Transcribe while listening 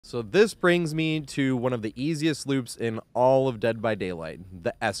So this brings me to one of the easiest loops in all of Dead by Daylight,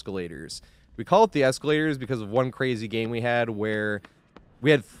 the escalators. We call it the escalators because of one crazy game we had where we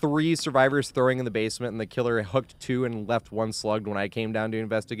had 3 survivors throwing in the basement and the killer hooked 2 and left 1 slugged when I came down to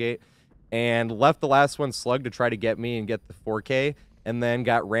investigate, and left the last 1 slugged to try to get me and get the 4K, and then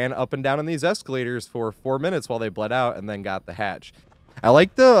got ran up and down on these escalators for 4 minutes while they bled out and then got the hatch. I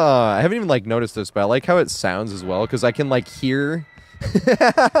like the, I haven't even like noticed this, but I like how it sounds as well because I can like hear...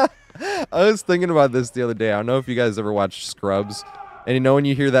 I was thinking about this the other day. I don't know if you guys ever watched Scrubs, and you know when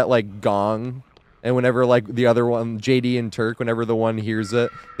you hear that like gong, and whenever like the other one, JD and Turk, whenever the one hears it,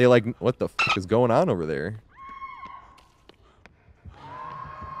 they like, what the fuck is going on over there?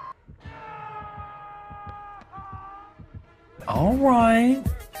 All right.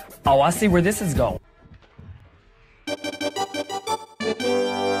 Oh, I see where this is going.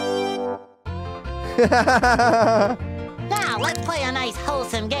 Now, let's play a nice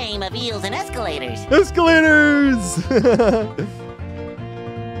wholesome game of eels and escalators. Escalators!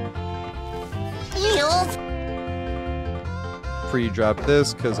 Eels! Pre-drop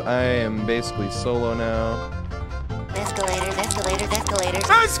this, because I am basically solo now. Escalators, escalators, escalators.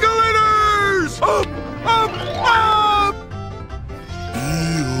 Escalators! Up! Up! Up!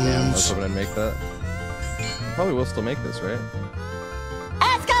 Damn, I was hoping I'd make that. Probably will still make this, right?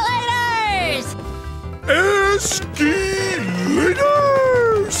 Escalators! Escalators!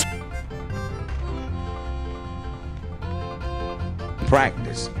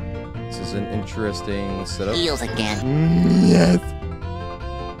 Practice. This is an interesting setup. Eels again. Yes!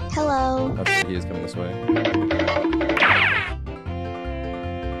 Hello. Oh, he is coming this way.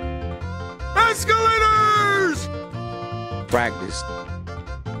 Escalators! Practice.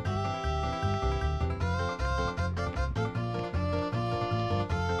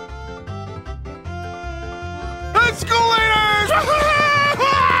 Escalators!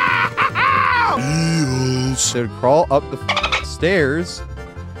 Eels! Dude, crawl up the stairs.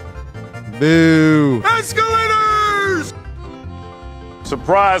 Boo! Escalators!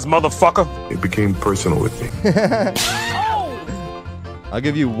 Surprise, motherfucker! It became personal with me. I'll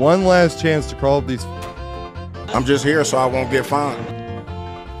give you one last chance to crawl up these. I'm just here so I won't get fined.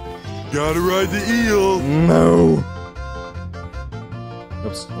 Gotta ride the eel. No!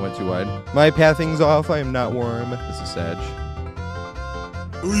 Oops, I went too wide. My pathing's off. I am not warm. This is Sag.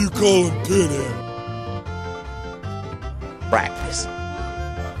 Who you calling Pinhead? Practice.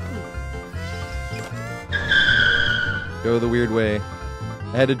 Go the weird way.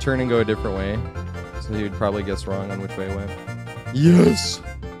 I had to turn and go a different way, so he would probably guess wrong on which way it went. Yes!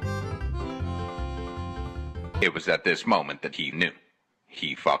 It was at this moment that he knew.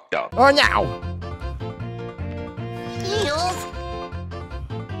 He fucked up. Oh, no! Eels!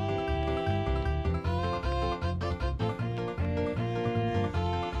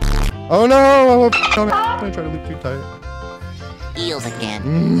 Oh, no! I'm gonna try to loop too tight. Eels again.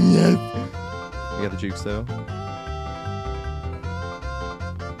 Yes! I got the jukes, though.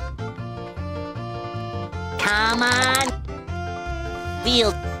 Come on!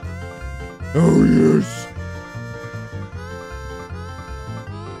 Eels! Oh, yes!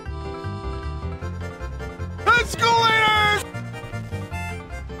 Escalators!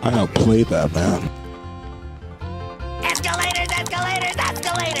 I outplayed that, man. Escalators, escalators,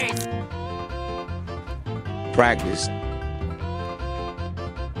 escalators! Practice.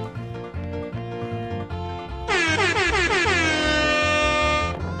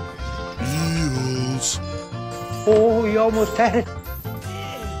 Eels. Oh, you almost had it.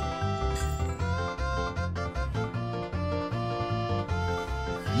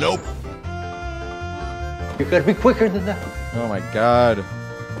 Nope. You gotta be quicker than that. Oh, my God.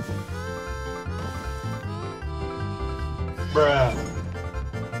 Bruh.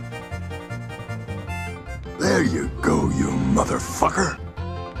 There you go, you motherfucker.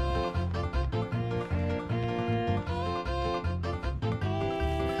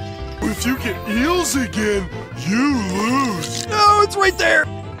 If you get eels again, you lose. No, it's right there!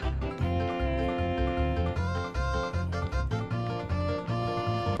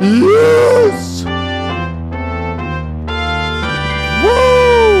 Yes!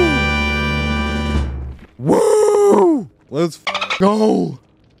 Woo! Woo! Let's go!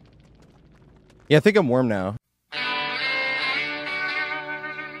 Yeah, I think I'm warm now.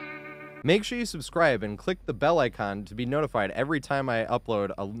 Make sure you subscribe and click the bell icon to be notified every time I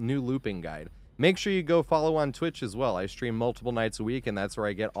upload a new looping guide. Make sure you go follow on Twitch as well. I stream multiple nights a week, and that's where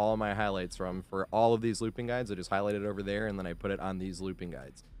I get all my highlights from. For all of these looping guides, I just highlight it over there, and then I put it on these looping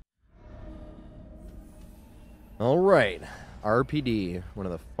guides. Alright, RPD, one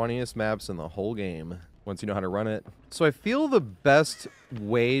of the funniest maps in the whole game. once you know how to run it. So I feel the best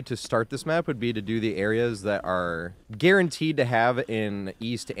way to start this map would be to do the areas that are guaranteed to have in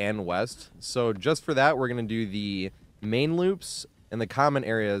east and west. So just for that, we're going to do the main loops and the common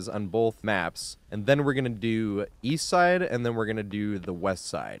areas on both maps. And then we're going to do east side, and then we're going to do the west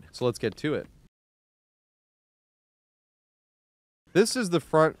side. So let's get to it. This is the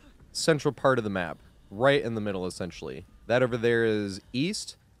front central part of the map, right in the middle essentially. That over there is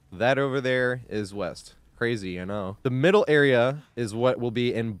east, that over there is west. Crazy, I know. The middle area is what will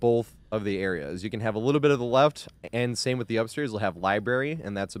be in both of the areas. You can have a little bit of the left, and same with the upstairs. You'll have library,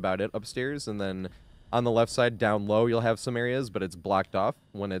 and that's about it upstairs. And then on the left side, down low, you'll have some areas, but it's blocked off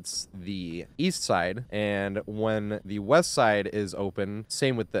when it's the east side. And when the west side is open,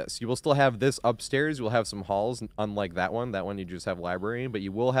 same with this. You will still have this upstairs. You will have some halls, unlike that one. That one you just have library, but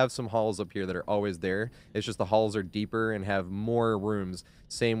you will have some halls up here that are always there. It's just the halls are deeper and have more rooms.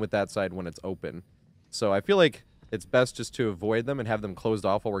 Same with that side when it's open. So I feel like it's best just to avoid them and have them closed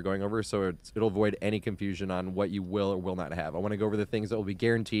off while we're going over, so it'll avoid any confusion on what you will or will not have. I want to go over the things that will be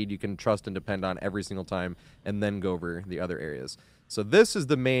guaranteed, you can trust and depend on every single time, and then go over the other areas. So this is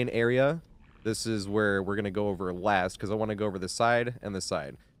the main area. This is where we're going to go over last, because I want to go over the side and the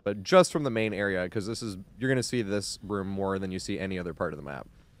side. But just from the main area, because you're going to see this room more than you see any other part of the map.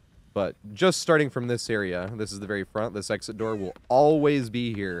 But just starting from this area, this is the very front. This exit door will always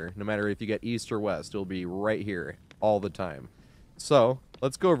be here, no matter if you get east or west. It'll be right here all the time. So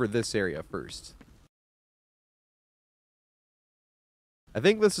let's go over this area first. I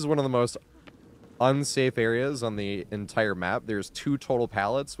think this is one of the most unsafe areas on the entire map. There's 2 total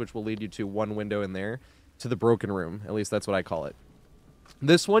pallets, which will lead you to 1 window in there, to the broken room. At least that's what I call it.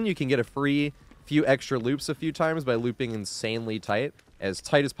 This one, you can get a free few extra loops a few times by looping insanely tight. As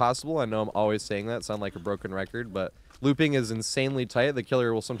tight as possible. I know I'm always saying that, sound like a broken record, but looping is insanely tight. The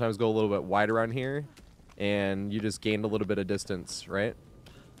killer will sometimes go a little bit wide around here, and you just gained a little bit of distance, right?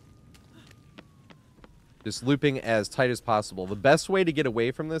 Just looping as tight as possible. The best way to get away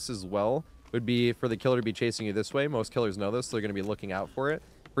from this as well would be for the killer to be chasing you this way. Most killers know this, so they're going to be looking out for it.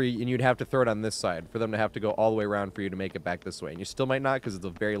 And you'd have to throw it on this side for them to have to go all the way around for you to make it back this way. And you still might not, because it's a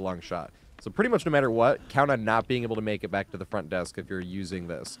very long shot. So pretty much no matter what, count on not being able to make it back to the front desk if you're using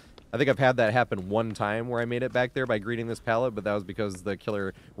this. I think I've had that happen one time where I made it back there by greeting this pallet, but that was because the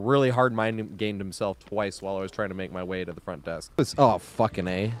killer really hard mind gamed himself twice while I was trying to make my way to the front desk. Oh, fucking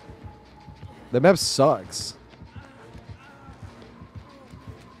A. The map sucks.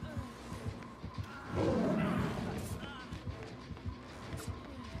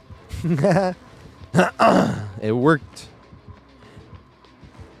 It worked.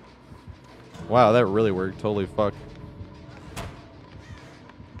 Wow, that really worked. Holy fuck.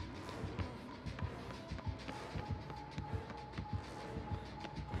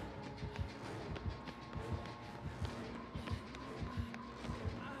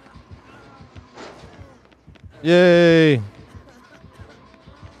 Yay!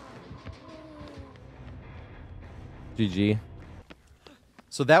 GG.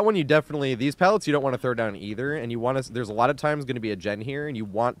 So that one you definitely, these pallets you don't want to throw down either, and you want to, there's a lot of times going to be a gen here, and you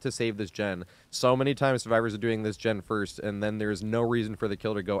want to save this gen. So many times survivors are doing this gen first, and then there's no reason for the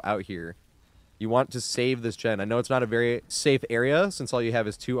killer to go out here. You want to save this gen. I know it's not a very safe area, since all you have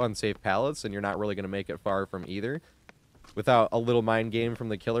is 2 unsafe pallets, and you're not really going to make it far from either, without a little mind game from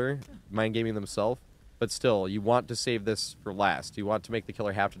the killer, mind gaming themselves. But still, you want to save this for last. You want to make the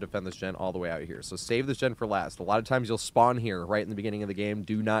killer have to defend this gen all the way out here. So save this gen for last. A lot of times you'll spawn here right in the beginning of the game.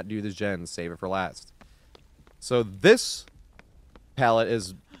 Do not do this gen. Save it for last. So this pallet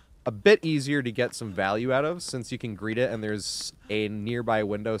is a bit easier to get some value out of, since you can greet it and there's a nearby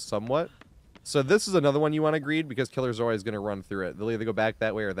window somewhat. So this is another one you want to greed, because killers are always going to run through it. They'll either go back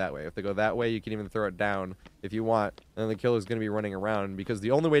that way or that way. If they go that way, you can even throw it down if you want. And the killer's going to be running around, because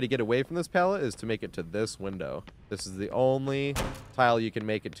the only way to get away from this pallet is to make it to this window. This is the only tile you can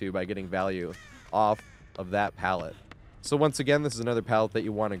make it to by getting value off of that pallet. So once again, this is another pallet that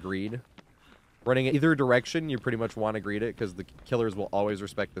you want to greed. Running in either direction, you pretty much want to greed it, because the killers will always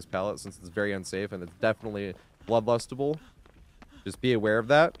respect this pallet, since it's very unsafe and it's definitely bloodlustable. Just be aware of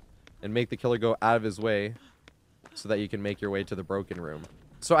that. And make the killer go out of his way so that you can make your way to the broken room.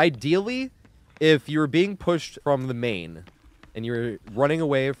 So ideally, if you're being pushed from the main and you're running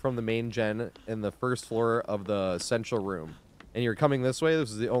away from the main gen in the first floor of the central room and you're coming this way,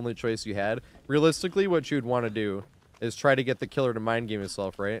 this is the only choice you had. Realistically, what you'd want to do is try to get the killer to mind game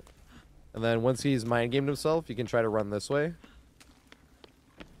himself, right? And then once he's mind gamed himself, you can try to run this way.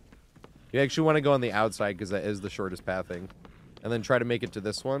 You actually want to go on the outside, because that is the shortest pathing. And then try to make it to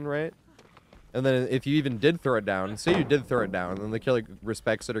this one, right? And then if you even did throw it down, say you did throw it down, and then the killer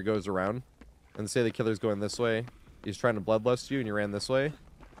respects it or goes around, and say the killer's going this way, he's trying to bloodlust you, and you ran this way.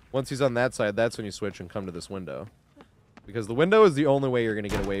 Once he's on that side, that's when you switch and come to this window. Because the window is the only way you're going to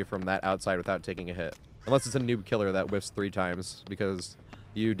get away from that outside without taking a hit. Unless it's a noob killer that whiffs 3 times because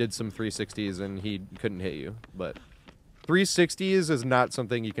you did some 360s and he couldn't hit you. But 360s is not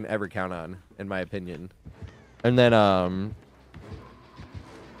something you can ever count on, in my opinion. And then,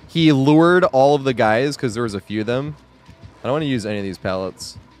 he lured all of the guys because there was a few of them. I don't want to use any of these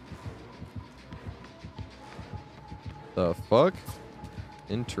pallets. The fuck?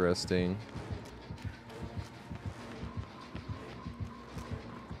 Interesting.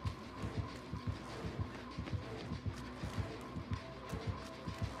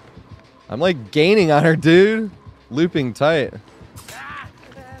 I'm like gaining on her, dude. Looping tight. I'm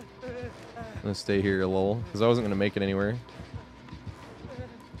gonna stay here a little because I wasn't gonna make it anywhere.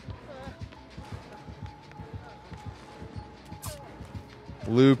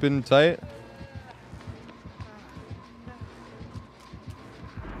 Looping tight.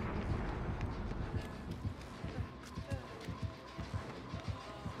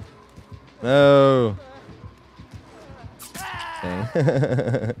 No.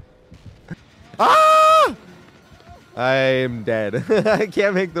 Dang. Ah! I'm dead. I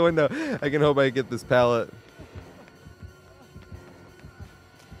can't make the window. I can hope I get this pallet.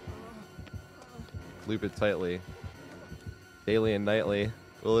 Loop it tightly. Daily and nightly.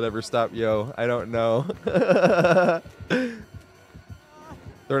 Will it ever stop? Yo, I don't know.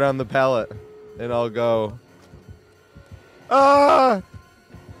 Throw down the pallet and I'll go. Ah!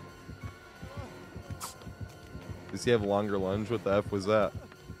 Does he have a longer lunge? What the F was that?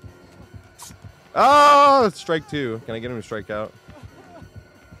 Oh, strike 2. Can I get him to strike out?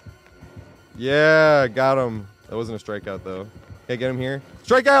 Yeah, got him. That wasn't a strikeout though. Can I get him here?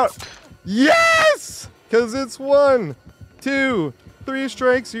 Strike out! Yes! Because it's 1, 2, 3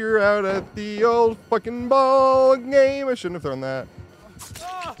 strikes. You're out at the old fucking ball game. I shouldn't have thrown that.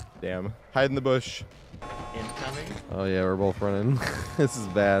 Damn. Hide in the bush. Incoming. Oh yeah, we're both running. This is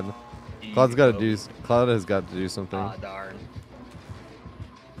bad. Cloud's got to do. Cloud has got to do something. Ah, darn.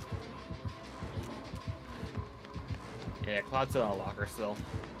 Yeah, Cloud's in a locker still.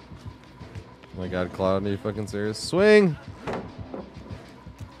 Oh my god, Cloud, are you fucking serious? Swing!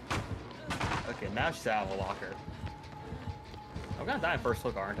 Okay, now she's out of a locker. I'm gonna die in first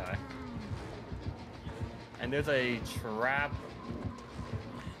look, aren't I? And there's a trap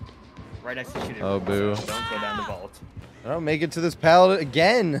right next to shooting. Oh, boo. So don't go down the vault. I don't make it to this pallet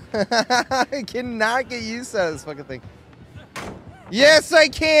again. I cannot get used to this fucking thing. Yes, I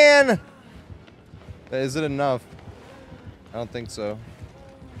can! Is it enough? I don't think so.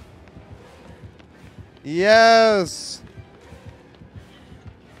 Yes!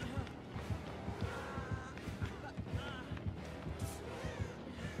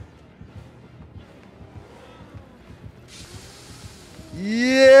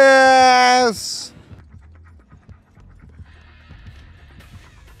 Yes!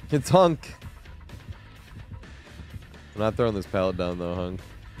 It's Hunk. I'm not throwing this pallet down though, Hunk.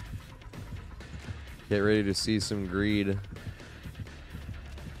 Get ready to see some greed.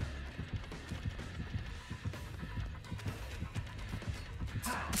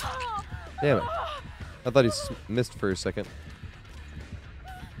 Damn it. I thought he missed for a second.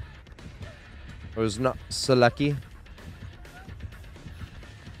 I was not so lucky.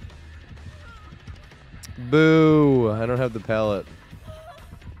 Boo! I don't have the pallet.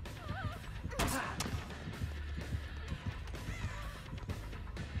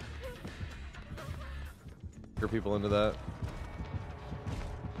 Lure people into that.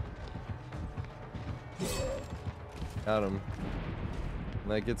 Got him.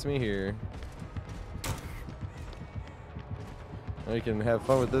 And that gets me here. Now you can have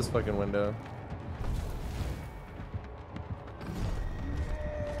fun with this fucking window.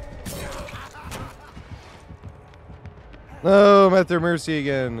 No, I'm at their mercy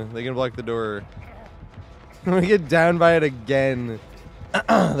again. They can block the door. I'm gonna get down by it again.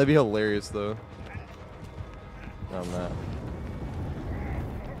 That'd be hilarious though. No, I'm not.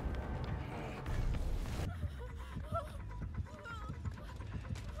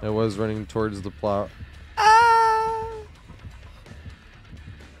 I was running towards the plow. Ah!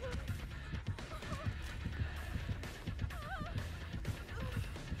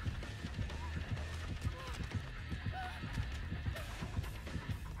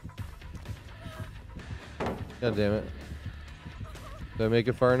 God damn it. Did I make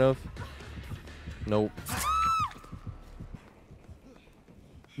it far enough? Nope.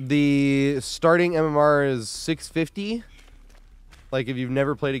 The starting MMR is 650. Like, if you've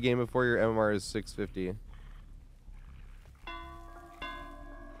never played a game before, your MMR is 650.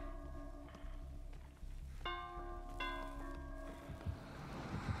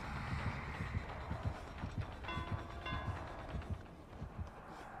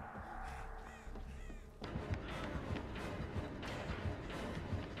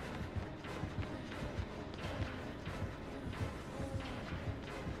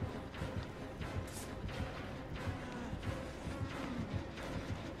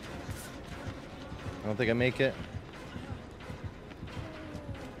 don't think I make it.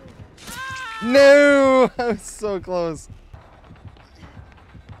 No! I was so close.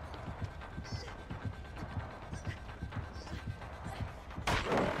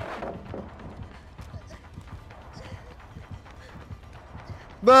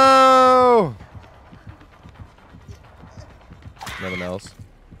 No! Nothing else.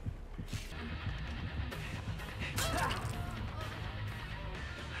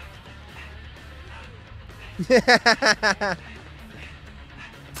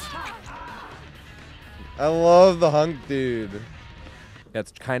 I love the hunk, dude.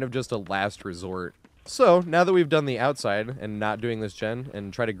 That's kind of just a last resort. So, now that we've done the outside and not doing this gen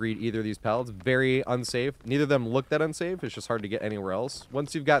and try to greet either of these pallets, very unsafe. Neither of them look that unsafe. It's just hard to get anywhere else.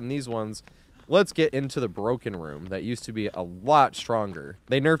 Once you've gotten these ones, let's get into the broken room. That used to be a lot stronger.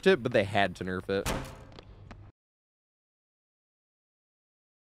 They nerfed it, but they had to nerf it.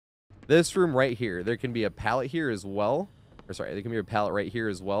 This room right here, there can be a pallet here as well. Or sorry, there can be a pallet right here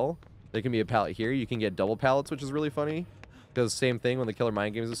as well. There can be a pallet here. You can get double pallets, which is really funny. Because same thing, when the killer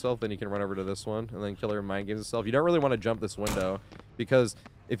mind games itself, then you can run over to this one, and then killer mind games itself. You don't really want to jump this window, because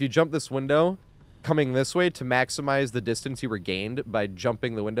if you jump this window, coming this way to maximize the distance you were gained by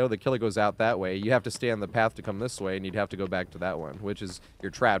jumping the window, the killer goes out that way. You have to stay on the path to come this way, and you'd have to go back to that one, which is,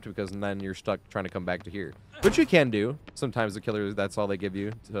 you're trapped, because then you're stuck trying to come back to here. Which you can do. Sometimes the killer, that's all they give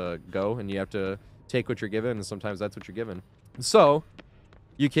you to go, and you have to take what you're given, and sometimes that's what you're given. So,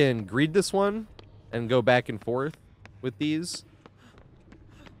 you can greed this one, and go back and forth with these,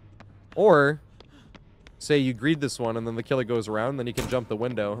 or say you greed this one and then the killer goes around, then you can jump the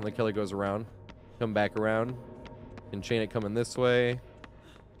window and the killer goes around, come back around, and chain it coming this way,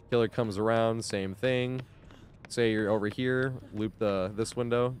 killer comes around, same thing. Say you're over here, loop this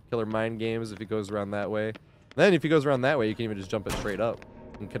window, killer mind games if he goes around that way. Then if he goes around that way, you can even just jump it straight up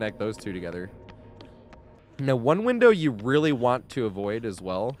and connect those two together. Now, one window you really want to avoid as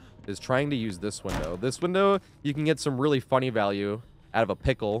well is trying to use this window. This window, you can get some really funny value out of a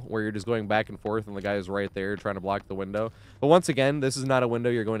pickle where you're just going back and forth and the guy is right there trying to block the window. But once again, this is not a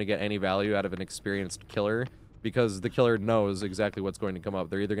window you're going to get any value out of an experienced killer, because the killer knows exactly what's going to come up.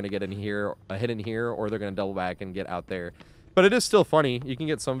 They're either going to get in here, a hit in here, or they're going to double back and get out there. But it is still funny. You can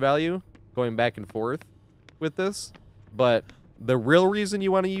get some value going back and forth with this, but the real reason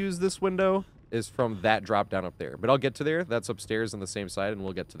you want to use this window is from that drop down up there. But I'll get to there. That's upstairs on the same side, and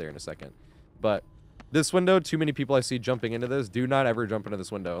we'll get to there in a second. But this window, too many people I see jumping into this. Do not ever jump into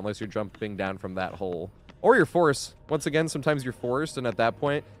this window unless you're jumping down from that hole. Or you're forced. Once again, sometimes you're forced, and at that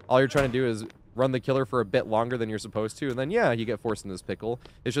point, all you're trying to do is run the killer for a bit longer than you're supposed to, and then, yeah, you get forced in this pickle.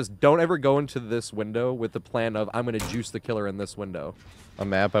 It's just don't ever go into this window with the plan of, I'm going to juice the killer in this window. A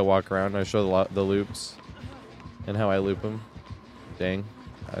map, I walk around, I show the loops and how I loop them. Dang.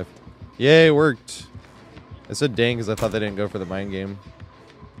 Yay, it worked. I said dang because I thought they didn't go for the mind game.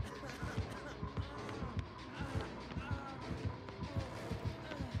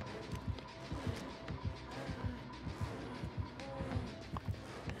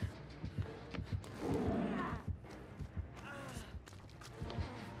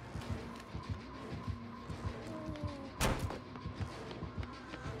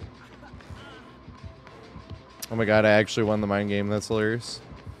 Oh my god, I actually won the mind game. That's hilarious.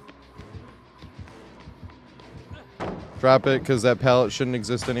 Drop it, because that pallet shouldn't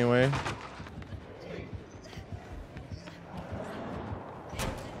exist anyway. Oh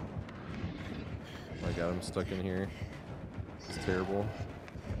my god, I'm stuck in here. It's terrible.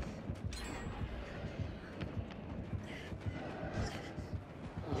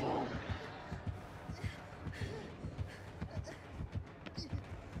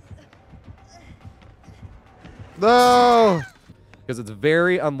 No! Because it's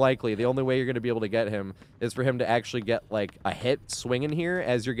very unlikely. The only way you're going to be able to get him is for him to actually get, like, a hit swing in here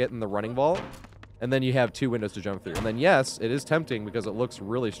as you're getting the running vault. And then you have 2 windows to jump through. And then, yes, it is tempting because it looks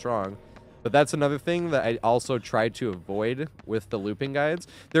really strong. But that's another thing that I also tried to avoid with the looping guides.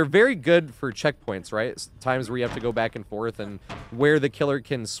 They're very good for checkpoints, right? Times where you have to go back and forth and where the killer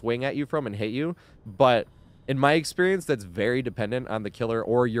can swing at you from and hit you. But in my experience, that's very dependent on the killer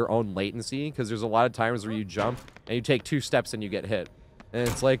or your own latency, because there's a lot of times where you jump and you take 2 steps and you get hit. And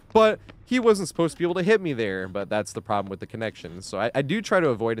it's like, but he wasn't supposed to be able to hit me there. But that's the problem with the connection. So I do try to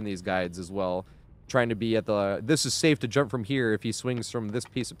avoid in these guides as well, trying to be at the, this is safe to jump from here if he swings from this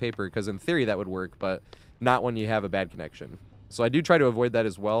piece of paper, because in theory that would work, but not when you have a bad connection. So I do try to avoid that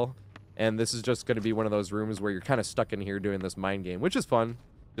as well. And this is just going to be one of those rooms where you're kind of stuck in here doing this mind game, which is fun.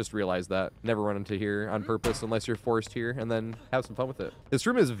 Just realize that. Never run into here on purpose unless you're forced here, and then have some fun with it. This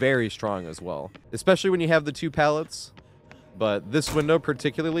room is very strong as well, especially when you have the 2 pallets. But this window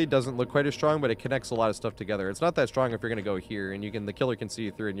particularly doesn't look quite as strong, but it connects a lot of stuff together. It's not that strong if you're going to go here, and the killer can see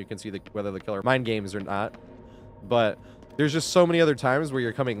you through, and you can see whether the killer mind games or not. But there's just so many other times where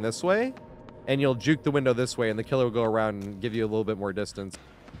you're coming this way, and you'll juke the window this way, and the killer will go around and give you a little bit more distance.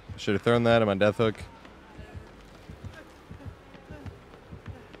 Should have thrown that. I'm on death hook.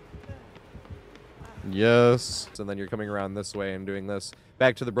 Yes. And then you're coming around this way and doing this.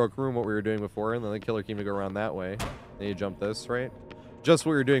 Back to the broke room, what we were doing before, and then the killer came to go around that way. Then you jump this, right? Just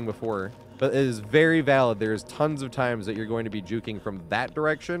what we were doing before. But it is very valid. There's tons of times that you're going to be juking from that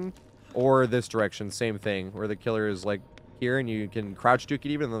direction or this direction. Same thing, where the killer is like here, and you can crouch juke it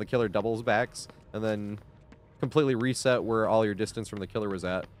even, and then the killer doubles backs, and then completely reset where all your distance from the killer was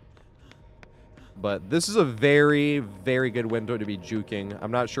at. But this is a very, very good window to be juking. I'm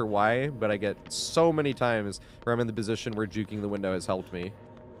not sure why, but I get so many times where I'm in the position where juking the window has helped me.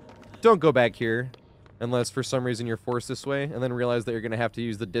 Don't go back here unless for some reason you're forced this way, and then realize that you're going to have to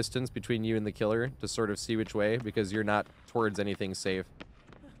use the distance between you and the killer to sort of see which way, because you're not towards anything safe.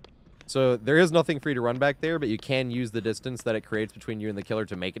 So there is nothing for you to run back there, but you can use the distance that it creates between you and the killer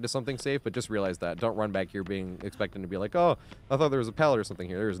to make it to something safe, but just realize that. Don't run back here expecting to be like, oh, I thought there was a pallet or something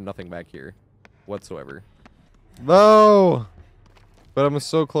here. There is nothing back here whatsoever. No! But I'm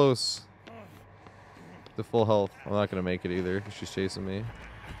so close to full health. I'm not going to make it either. She's chasing me.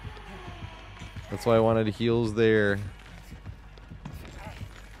 That's why I wanted heals there.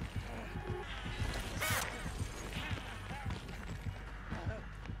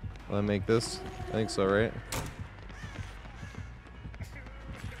 Will I make this? I think so, right?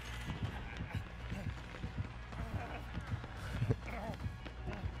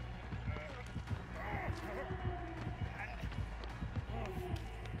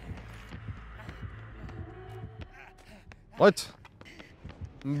 What?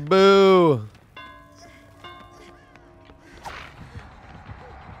 Boo!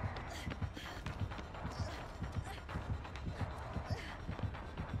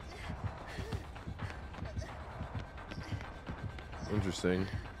 Interesting.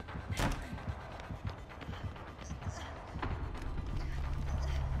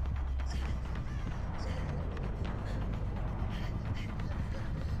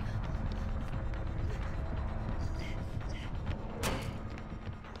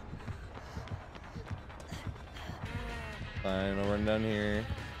 Fine, I'll run down here.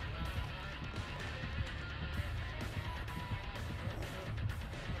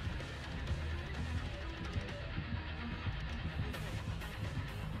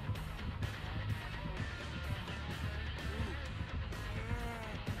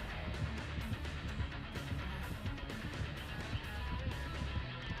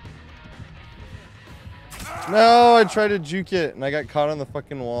 No, I tried to juke it and I got caught on the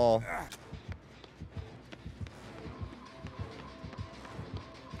fucking wall.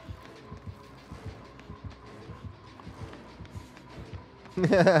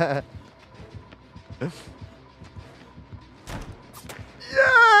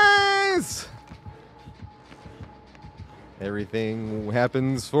 Yes! Everything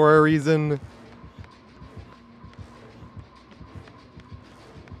happens for a reason.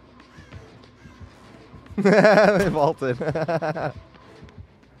 They vaulted.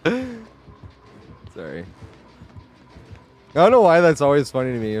 Sorry. I don't know why that's always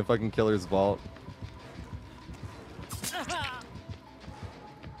funny to me, a fucking killer's vault.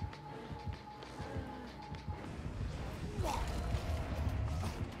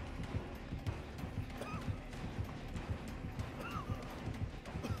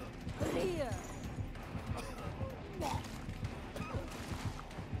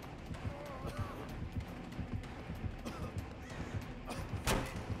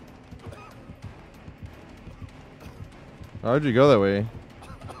 How'd you go that way?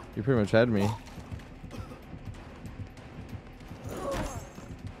 You pretty much had me.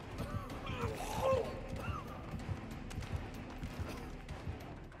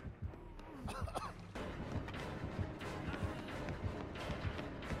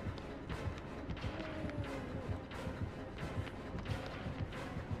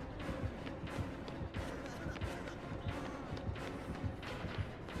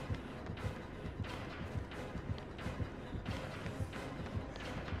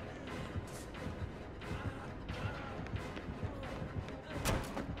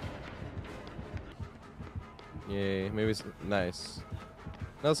 Yay, maybe it's nice.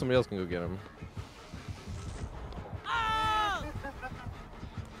 Now somebody else can go get him.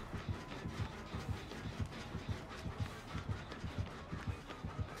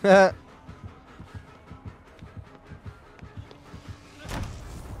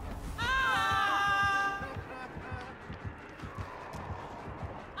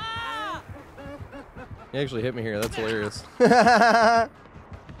 He actually hit me here. That's hilarious. Oh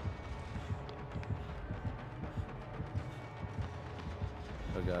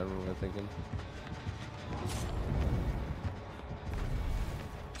god, what am I thinking?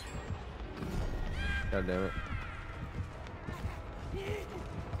 God damn it.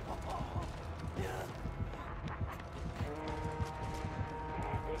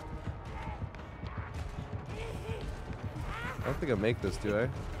 I don't think I make this, do I?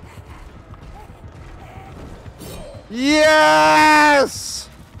 Yes!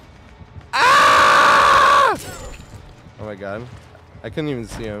 Ah! Oh my god. I couldn't even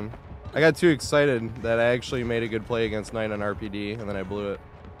see him. I got too excited that I actually made a good play against 9 on RPD, and then I blew it.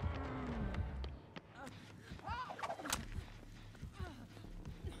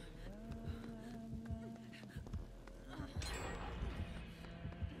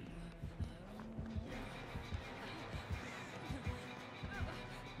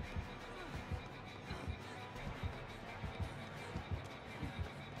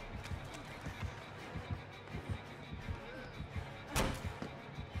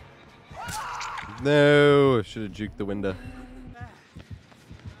 No, I should have juked the window.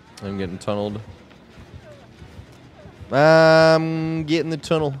 I'm getting tunneled. I'm getting the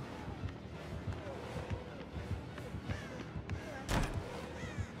tunnel.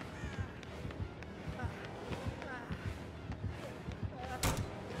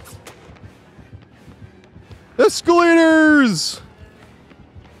 Escalators!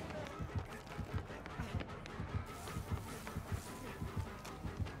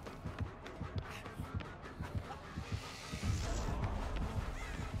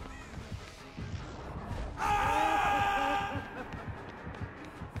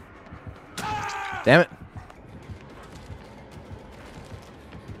 Damn it.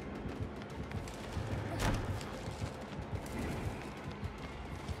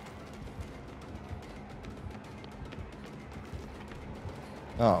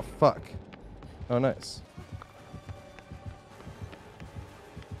 Oh, fuck. Oh, nice.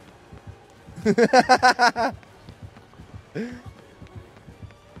 He's gonna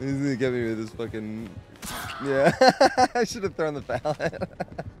get me with this fucking... Yeah. I should have thrown the pallet.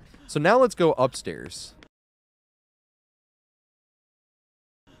 So now let's go upstairs.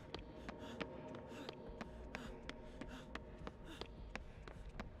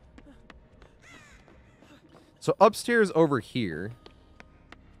 So upstairs over here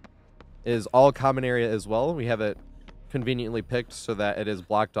is all common area as well. We have it conveniently picked so that it is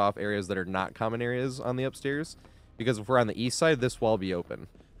blocked off areas that are not common areas on the upstairs. Because if we're on the east side, this wall will be open.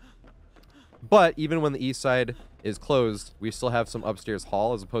 But even when the east side is closed, we still have some upstairs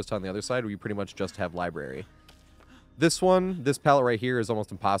hall as opposed to on the other side, we pretty much just have library. This one, this pallet right here is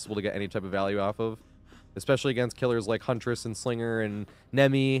almost impossible to get any type of value off of, especially against killers like Huntress and Slinger and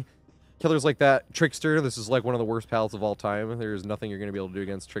Nemi. Killers like that, Trickster, this is like one of the worst pallets of all time. There's nothing you're going to be able to do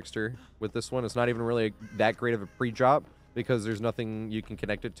against Trickster with this one. It's not even really that great of a pre-drop because there's nothing you can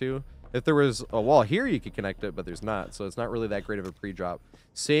connect it to. If there was a wall here, you could connect it, but there's not, so it's not really that great of a pre-drop.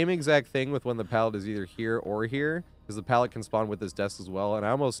 Same exact thing with when the pallet is either here or here, because the pallet can spawn with this desk as well, and I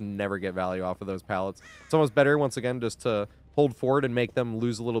almost never get value off of those pallets. It's almost better, once again, just to hold forward and make them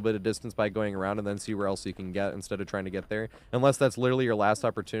lose a little bit of distance by going around and then see where else you can get instead of trying to get there. Unless that's literally your last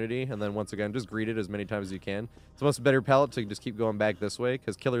opportunity, and then once again, just greet it as many times as you can. It's almost a better pallet to just keep going back this way,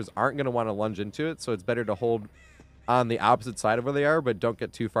 because killers aren't going to want to lunge into it, so it's better to hold on the opposite side of where they are, but don't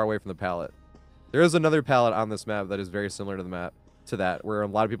get too far away from the pallet. There is another pallet on this map that is very similar to the map, to that, where a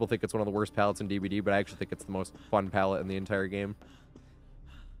lot of people think it's one of the worst pallets in DBD, but I actually think it's the most fun pallet in the entire game.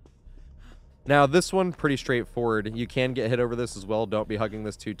 Now, this one, pretty straightforward. You can get hit over this as well. Don't be hugging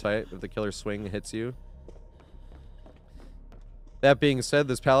this too tight if the killer swing hits you. That being said,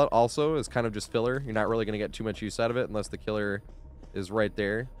 this pallet also is kind of just filler. You're not really going to get too much use out of it unless the killer is right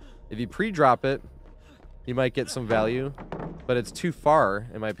there. If you pre-drop it, you might get some value, but it's too far,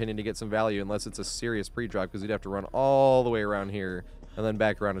 in my opinion, to get some value unless it's a serious pre-drop, because you'd have to run all the way around here and then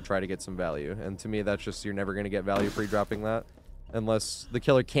back around to try to get some value. And to me, that's just, you're never going to get value pre-dropping that unless the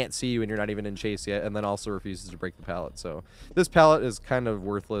killer can't see you and you're not even in chase yet, and then also refuses to break the pallet. So this pallet is kind of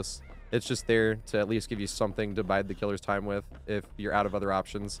worthless. It's just there to at least give you something to bide the killer's time with if you're out of other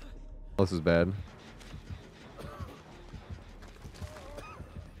options. This is bad.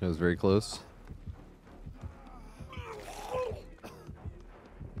 It was very close.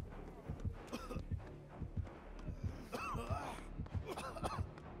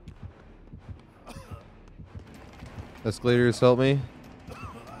 Escalators, help me.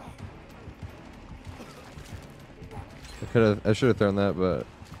 I should have thrown that, but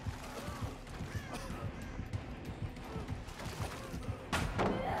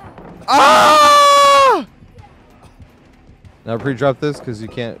ah! Now pre-drop this because you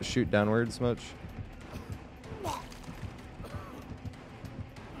can't shoot downwards much.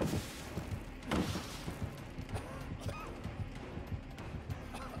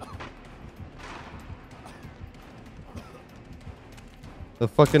 The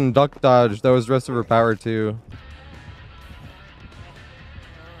fucking duck dodge, that was the rest of her power too.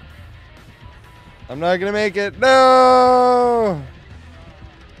 I'm not gonna make it. No!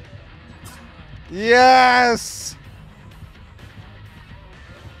 Yes!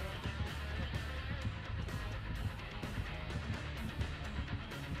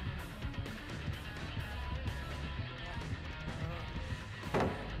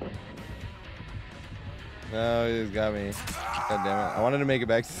 No, he's got me. God damn it. I wanted to make it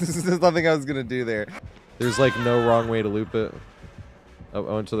back. There's nothing I was gonna do there. There's like no wrong way to loop it. Oh,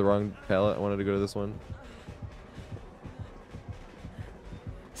 I went to the wrong pallet. I wanted to go to this one.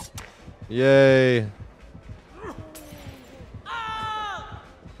 Yay.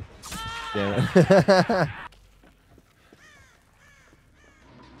 Damn it.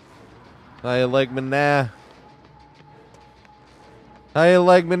 How you like me now? How you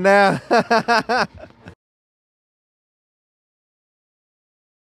like me now?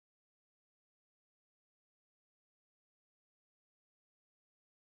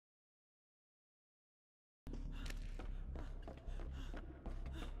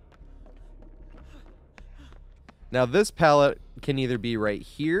 Now this pallet can either be right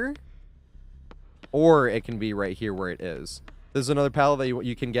here, or it can be right here where it is. This is another pallet that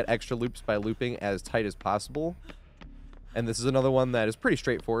you can get extra loops by looping as tight as possible. And this is another one that is pretty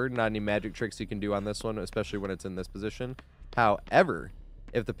straightforward. Not any magic tricks you can do on this one, especially when it's in this position. However,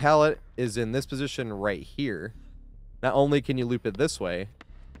 if the pallet is in this position right here, not only can you loop it this way,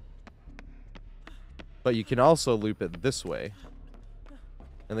 but you can also loop it this way.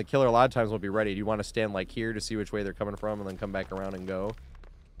 And the killer a lot of times won't be ready. You want to stand like here to see which way they're coming from and then come back around and go.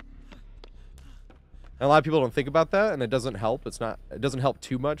 And a lot of people don't think about that, and it doesn't help. It doesn't help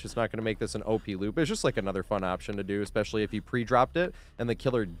too much. It's not going to make this an OP loop. It's just like another fun option to do, especially if you pre-dropped it and the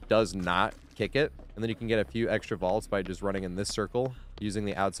killer does not kick it. And then you can get a few extra vaults by just running in this circle, using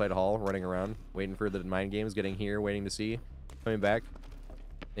the outside hall, running around, waiting for the mind games, getting here, waiting to see, coming back,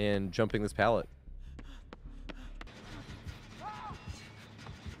 and jumping this pallet.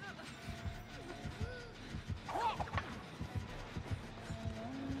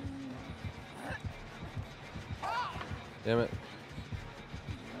 Damn it.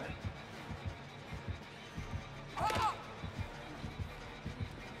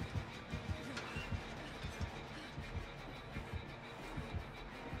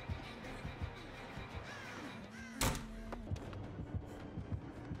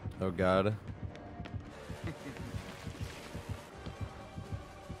 Oh God.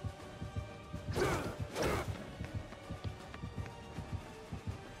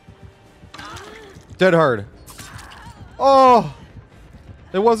 Dead hard. Oh!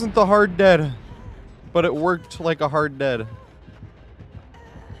 It wasn't the hard dead, but it worked like a hard dead.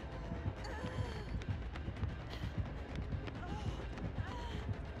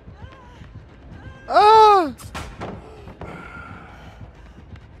 Ah!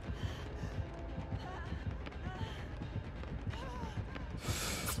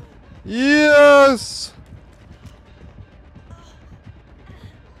 Yes!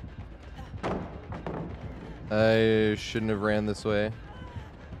 I shouldn't have ran this way.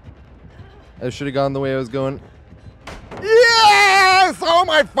 I should have gone the way I was going. Yes! Oh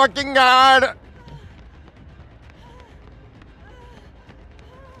my fucking God!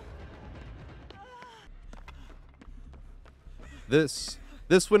 This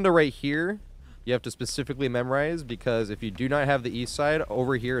window right here, you have to specifically memorize, because if you do not have the east side,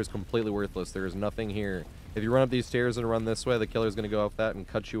 over here is completely worthless. There is nothing here. If you run up these stairs and run this way, the killer's going to go off that and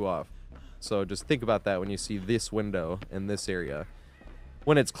cut you off. So just think about that when you see this window in this area.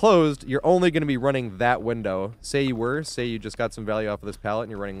 When it's closed, you're only going to be running that window. Say you just got some value off of this pallet and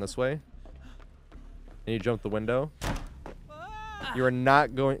you're running this way. And you jump the window. You are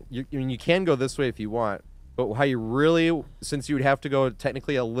not going... you can go this way if you want. But how you really... Since you would have to go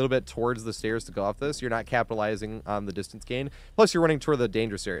technically a little bit towards the stairs to go off this, you're not capitalizing on the distance gain. Plus, you're running toward the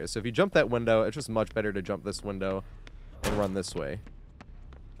dangerous area. So if you jump that window, it's just much better to jump this window and run this way.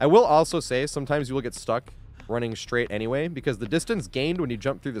 I will also say sometimes you will get stuck running straight anyway, because the distance gained when you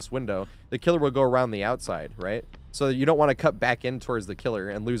jump through this window, the killer will go around the outside, right? So you don't want to cut back in towards the killer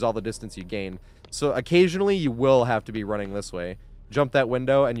and lose all the distance you gained. So occasionally you will have to be running this way. Jump that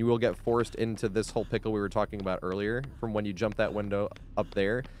window and you will get forced into this whole pickle we were talking about earlier from when you jump that window up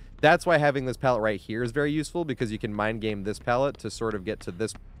there. That's why having this pallet right here is very useful, because you can mind game this pallet to sort of get to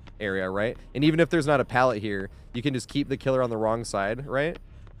this area, right? And even if there's not a pallet here, you can just keep the killer on the wrong side, right?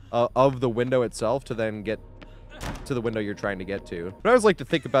 Of the window itself to then get to the window you're trying to get to. But I always like to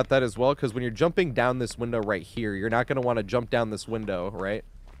think about that as well, because when you're jumping down this window right here, you're not going to want to jump down this window, right?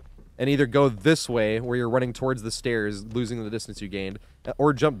 And either go this way, where you're running towards the stairs, losing the distance you gained,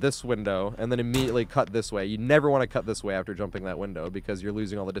 or jump this window, and then immediately cut this way. You never want to cut this way after jumping that window, because you're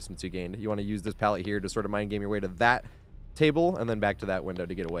losing all the distance you gained. You want to use this pallet here to sort of mind game your way to that table, and then back to that window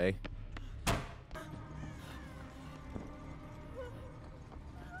to get away.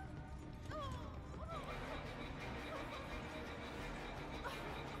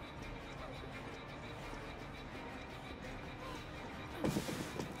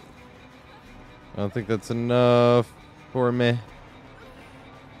 I don't think that's enough for me.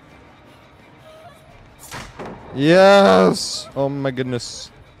 Yes! Oh my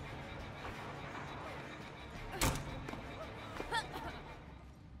goodness.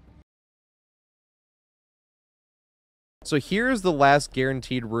 So here's the last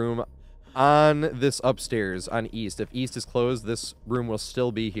guaranteed room on this upstairs on East. If East is closed, this room will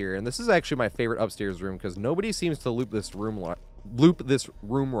still be here. And this is actually my favorite upstairs room because nobody seems to loop this room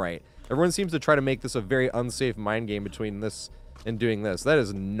right. Everyone seems to try to make this a very unsafe mind game between this and doing this. That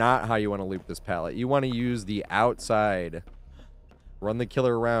is not how you want to loop this pallet. You want to use the outside. Run the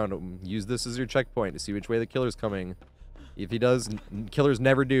killer around. Use this as your checkpoint to see which way the killer's coming. If he does, killers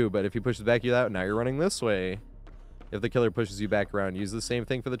never do, but if he pushes back you out, now you're running this way. If the killer pushes you back around, use the same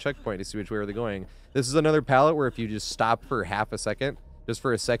thing for the checkpoint to see which way are they going. This is another pallet where if you just stop for half a second, just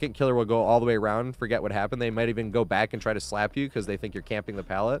for a second, killer will go all the way around, forget what happened. They might even go back and try to slap you because they think you're camping the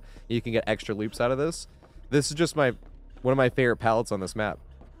pallet. You can get extra loops out of this. This is just one of my favorite pallets on this map.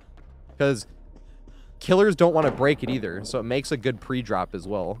 Because killers don't want to break it either, so it makes a good pre-drop as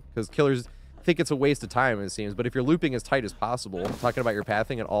well. Because killers think it's a waste of time, it seems. But if you're looping as tight as possible, talking about your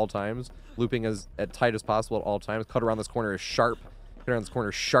pathing at all times, looping as tight as possible at all times, cut around this corner is sharp. Cut around this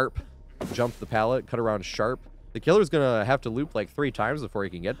corner sharp. Jump the pallet, cut around sharp. The killer's gonna have to loop like 3 times before he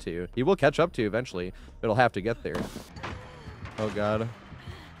can get to you. He will catch up to you eventually, but he'll have to get there. Oh god.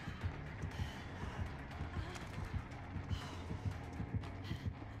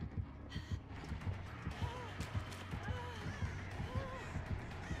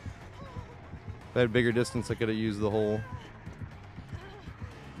 If I had bigger distance, I could have used the hole.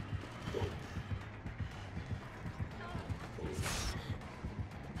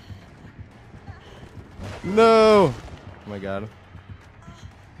 No! Oh my god.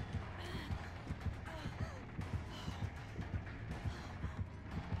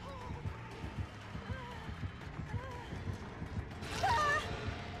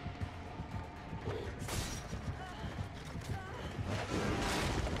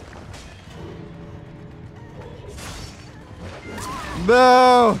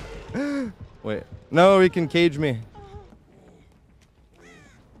 No! Wait. No, he can cage me.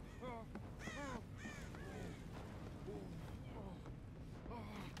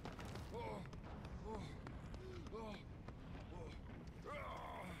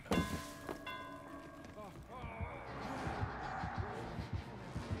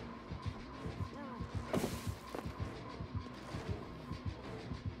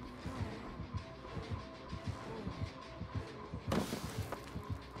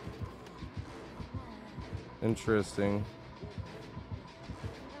 Interesting.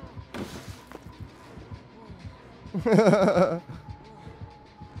 I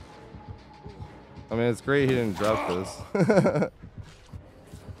mean, it's great he didn't drop this.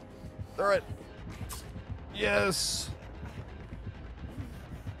 Alright. Yes!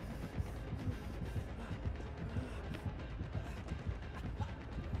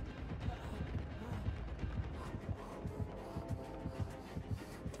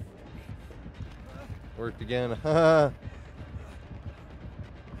 Worked again. Damn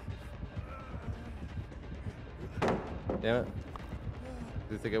it.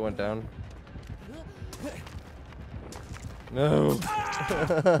 Do you think I went down? No.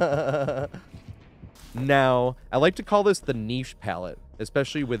 Now, I like to call this the niche pallet,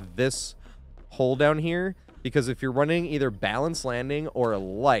 especially with this hole down here, because if you're running either balance landing or a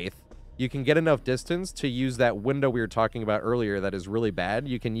lithe, you can get enough distance to use that window we were talking about earlier that is really bad.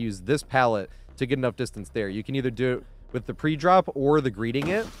 You can use this pallet to get enough distance there. You can either do it with the pre-drop or the greeting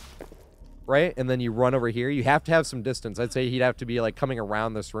it, right? And then you run over here. You have to have some distance. I'd say he'd have to be like coming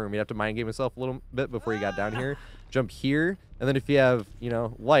around this room. He'd have to mind game himself a little bit before he got down here. Jump here, and then if you have, you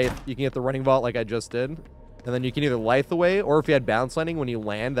know, lithe, you can get the running vault like I just did. And then you can either lithe away, or if you had bounce landing, when you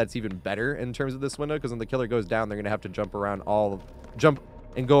land, that's even better in terms of this window, because when the killer goes down, they're going to have to jump around jump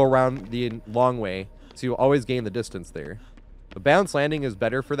and go around the long way, so you'll always gain the distance there. The balance landing is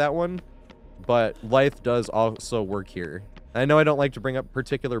better for that one, but Lithe does also work here. I know I don't like to bring up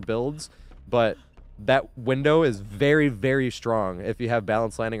particular builds, but that window is very, very strong if you have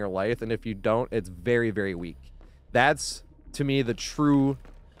balance landing or Lithe, and if you don't, it's very, very weak. That's, to me, the true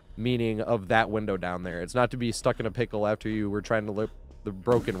meaning of that window down there. It's not to be stuck in a pickle after you were trying to loop the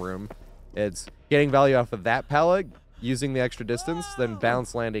broken room. It's getting value off of that pallet, using the extra distance, then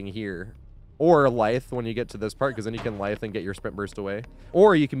balance landing here. Or Lithe when you get to this part, because then you can Lithe and get your sprint burst away.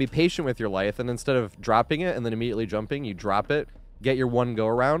 Or you can be patient with your Lithe, and instead of dropping it and then immediately jumping, you drop it, get your one go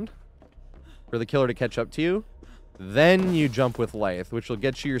around for the killer to catch up to you. Then you jump with Lithe, which will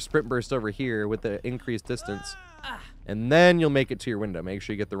get you your sprint burst over here with the increased distance. And then you'll make it to your window. Make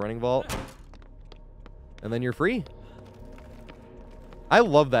sure you get the running vault. And then you're free. I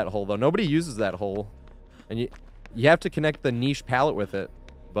love that hole, though. Nobody uses that hole. And you have to connect the niche pallet with it.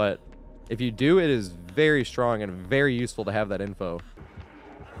 But if you do, it is very strong and very useful to have that info.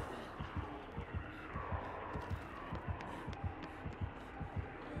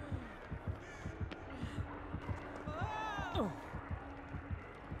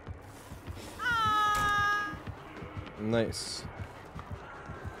 Nice.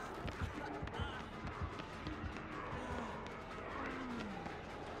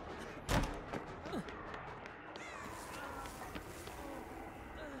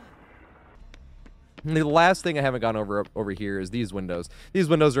 And the last thing I haven't gone over here is these windows. These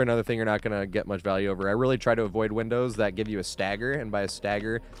windows are another thing you're not going to get much value over. I really try to avoid windows that give you a stagger, and by a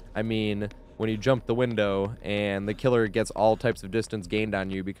stagger, I mean when you jump the window and the killer gets all types of distance gained on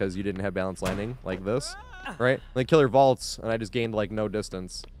you because you didn't have balance landing, like this, right? The killer vaults, and I just gained, like, no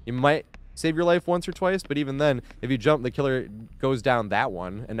distance. You might save your life once or twice, but even then, if you jump, the killer goes down that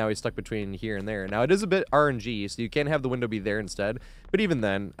one, and now he's stuck between here and there. Now, it is a bit RNG, so you can have the window be there instead, but even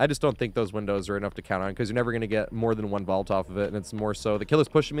then, I just don't think those windows are enough to count on, because you're never going to get more than one vault off of it, and it's more so, the killer's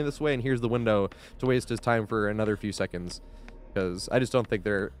pushing me this way, and here's the window to waste his time for another few seconds, because I just don't think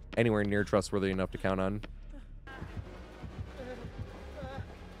they're anywhere near trustworthy enough to count on.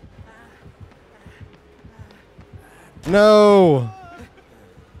 No!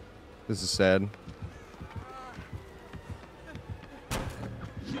 This is sad.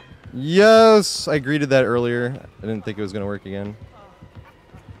 Yes! I greeted that earlier. I didn't think it was going to work again.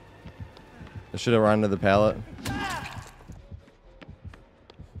 I should have run to the pallet.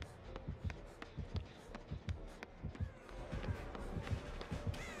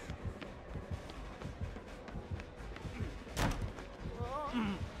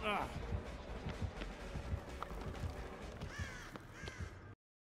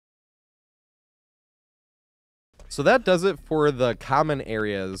 So that does it for the common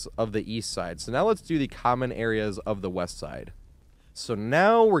areas of the east side. So now let's do the common areas of the west side. So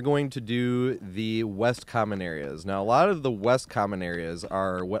now we're going to do the west common areas. Now a lot of the west common areas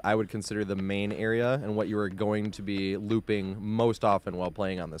are what I would consider the main area and what you are going to be looping most often while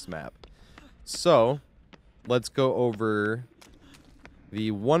playing on this map. So let's go over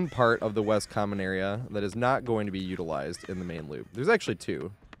the one part of the west common area that is not going to be utilized in the main loop. There's actually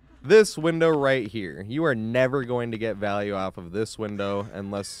two. This window right here, you are never going to get value off of this window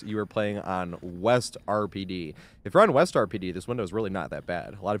unless you are playing on West RPD. If you're on West RPD, this window is really not that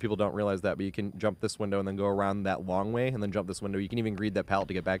bad. A lot of people don't realize that, but you can jump this window and then go around that long way and then jump this window. You can even greed that pallet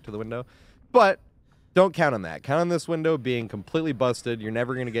to get back to the window. But don't count on that. Count on this window being completely busted. You're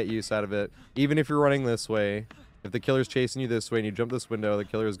never going to get use out of it. Even if you're running this way, if the killer's chasing you this way and you jump this window, the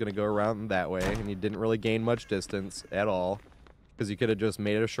killer is going to go around that way, and you didn't really gain much distance at all, because you could have just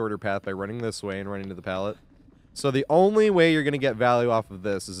made it a shorter path by running this way and running to the pallet. So the only way you're going to get value off of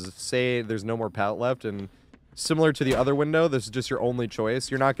this is if, say, there's no more pallet left, and similar to the other window, this is just your only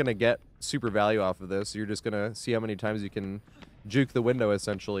choice. You're not going to get super value off of this. You're just going to see how many times you can juke the window,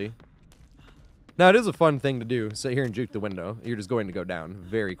 essentially. Now, it is a fun thing to do, sit here and juke the window. You're just going to go down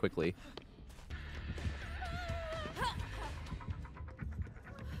very quickly.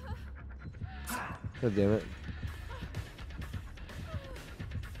 God damn it.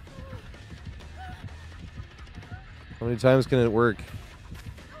 How many times can it work?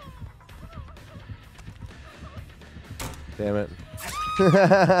 Damn it.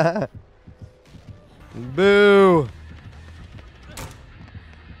 Boo!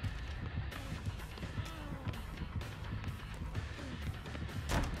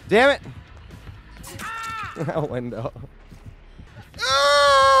 Damn it! That window.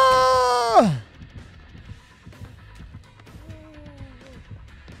 Ah!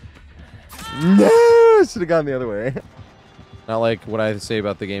 No! Should have gone the other way. Not like what I say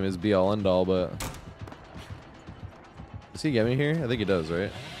about the game is be all end all, but does he get me here? I think he does,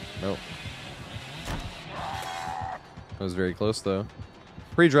 right? Nope. That was very close, though.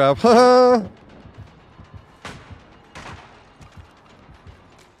 Pre-drop. Ha!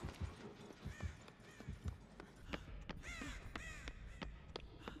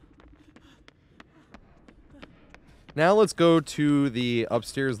 Now let's go to the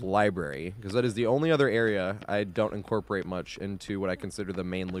upstairs library, because that is the only other area I don't incorporate much into what I consider the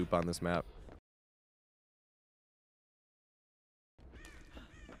main loop on this map.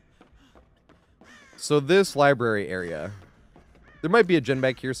 So this library area, there might be a gen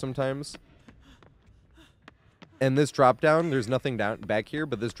back here sometimes. And this drop down, there's nothing down back here,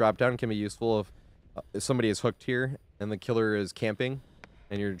 but this drop down can be useful if somebody is hooked here and the killer is camping.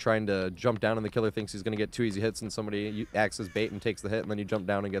 And you're trying to jump down and the killer thinks he's going to get 2 easy hits and somebody acts as bait and takes the hit and then you jump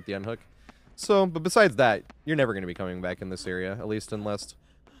down and get the unhook. So, but besides that, you're never going to be coming back in this area, at least unless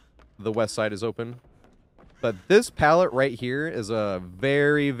the west side is open. But this pallet right here is a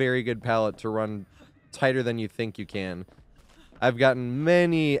very, very good pallet to run tighter than you think you can. I've gotten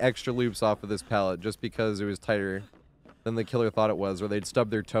many extra loops off of this pallet just because it was tighter than the killer thought it was, or they'd stub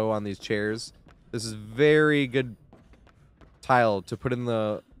their toe on these chairs. This is very good tile to put in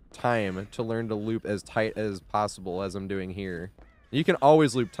the time to learn to loop as tight as possible as I'm doing here. You can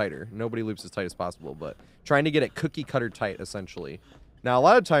always loop tighter. Nobody loops as tight as possible, but trying to get it cookie cutter tight, essentially. Now, a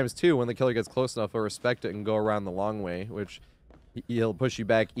lot of times, too, when the killer gets close enough, he'll respect it and go around the long way, which he'll push you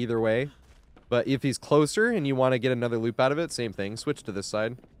back either way. But if he's closer and you want to get another loop out of it, same thing. Switch to this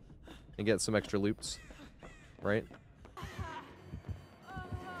side and get some extra loops, right?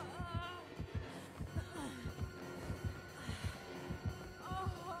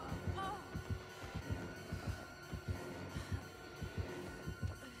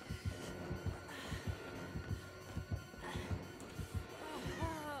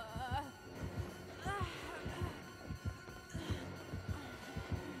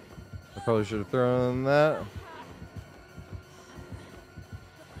 Probably should have thrown that.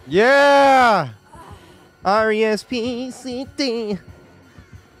 Yeah! R-E-S-P-C-T.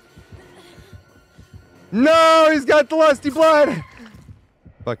 No! He's got the lusty blood!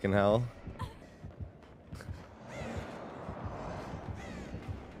 Fucking hell.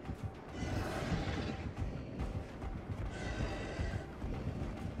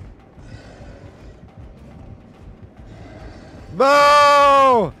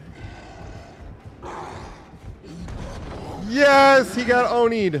 Bo! Yes, he got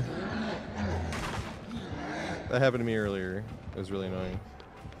Oni'd. That happened to me earlier. It was really annoying.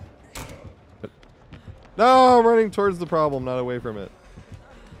 But no, I'm running towards the problem, not away from it.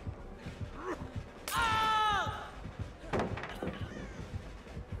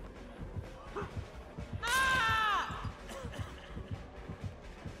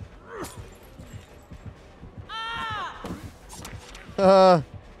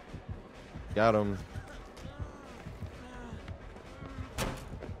 Got him.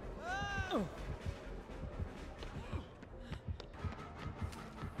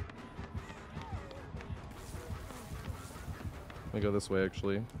 Let me go this way,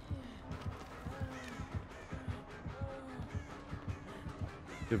 actually.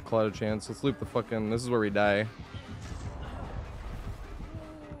 Give Claude a chance. Let's loop the fucking... This is where we die.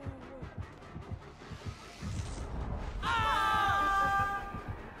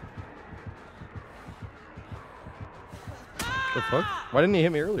 The fuck? Why didn't he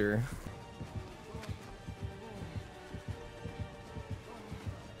hit me earlier?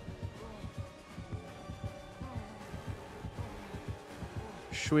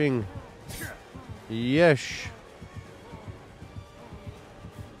 Swing. Yes.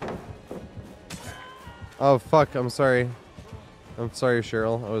 Oh fuck, I'm sorry. I'm sorry,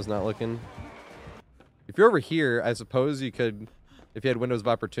 Cheryl. I was not looking. If you're over here, I suppose you could, if you had windows of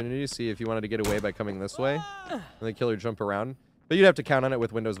opportunity, see if you wanted to get away by coming this way. And the killer jump around. But you'd have to count on it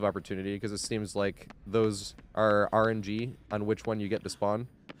with windows of opportunity, because it seems like those are RNG on which one you get to spawn.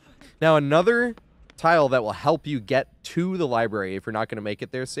 Now another tile that will help you get to the library if you're not going to make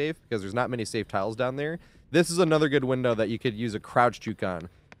it there safe, because there's not many safe tiles down there. This is another good window that you could use a crouch juke on.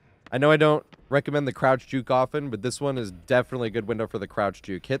 I know I don't recommend the crouch juke often, but this one is definitely a good window for the crouch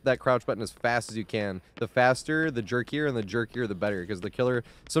juke. Hit that crouch button as fast as you can. The faster, the jerkier, and the jerkier, the better, because the killer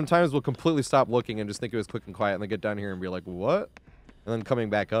sometimes will completely stop looking and just think it was quick and quiet, and they get down here and be like, what? And then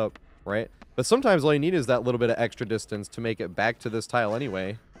coming back up, right? But sometimes all you need is that little bit of extra distance to make it back to this tile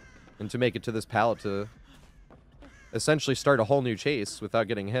anyway. And to make it to this pallet to essentially start a whole new chase without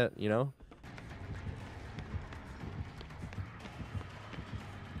getting hit, you know?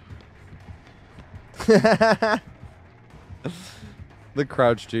 The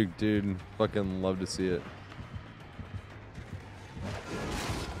crouch juke, dude. Fucking love to see it.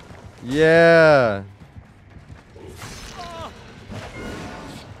 Yeah.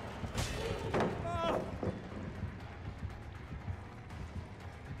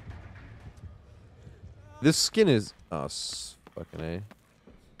 This skin is... Oh, fucking A.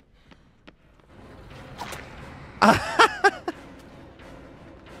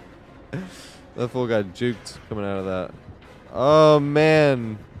 That fool got juked coming out of that. Oh,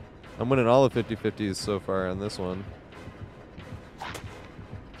 man. I'm winning all the 50-50s so far on this one.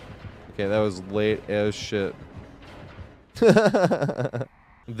 Okay, that was late as shit.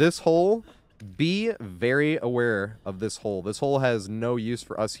 This hole, be very aware of this hole. This hole has no use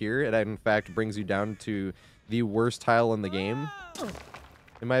for us here. It, in fact, brings you down to the worst tile in the game,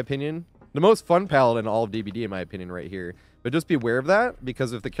 in my opinion. The most fun pallet in all of DBD, in my opinion, right here. But just be aware of that,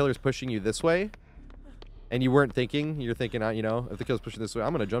 because if the killer's pushing you this way, and you weren't thinking, you're thinking, you know, if the killer's pushing this way,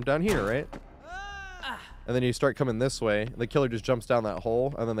 I'm going to jump down here, right? And then you start coming this way, the killer just jumps down that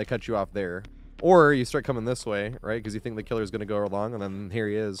hole, and then they cut you off there. Or you start coming this way, right? Because you think the killer's going to go along, and then here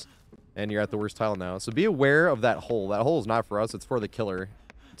he is. And you're at the worst tile now. So be aware of that hole. That hole is not for us, it's for the killer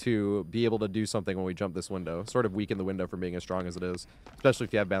to be able to do something when we jump this window. Sort of weaken the window from being as strong as it is. Especially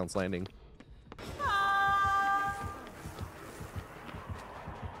if you have balanced landing.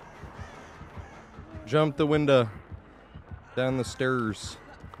 Jump the window. Down the stairs.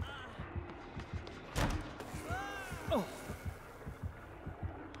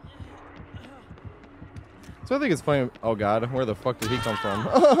 So I think it's funny. Oh god, where the fuck did he come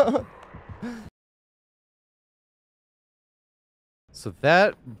from? So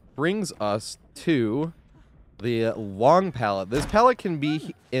that brings us to the long pallet. This pallet can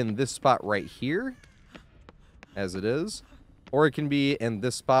be in this spot right here, as it is, or it can be in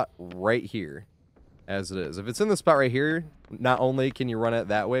this spot right here, as it is. If it's in the spot right here, not only can you run it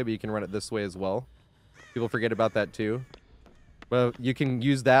that way, but you can run it this way as well. People forget about that too. But you can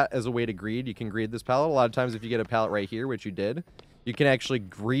use that as a way to greed. You can greed this pallet. A lot of times if you get a pallet right here, which you did, you can actually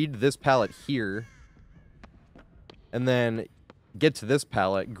greed this pallet here. And then get to this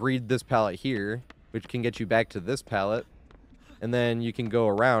pallet, greed this pallet here, which can get you back to this pallet. And then you can go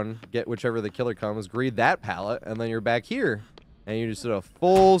around, get whichever the killer comes, greed that pallet, and then you're back here. And you just did a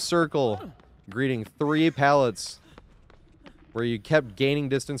full circle, greeting 3 pallets. Where you kept gaining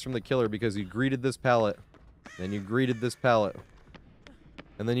distance from the killer because you greeted this pallet. Then you greeted this pallet.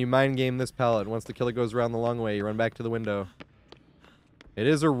 And then you mind game this pallet. Once the killer goes around the long way, you run back to the window. It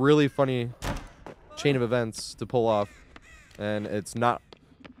is a really funny chain of events to pull off. And it's not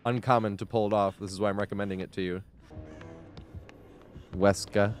uncommon to pull it off. This is why I'm recommending it to you.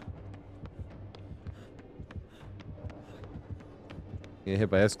 Weska. You get hit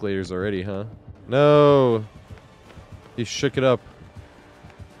by escalators already, huh? No! He shook it up.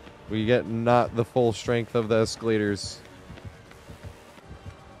 We get not the full strength of the escalators.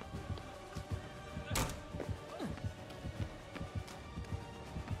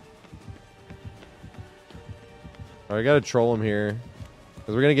 I gotta troll him here.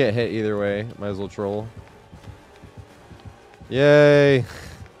 Because we're gonna get hit either way. Might as well troll. Yay!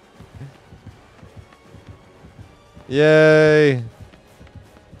 Yay!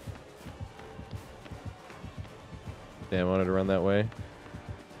 Damn, I wanted to run that way.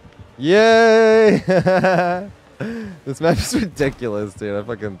 Yay! This map is ridiculous, dude. I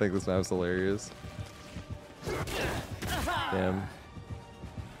fucking think this map's hilarious. Damn.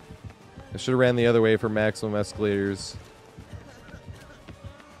 I should have ran the other way for maximum escalators.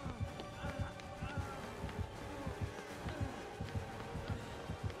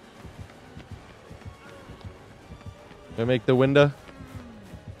 Gonna make the window.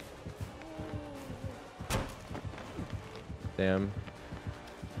 Damn.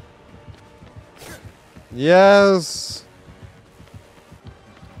 Yes!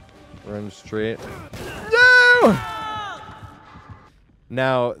 Run straight. No!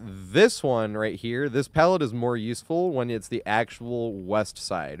 Now, this one right here, this pallet is more useful when it's the actual west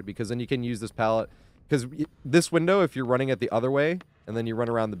side, because then you can use this pallet, because this window, if you're running it the other way, and then you run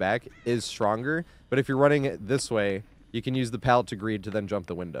around the back, is stronger, but if you're running it this way, you can use the pallet to greed to then jump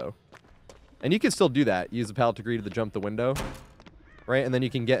the window. And you can still do that, use the pallet to greed to jump the window, right? And then you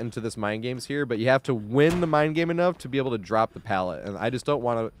can get into this mind games here, but you have to win the mind game enough to be able to drop the pallet, and I just don't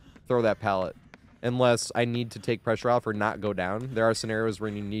want to throw that pallet. Unless I need to take pressure off or not go down. There are scenarios where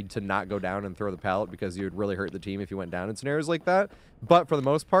you need to not go down and throw the pallet because you would really hurt the team if you went down in scenarios like that. But for the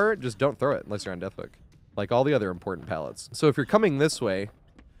most part, just don't throw it unless you're on deathhook. Like all the other important pallets. So if you're coming this way,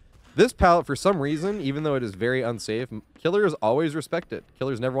 this pallet, for some reason, even though it is very unsafe, killers always respect it.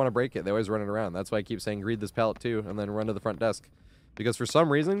 Killers never want to break it. They always run it around. That's why I keep saying greed this pallet too and then run to the front desk. Because for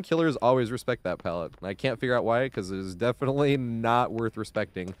some reason, killers always respect that pallet. And I can't figure out why, because it is definitely not worth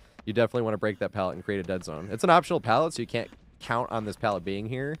respecting. You definitely want to break that pallet and create a dead zone. It's an optional pallet, so you can't count on this pallet being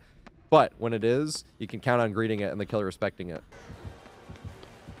here. But when it is, you can count on greeting it and the killer respecting it.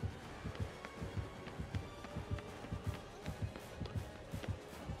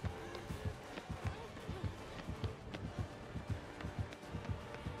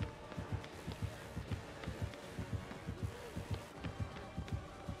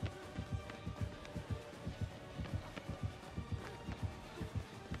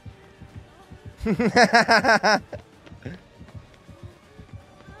 God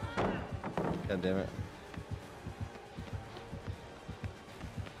damn it.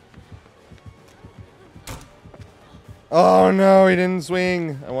 Oh no, he didn't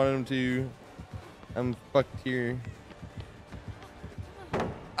swing. I wanted him to. I'm fucked here.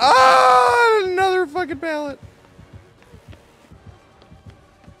 Ah, another fucking pallet.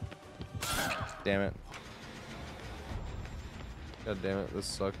 Damn it. God damn it, this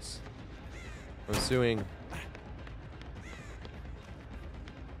sucks. I'm suing.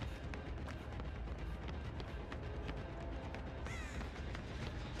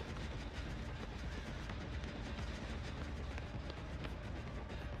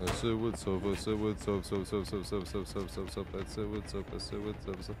 What's up, what's up, what's up, what's up, so, so, so, so, so, so, so, so, that's it, what's up, what's up, what's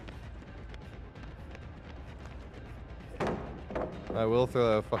up, so. I will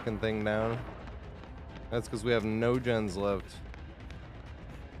throw that fucking thing down. That's because we have no gens left.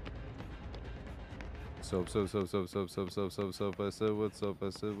 So, so, so, so, so, so, so, so, so, I said, what's up, I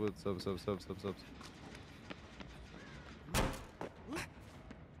said, what's up, so, so, so, so.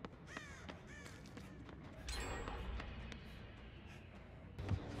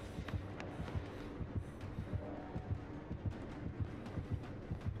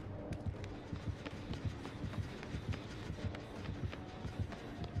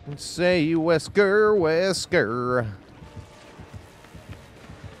 Say Wesker, Wesker.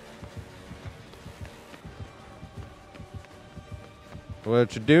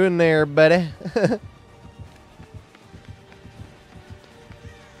 What you doing there, buddy? I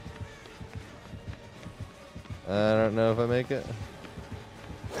don't know if I make it.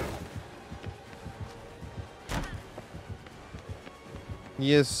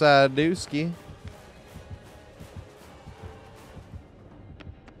 Yes, I do, ski.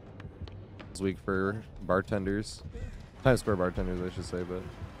 Week for bartenders. Times Square bartenders, I should say, but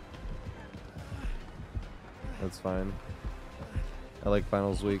that's fine. I like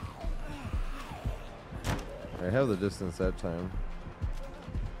finals week. I have the distance that time.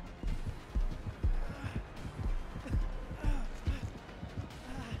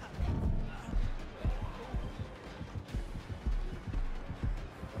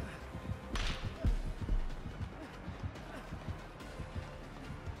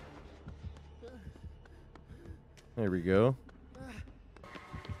 There we go.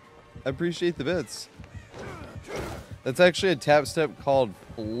 I appreciate the bits. That's actually a tap step called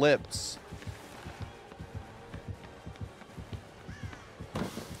flips.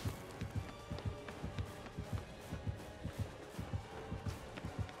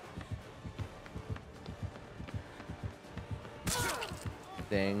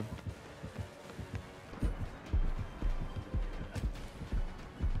 Dang.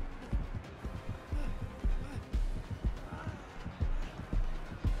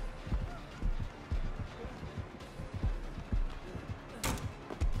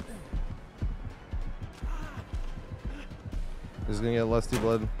 He's gonna get lusty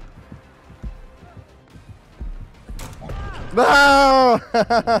blood. No!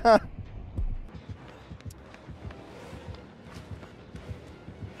 I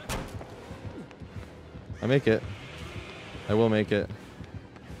make it. I will make it.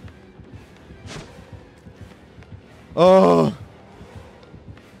 Oh!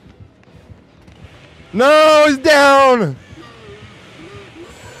 No, he's down!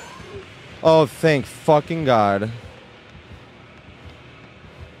 Oh, thank fucking God.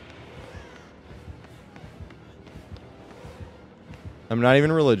 I'm not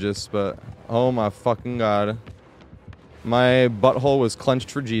even religious, but oh my fucking God. My butthole was clenched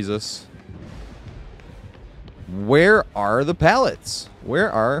for Jesus. Where are the pallets?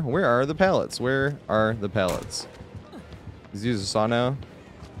 Where are the pallets? Where are the pallets? He's using a saw now.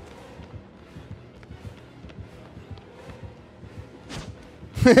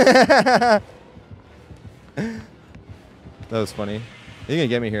 That was funny. He's gonna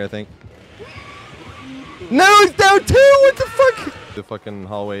get me here, I think. No, he's down too! What the fuck? The fucking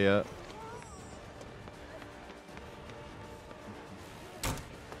hallway yet.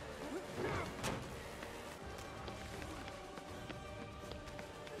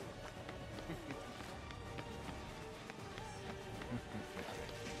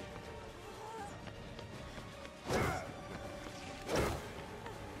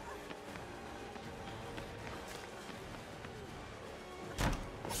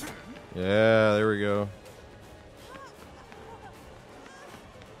 Yeah, there we go.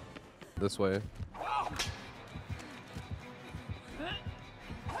 This way.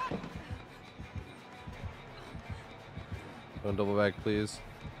 Don't double back, please.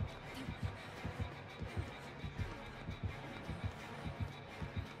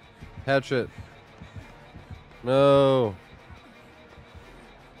 Hatchet. No.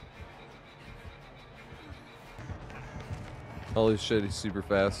 Holy shit, he's super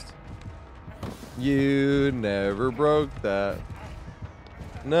fast. You never broke that.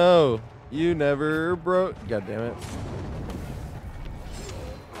 No, you never broke. God damn it.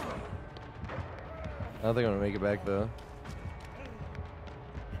 I don't think I'm gonna make it back though.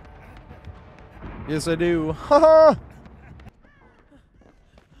 Yes, I do. Haha!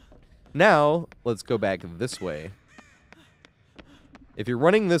 Now, let's go back this way. If you're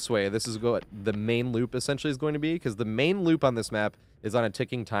running this way, this is what the main loop essentially is going to be, because the main loop on this map is on a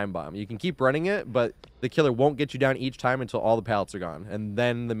ticking time bomb. You can keep running it, but the killer won't get you down each time until all the pallets are gone, and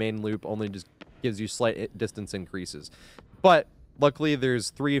then the main loop only just gives you slight distance increases. But luckily, there's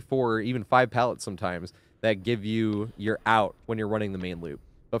 3, 4, or even 5 pallets sometimes that give you your out when you're running the main loop.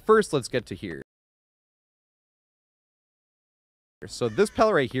 But first, let's get to here. So this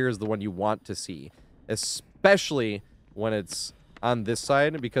pallet right here is the one you want to see, especially when it's on this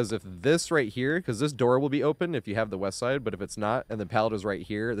side, because if this right here, because this door will be open if you have the west side, but if it's not and the pallet is right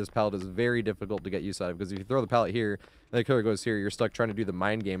here, this pallet is very difficult to get used to, because if you throw the pallet here and the killer goes here, you're stuck trying to do the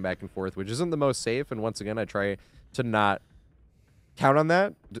mind game back and forth, which isn't the most safe. And once again, I try to not count on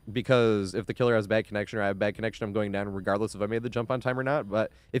that, because if the killer has bad connection or I have bad connection, I'm going down regardless if I made the jump on time or not.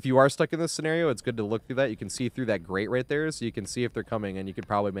 But if you are stuck in this scenario, it's good to look through that. You can see through that grate right there, so you can see if they're coming, and you could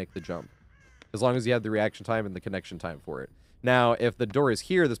probably make the jump as long as you have the reaction time and the connection time for it. Now, if the door is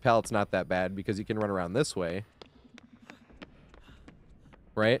here, this pallet's not that bad, because you can run around this way,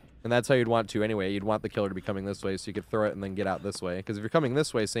 right? And that's how you'd want to anyway. You'd want the killer to be coming this way, so you could throw it and then get out this way. Because if you're coming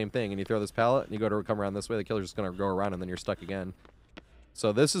this way, same thing, and you throw this pallet and you go to come around this way, the killer's just going to go around and then you're stuck again.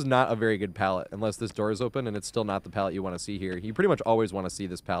 So this is not a very good pallet unless this door is open, and it's still not the pallet you want to see here. You pretty much always want to see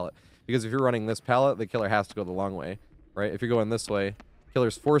this pallet, because if you're running this pallet, the killer has to go the long way, right? If you're going this way,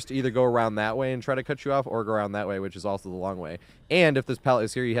 killer's forced to either go around that way and try to cut you off, or go around that way, which is also the long way. And if this pallet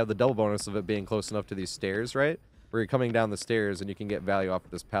is here, you have the double bonus of it being close enough to these stairs, right? Where you're coming down the stairs and you can get value off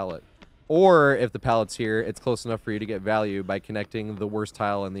of this pallet. Or if the pallet's here, it's close enough for you to get value by connecting the worst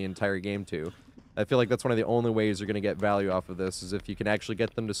tile in the entire game to. I feel like that's one of the only ways you're going to get value off of this, is if you can actually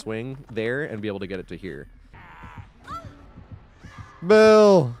get them to swing there and be able to get it to here.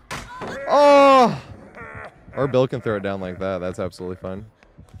 Bill! Oh! Or Bill can throw it down like that. That's absolutely fine.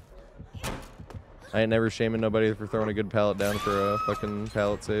 I ain't never shaming nobody for throwing a good pallet down for a fucking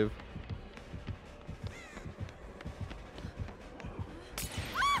pallet save.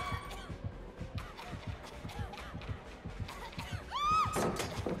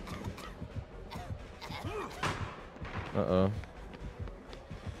 Uh-oh.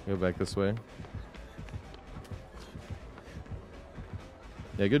 Go back this way.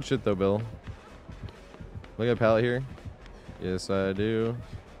 Yeah, good shit though, Bill. Look at pallet here. Yes, I do.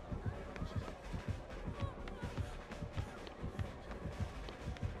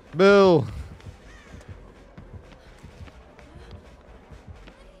 Bill!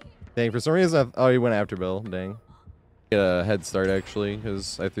 Dang, for some reason, oh, he went after Bill. Dang. Get a head start, actually,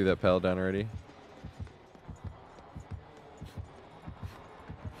 because I threw that pallet down already.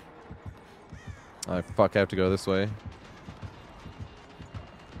 Oh, fuck, I have to go this way.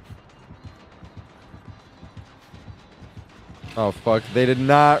 Oh, fuck. They did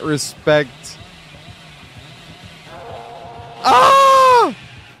not respect... Ah!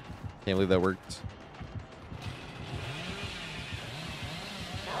 Can't believe that worked.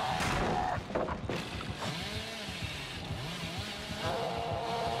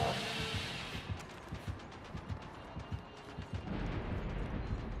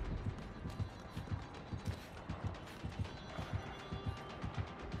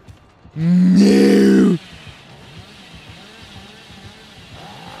 No!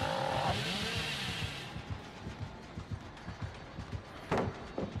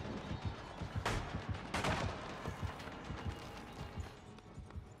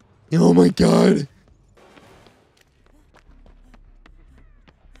 Oh my god!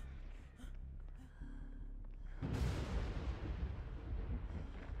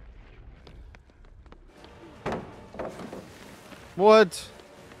 What?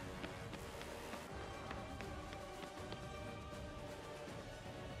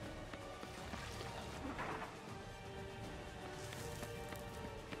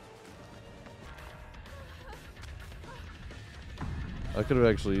 I could have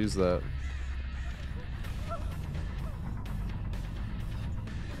actually used that.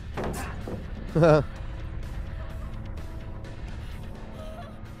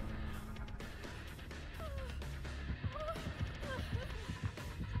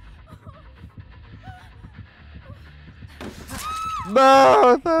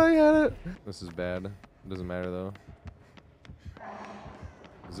 No, I thought I had it. This is bad. It doesn't matter though.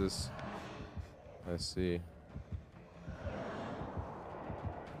 Is this? I see.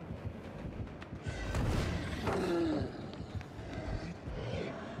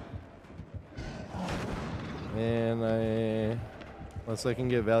 And unless I can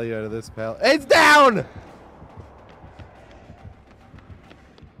get value out of this pallet. It's down!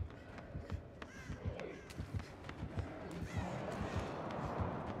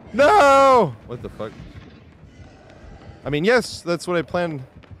 No! What the fuck? I mean, yes, that's what I planned.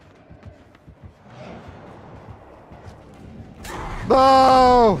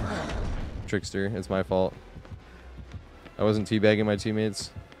 No! Trickster, it's my fault. I wasn't teabagging my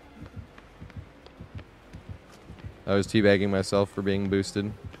teammates. I was teabagging myself for being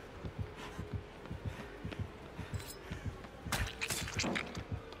boosted.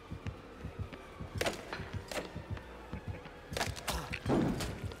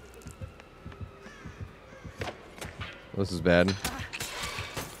 This is bad.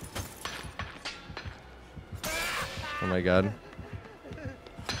 Oh my god.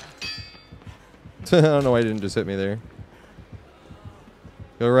 I don't know why he didn't just hit me there.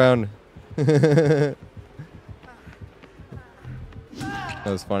 Go around. That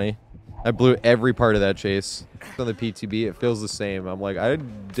was funny. I blew every part of that chase. On the PTB, it feels the same. I'm like, I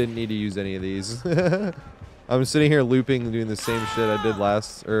didn't need to use any of these. I'm sitting here looping and doing the same shit I did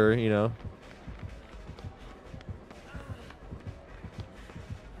last, or, you know.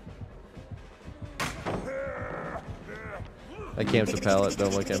 I camped a pallet,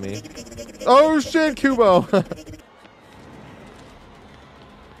 don't look at me. Oh shit, Kubo!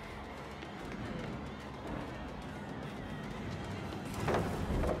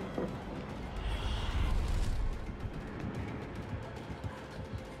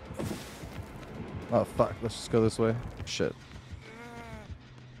 Oh fuck, let's just go this way. Shit.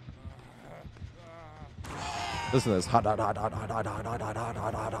 Listen to this. Hot, hot, hot, hot, hot, hot, hot, hot, hot, hot,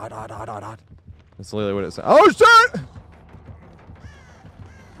 hot, hot, hot, hot, hot, hot, hot. That's literally what it said. Oh shit!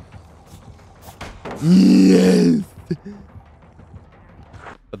 Yes!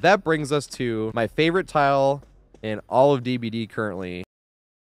 But that brings us to my favorite tile in all of DBD currently.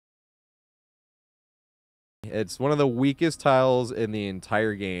 It's one of the weakest tiles in the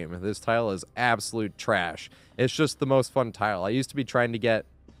entire game. This tile is absolute trash. It's just the most fun tile. I used to be trying to get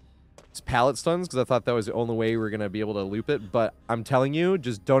pallet stuns because I thought that was the only way we were going to be able to loop it. But I'm telling you,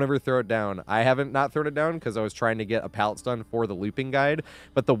 just don't ever throw it down. I haven't not thrown it down because I was trying to get a pallet stun for the looping guide.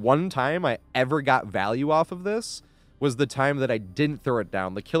 But the one time I ever got value off of this was the time that I didn't throw it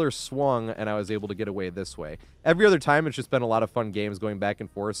down. The killer swung, and I was able to get away this way. Every other time, it's just been a lot of fun games going back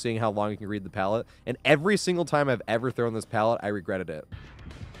and forth, seeing how long you can read the pallet. And every single time I've ever thrown this pallet, I regretted it.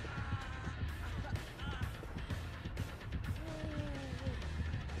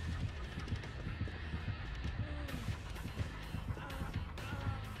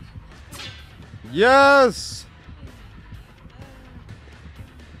 Yes!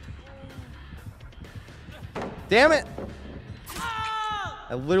 Damn it!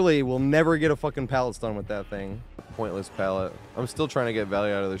 I literally will never get a fucking pallet stun with that thing. Pointless pallet. I'm still trying to get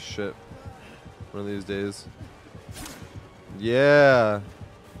value out of this shit. One of these days. Yeah.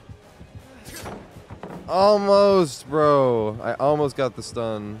 Almost, bro. I almost got the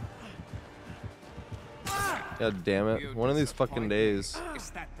stun. God damn it. One of these fucking days.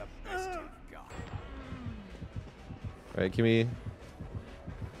 Alright, give me...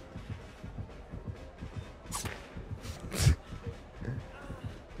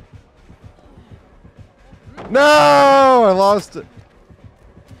 No! I lost it.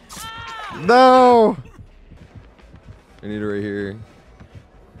 No! I need it right here.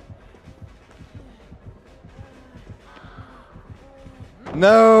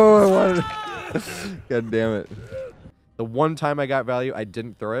 No! I wanted it. God damn it. The one time I got value, I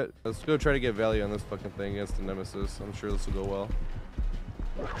didn't throw it. Let's go try to get value on this fucking thing against the Nemesis. I'm sure this will go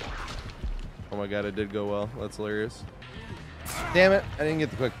well. Oh my god, it did go well. That's hilarious. Damn it, I didn't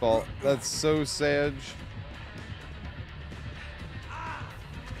get the quick fault. That's so sad.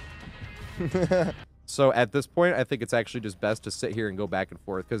 So at this point, I think it's actually just best to sit here and go back and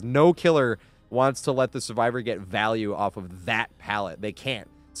forth because no killer wants to let the survivor get value off of that pallet. They can't.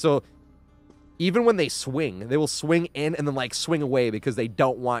 So even when they swing, they will swing in and then like swing away because they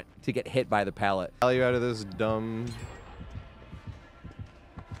don't want to get hit by the pallet. Value out of this dumb...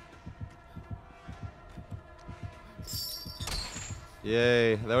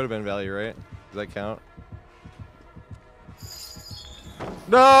 Yay, that would have been value, right? Does that count?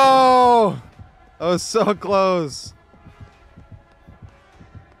 No! That was so close.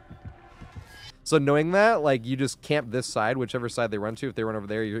 So knowing that, like, you just camp this side, whichever side they run to. If they run over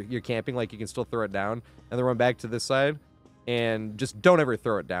there, you're camping, like, you can still throw it down, and then run back to this side, and just don't ever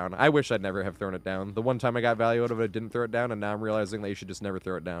throw it down. I wish I'd never have thrown it down. The one time I got value out of it, I didn't throw it down, and now I'm realizing that you should just never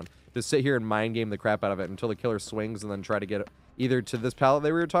throw it down. Just sit here and mind game the crap out of it until the killer swings, and then try to get it either to this pallet that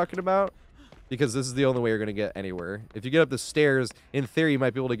we were talking about, because this is the only way you're going to get anywhere. If you get up the stairs, in theory, you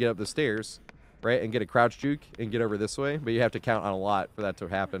might be able to get up the stairs, right, and get a crouch juke and get over this way, but you have to count on a lot for that to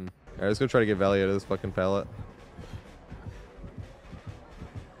happen. All right, let's go try to get value out of this fucking pallet.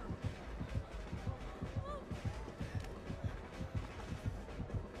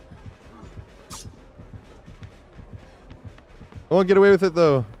 I won't get away with it,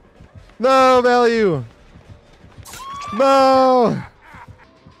 though. No, value! No!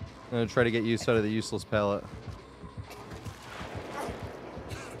 I'm gonna try to get use out of the useless pallet.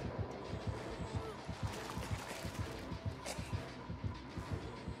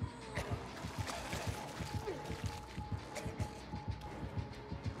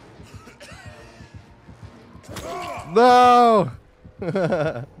 No!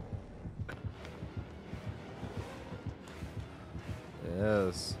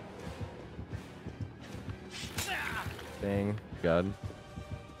 Yes. Dang. God.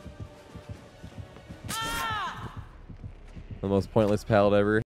 The most pointless pallet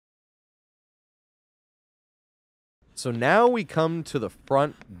ever. So now we come to the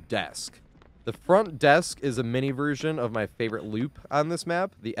front desk. The front desk is a mini version of my favorite loop on this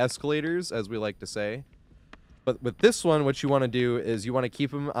map, the escalators, as we like to say. But with this one, what you want to do is you want to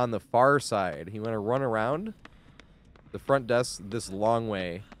keep them on the far side. You want to run around the front desk this long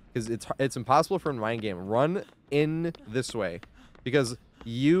way, because it's impossible for a mind game. Run in this way, because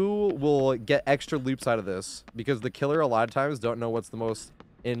you will get extra loops out of this, because the killer a lot of times doesn't know what the most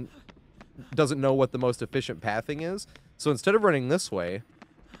efficient pathing is. So instead of running this way,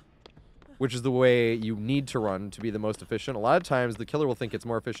 which is the way you need to run to be the most efficient, a lot of times the killer will think it's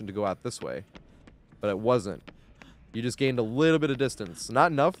more efficient to go out this way, but it wasn't. You just gained a little bit of distance. Not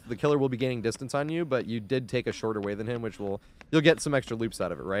enough. The killer will be gaining distance on you, but you did take a shorter way than him, which you'll get some extra loops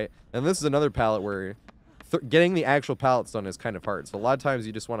out of it, right? And this is another pallet where getting the actual pallets done is kind of hard. So a lot of times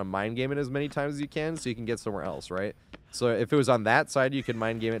you just want to mind game it as many times as you can so you can get somewhere else, right? So if it was on that side, you could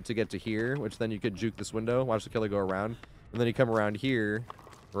mind game it to get to here, which then you could juke this window, watch the killer go around, and then you come around here,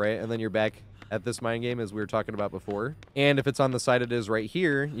 right? And then you're back at this mind game as we were talking about before. And if it's on the side it is right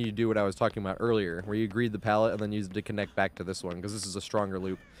here, you do what I was talking about earlier, where you greed the pallet and then use it to connect back to this one, because this is a stronger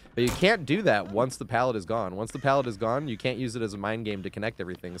loop. But you can't do that once the pallet is gone. Once the pallet is gone, you can't use it as a mind game to connect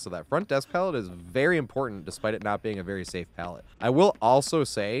everything. So that front desk pallet is very important, despite it not being a very safe pallet. I will also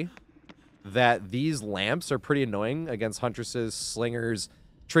say that these lamps are pretty annoying against huntresses, slingers,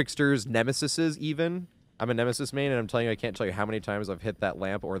 tricksters, nemesises even. I'm a nemesis main, and I'm telling you, I can't tell you how many times I've hit that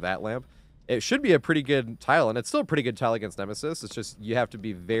lamp or that lamp. It should be a pretty good tile, and it's still a pretty good tile against Nemesis. It's just you have to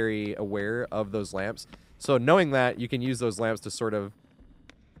be very aware of those lamps. So knowing that, you can use those lamps to sort of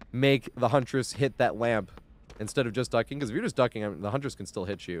make the Huntress hit that lamp instead of just ducking. Because if you're just ducking, the Huntress can still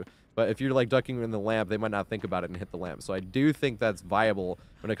hit you. But if you're like ducking in the lamp, they might not think about it and hit the lamp. So I do think that's viable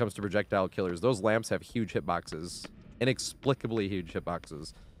when it comes to projectile killers. Those lamps have huge hitboxes. Inexplicably huge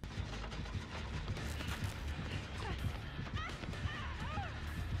hitboxes.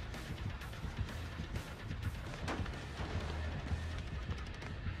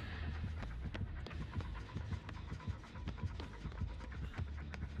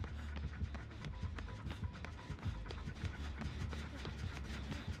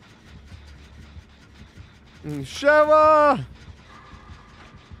 Sheva!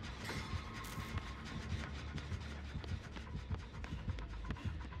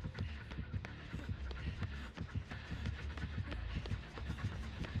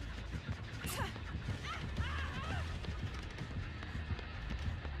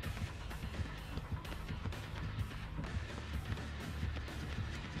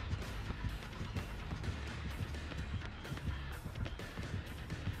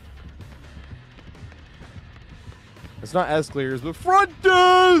 It's not escalators, but front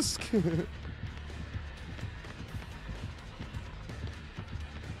desk!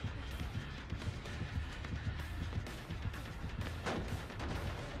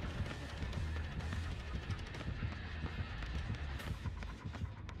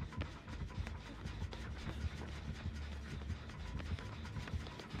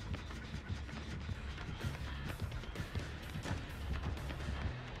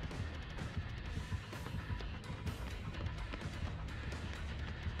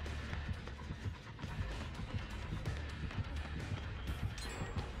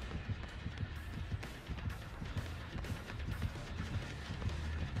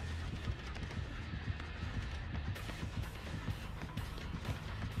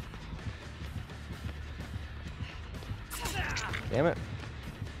 Damn it.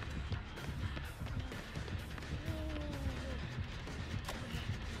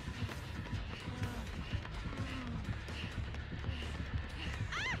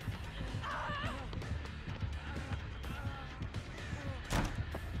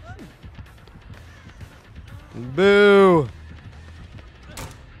 Boo!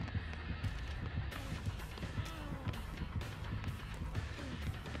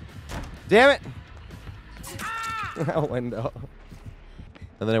 Damn it! Out window.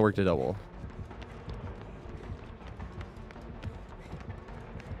 And then I worked a double.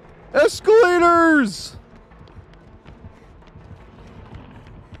 Escalators!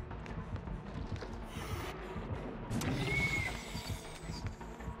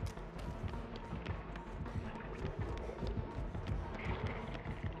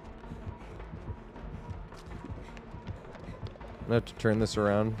 I have to turn this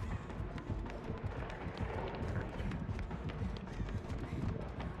around.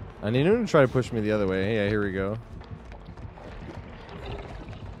 I need him to try to push me the other way. Yeah, here we go.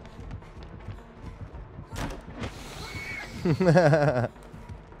 And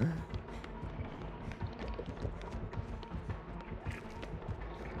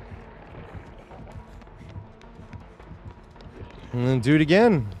then do it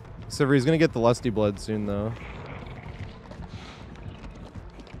again. Except for he's gonna get the lusty blood soon, though.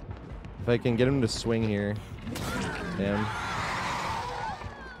 If I can get him to swing here. Damn.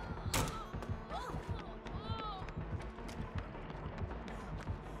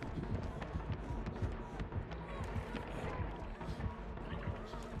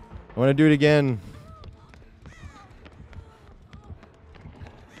 I want to do it again.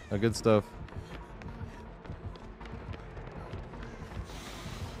 Oh, good stuff.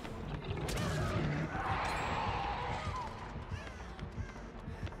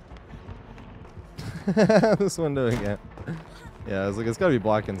 This window again. Yeah, I was like, it's gotta be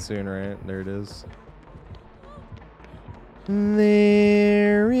blocking soon, right? There it is.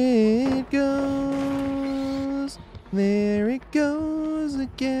 There it goes. There it goes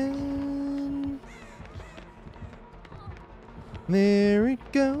again. There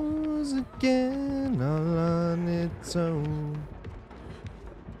it goes again, all on its own.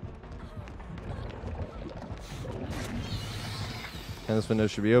 And this window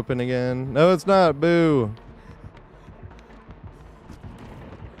should be open again. No, it's not. Boo.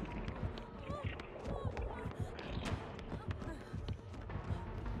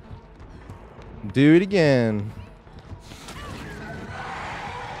 Do it again.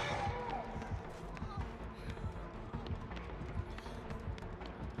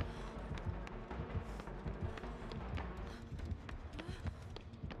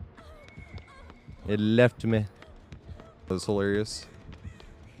 It left me. That was hilarious.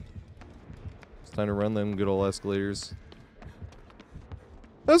 It's time to run them good old escalators.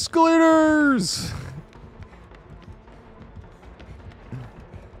 Escalators!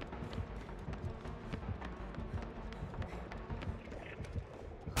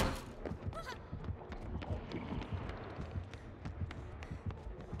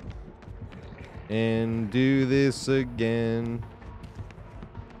 And do this again.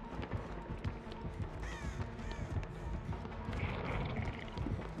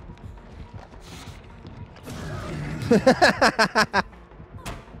 The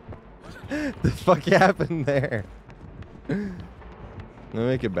fuck happened there? Let me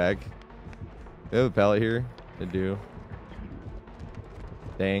make it back. Do you have a pallet here? I do.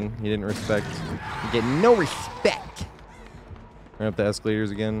 Dang, he didn't respect. You get no respect. Run up the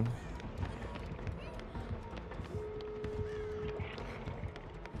escalators again.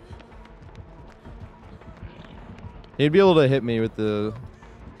 He'd be able to hit me with the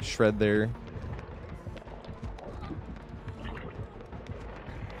shred there.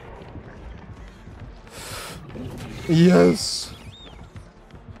 Yes.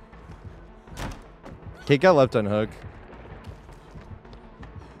 Kate got left on hook.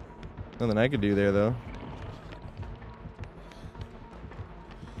 Nothing I could do there, though.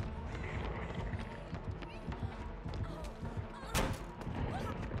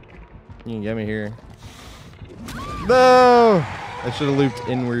 You can get me here. No! I should have looped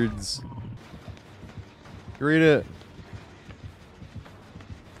inwards. Read it.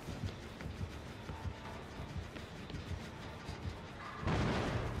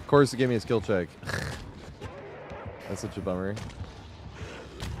 Of course, it gave me a skill check. That's such a bummer.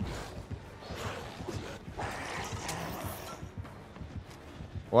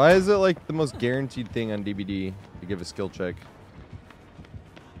 Why is it like the most guaranteed thing on DBD to give a skill check?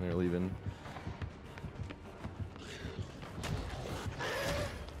 They're leaving.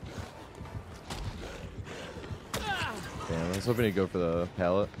 Damn, I was hoping he'd go for the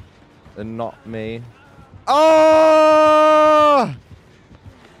pallet. And not me. Oh!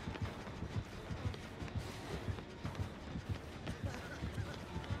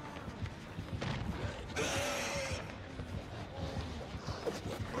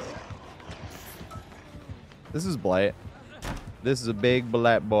 This is Blight. This is a big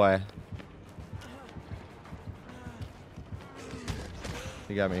black boy.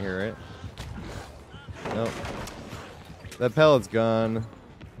 He got me here, right? Nope. That pellet's gone.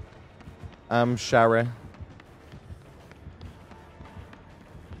 I'm sorry.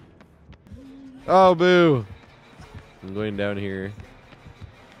 Oh, boo. I'm going down here.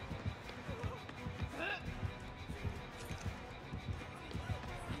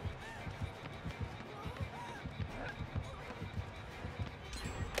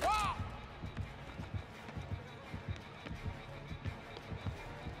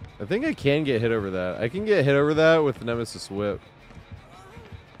 I think I can get hit over that. I can get hit over that with the Nemesis Whip.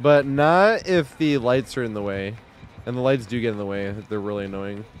 But not if the lights are in the way. And the lights do get in the way. They're really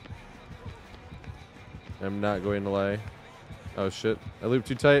annoying. I'm not going to lie. Oh shit. I looped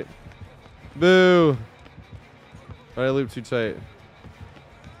too tight. Boo! Why did I loop too tight?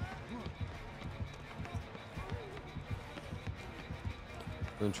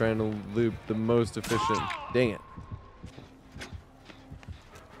 I'm trying to loop the most efficient. Dang it.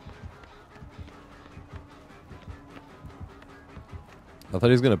 I thought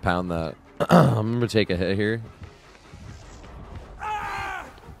he was going to pound that. I'm going to take a hit here.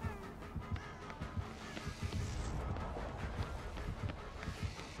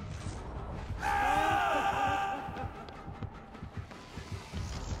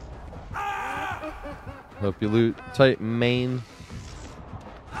 Hope you loot tight, main.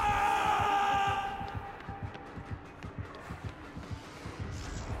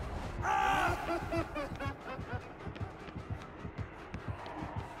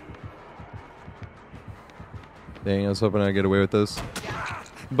 Dang, I was hoping I'd get away with this.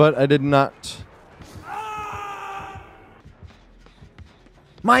 But I did not.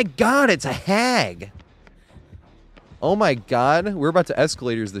 My god, it's a hag! Oh my god, we're about to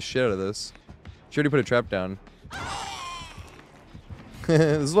escalators the shit out of this. She already put a trap down.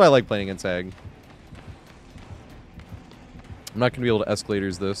 This is why I like playing against hag. I'm not gonna be able to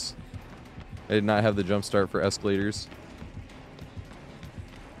escalators this. I did not have the jump start for escalators.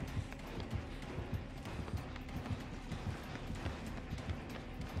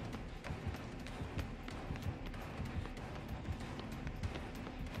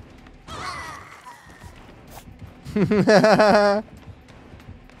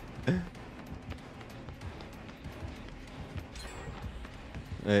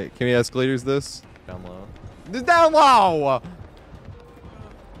 Hey, can we escalators this? Down low. This down low!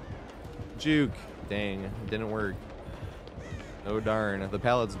 Juke. Dang, it didn't work. Oh darn, the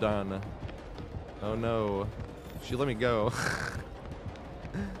pallet's done. Oh no. She let me go.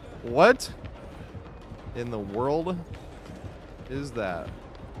 What in the world is that?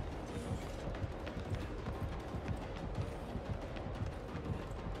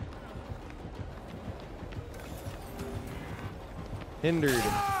 Hindered.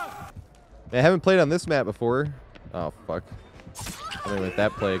 I haven't played on this map before. Oh, fuck. I mean, with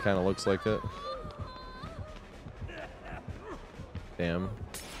that play, it kind of looks like it. Damn.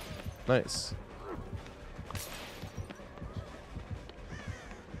 Nice.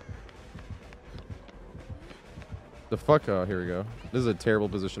 The fuck? Oh, here we go. This is a terrible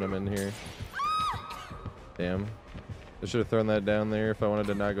position I'm in here. Damn. I should have thrown that down there if I wanted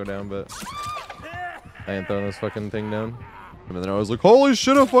to not go down, but I ain't throwing this fucking thing down. And then I was like, holy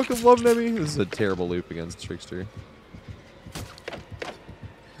shit, I fucking love Nemi. This is a terrible loop against Trickster.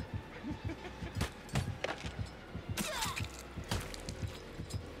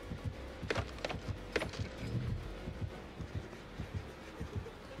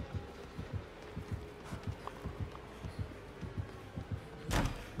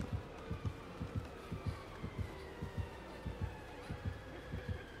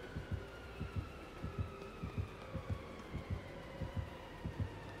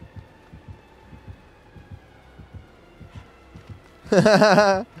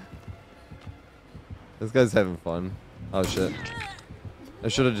 This guy's having fun. Oh shit. I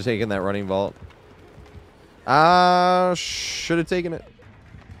should have just taken that running vault. Should have taken it.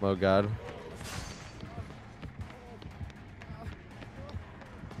 Oh god.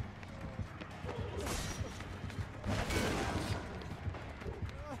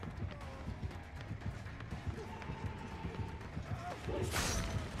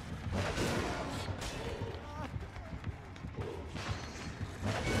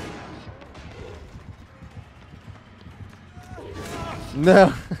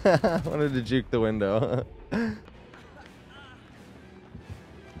 No, I wanted to juke the window.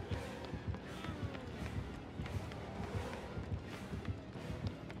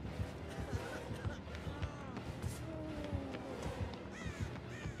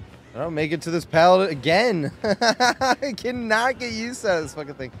 I don't make it to this pallet again. I cannot get used to this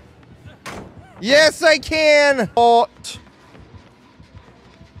fucking thing. Yes, I can. Oh.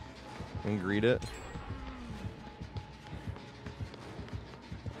 And greet it.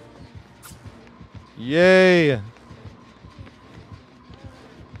 Yay.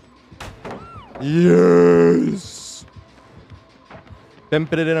 Yes.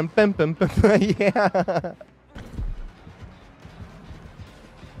 Yeah.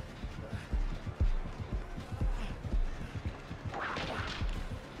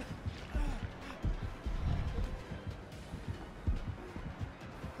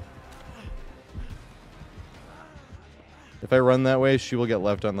 If I run that way, she will get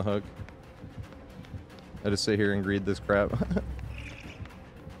left on the hook. I just sit here and greed this crap.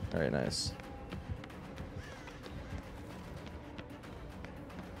 Alright, nice.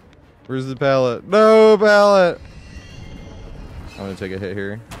 Where's the pallet? No pallet! I'm gonna take a hit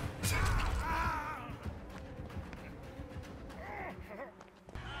here.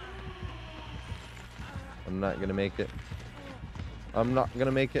 I'm not gonna make it. I'm not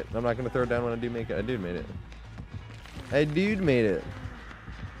gonna make it. I'm not gonna throw it down when I do make it. I dude made it. I dude made it.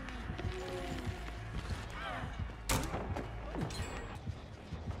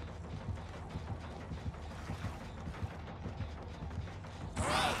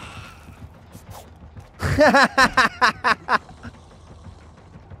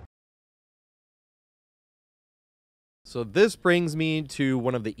 So this brings me to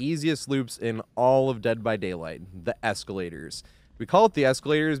one of the easiest loops in all of Dead by Daylight, the Escalators. We call it the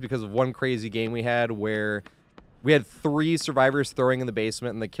Escalators because of one crazy game we had where we had 3 survivors throwing in the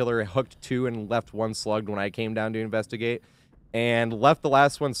basement and the killer hooked 2 and left 1 slugged when I came down to investigate, and left the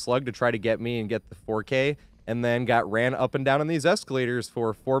last 1 slugged to try to get me and get the 4K, and then got ran up and down on these escalators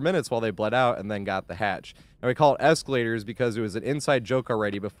for 4 minutes while they bled out and then got the hatch. Now we call it escalators because it was an inside joke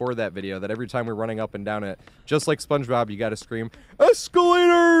already before that video that every time we're running up and down it, just like SpongeBob, you gotta scream,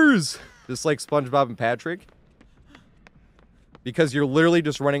 "Escalators!" Just like SpongeBob and Patrick. Because you're literally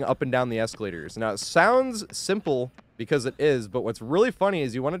just running up and down the escalators. Now, it sounds simple because it is, but what's really funny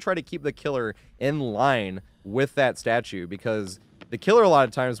is you want to try to keep the killer in line with that statue because the killer a lot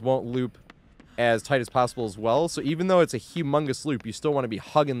of times won't loop as tight as possible as well. So even though it's a humongous loop, you still want to be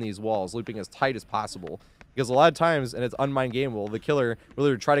hugging these walls, looping as tight as possible. Because a lot of times, and it's unmind gameable, the killer will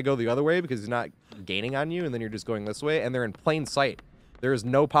either try to go the other way because he's not gaining on you, and then you're just going this way, and they're in plain sight. There is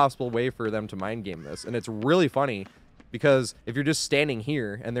no possible way for them to mind game this. And it's really funny because if you're just standing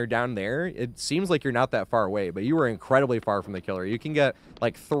here and they're down there, it seems like you're not that far away, but you are incredibly far from the killer. You can get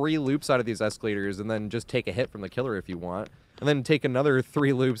like 3 loops out of these escalators and then just take a hit from the killer if you want. And then take another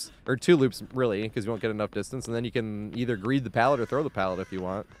 3 loops, or 2 loops really, because you won't get enough distance. And then you can either greed the pallet or throw the pallet if you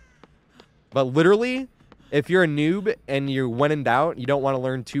want. But literally, if you're a noob and you when in doubt, you don't want to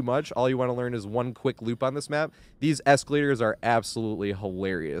learn too much, all you want to learn is 1 quick loop on this map, these escalators are absolutely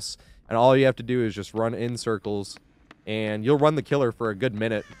hilarious. And all you have to do is just run in circles, and you'll run the killer for a good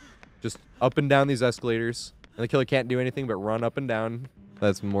minute. Just up and down these escalators. And the killer can't do anything but run up and down.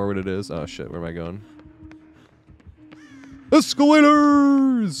 That's more what it is. Oh shit, where am I going?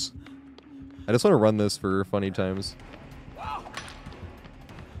 Escalators! I just want to run this for funny times.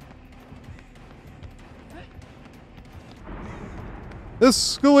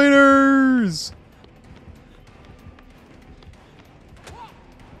 Escalators!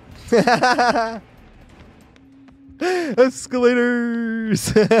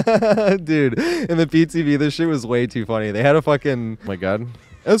 Escalators! Dude, in the PTV, this shit was way too funny. They had a fucking... Oh my god.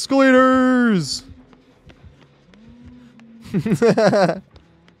 Escalators! Dude,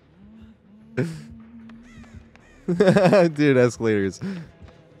 escalators.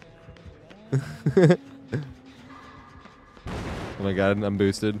 Oh my god, I'm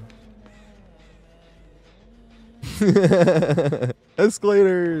boosted.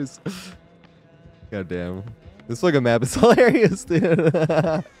 Escalators! God damn. This fucking map is hilarious, dude.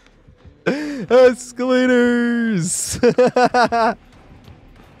 Escalators!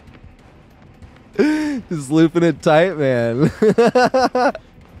 Just looping it tight, man.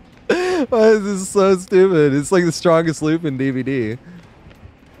 Why is this so stupid? It's like the strongest loop in DVD.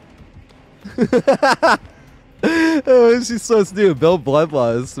 What is she supposed to do? Build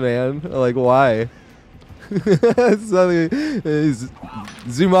bloodlust, man. Like, why?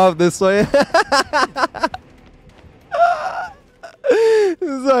 Zoom off this way. This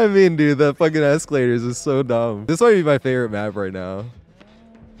is what I mean, dude. That fucking escalators is so dumb. This might be my favorite map right now.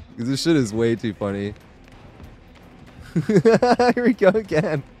 Because this shit is way too funny. Here we go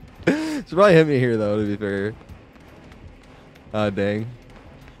again. Should probably hit me here though, to be fair. Ah, dang.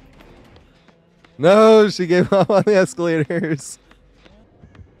 No, she gave up on the escalators.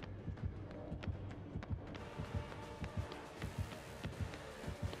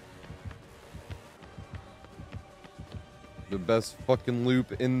 The best fucking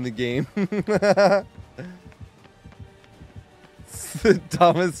loop in the game. It's the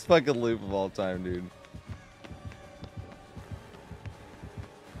dumbest fucking loop of all time, dude.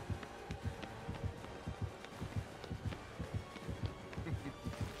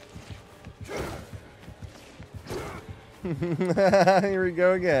 Here we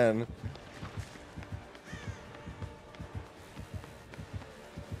go again.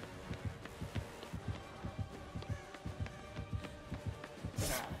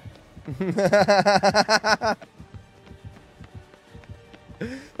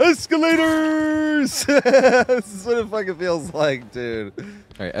 Escalators! This is what it fucking feels like, dude.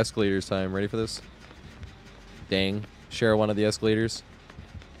 Alright, escalators time. Ready for this? Dang. Share one of the escalators.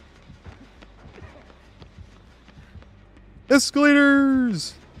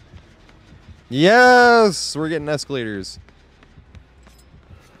 Escalators! Yes! We're getting escalators.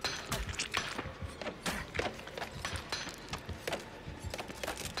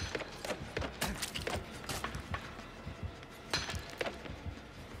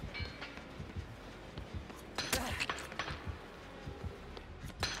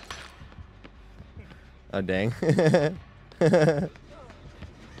 Oh, dang.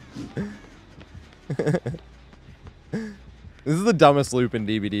 This is the dumbest loop in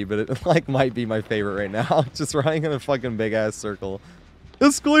DBD, but it like might be my favorite right now. Just running in a fucking big ass circle.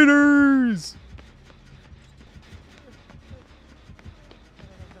 Escalators!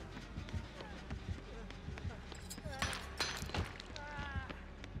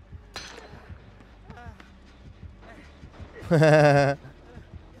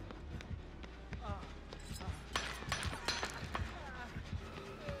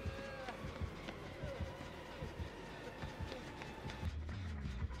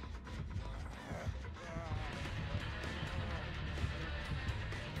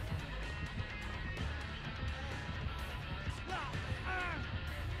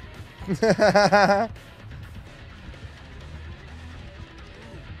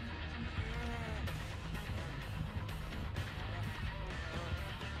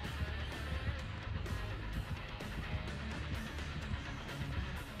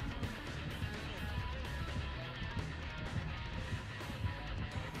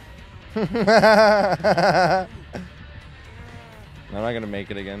 I'm not gonna make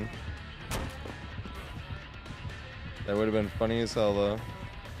it again. That would have been funny as hell though.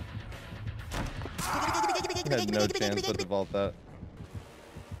 I had no chance but to vault that.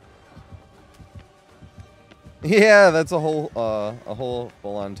 Yeah, that's a whole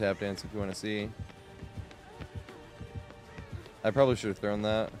full-on tap dance if you want to see. I probably should have thrown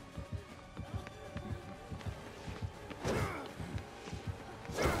that.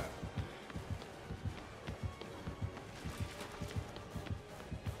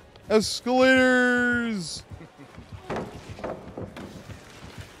 Escalators!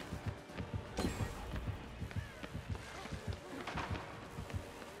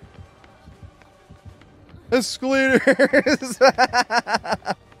 Escalators!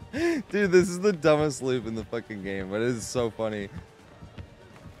 Dude, this is the dumbest loop in the fucking game, but it is so funny.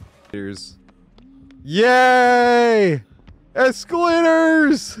 Here's. Yay!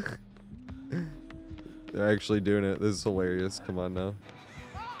 Escalators! They're actually doing it. This is hilarious. Come on now.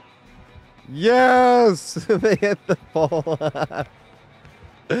 Yes! They hit the pole.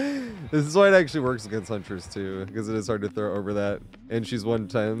 This is why it actually works against hunters too, because it is hard to throw over that. And she's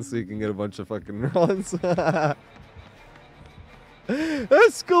 110, so you can get a bunch of fucking runs.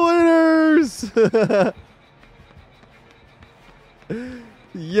 Escalators!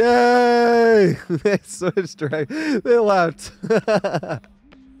 Yay! They switched right. They left.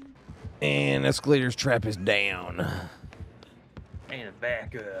 And escalator's trap is down. And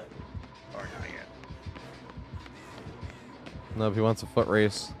back up. Or not yet. No, if he wants a foot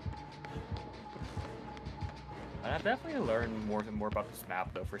race. I've definitely learned more and more about this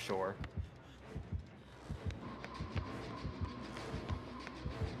map, though, for sure.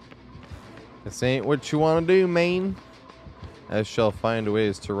 This ain't what you want to do, man. I shall find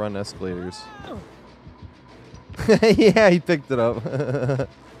ways to run escalators. Yeah, he picked it up.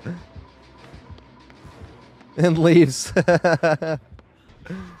 And leaves.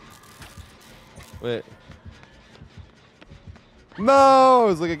 Wait. No! I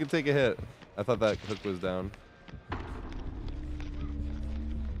was like, I could take a hit. I thought that hook was down.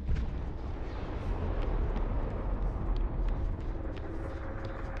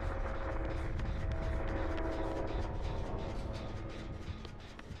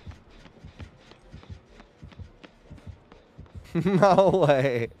 No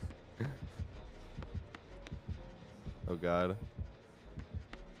way. Oh god.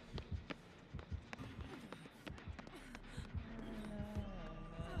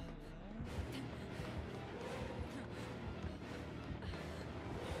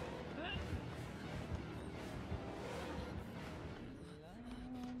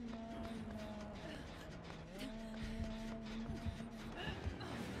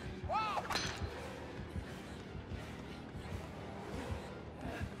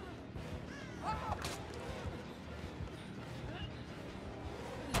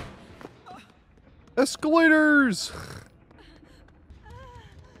 Escalators!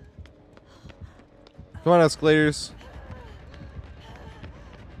 Come on, escalators.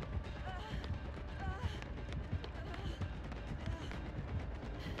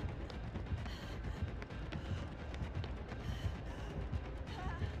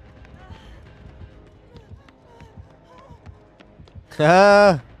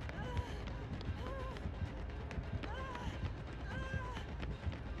 Ah!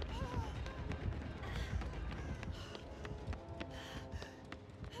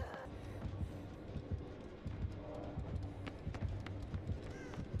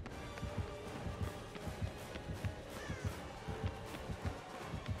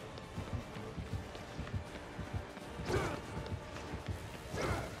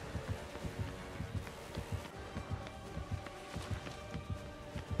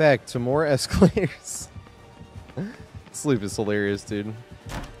 Back to more escalators. This loop is hilarious, dude.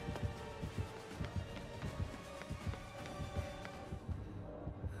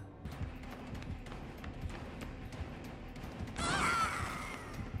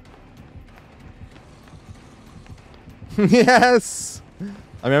 Yes! I mean,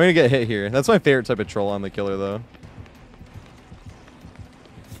 I'm gonna get hit here. That's my favorite type of troll on the killer, though.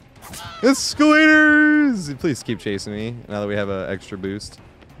 Escalators! Please keep chasing me now that we have an extra boost.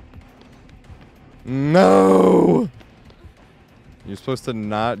 No! You're supposed to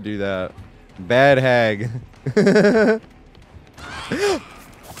not do that. Bad hag. I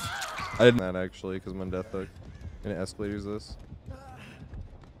didn't that actually because I'm on death hook. And it escalators this.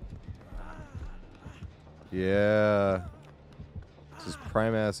 Yeah. This is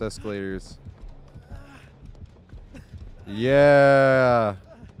prime ass escalators. Yeah.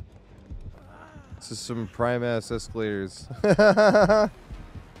 This is some prime ass escalators. I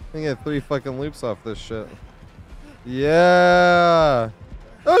can get 3 fucking loops off this shit. Yeah!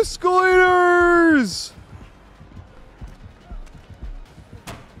 Escalators!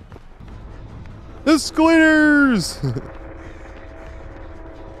 Escalators!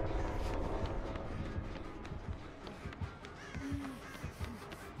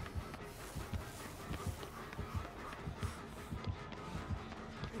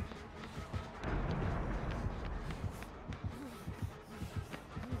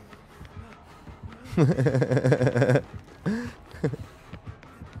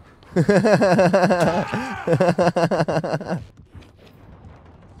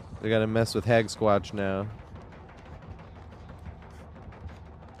 We gotta mess with Hag Squatch now.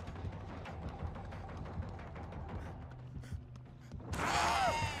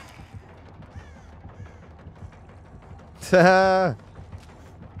 I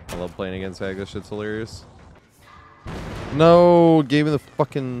love playing against Hag. This shit's hilarious. No, gave me the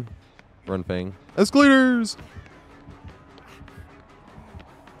fucking run ping. Escalators!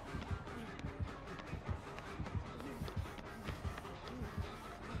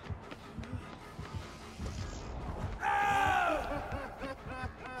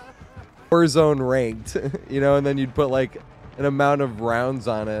 Warzone ranked, you know, and then you'd put like an amount of rounds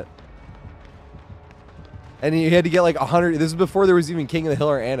on it. And you had to get like 100. This is before there was even King of the Hill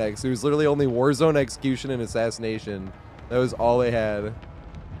or Annex. It was literally only Warzone, Execution, and Assassination. That was all they had.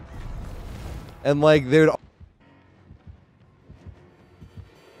 And like they would.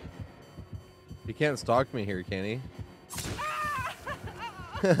 He can't stalk me here, can he?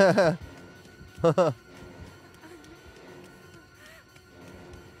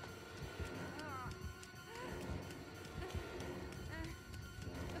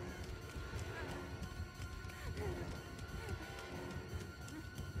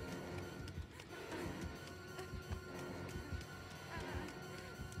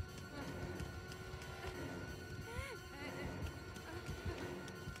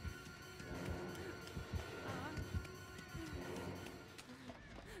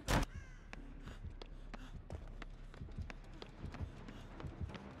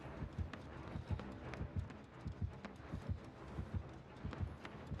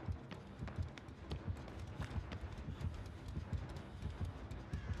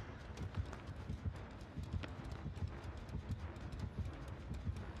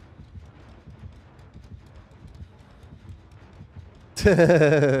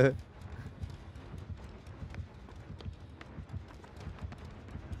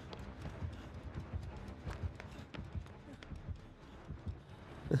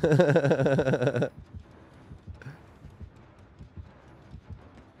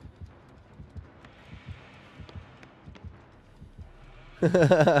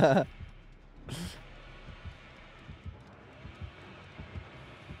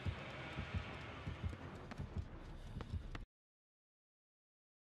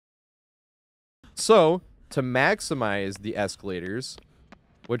 So, to maximize the escalators,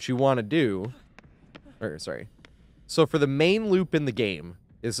 what you want to do, so for the main loop in the game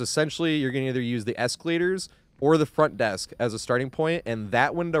is essentially you're going to either use the escalators or the front desk as a starting point, and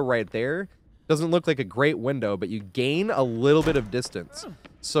that window right there doesn't look like a great window, but you gain a little bit of distance.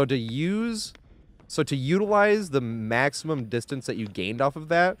 So to utilize the maximum distance that you gained off of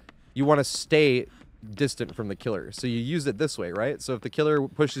that, you want to stay distant from the killer. So you use it this way, right? So if the killer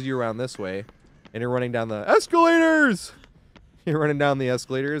pushes you around this way, and you're running down the escalators, you're running down the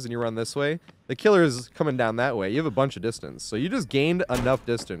escalators and you run this way, the killer is coming down that way. You have a bunch of distance. So you just gained enough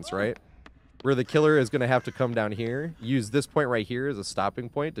distance, right? Where the killer is going to have to come down here. Use this point right here as a stopping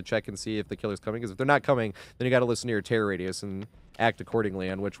point to check and see if the killer's coming. Because if they're not coming, then you got to listen to your terror radius and act accordingly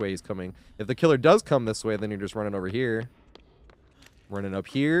on which way he's coming. If the killer does come this way, then you're just running over here. Running up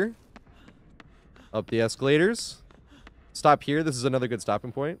here. Up the escalators. Stop here. This is another good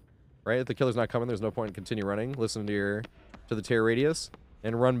stopping point. Right? If the killer's not coming, there's no point in continue running. Listen to the terror radius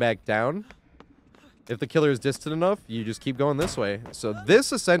and run back down. If the killer is distant enough, you just keep going this way. So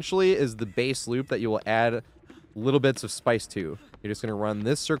this essentially is the base loop that you will add little bits of spice to. You're just going to run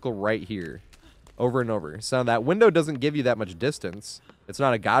this circle right here over and over. So that window doesn't give you that much distance. It's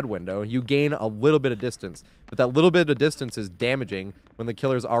not a god window. You gain a little bit of distance, but that little bit of distance is damaging when the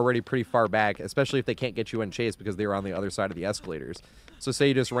killer's already pretty far back, especially if they can't get you in chase because they were on the other side of the escalators. So say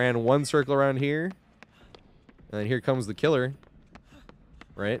you just ran one circle around here, and then here comes the killer,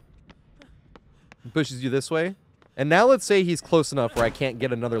 right? He pushes you this way. And now let's say he's close enough where I can't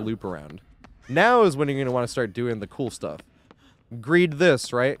get another loop around. Now is when you're going to want to start doing the cool stuff. Greed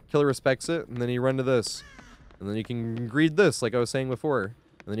this, right? Killer respects it, and then you run to this. And then you can greed this, like I was saying before.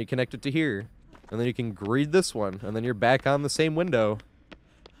 And then you connect it to here. And then you can greed this one, and then you're back on the same window.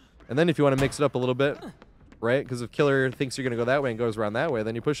 And then if you want to mix it up a little bit, right? Because if killer thinks you're going to go that way and goes around that way,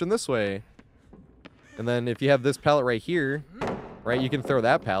 then you push him this way. And then if you have this pallet right here, right, you can throw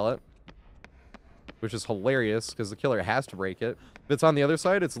that pallet, which is hilarious because the killer has to break it. If it's on the other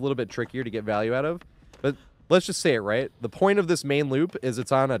side, it's a little bit trickier to get value out of. But let's just say it, right? The point of this main loop is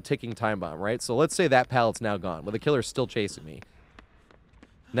it's on a ticking time bomb, right? So let's say that pallet's now gone, but the killer's still chasing me.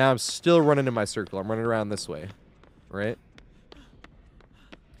 Now I'm still running in my circle. I'm running around this way, right?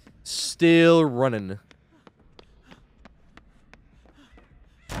 Still running.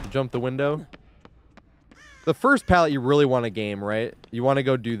 Jump the window. The first pallet you really want to game, right? You want to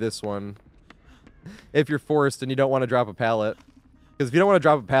go do this one. If you're forced and you don't want to drop a pallet. Because if you don't want to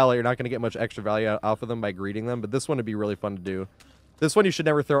drop a pallet, you're not going to get much extra value off of them by greeting them. But this one would be really fun to do. This one you should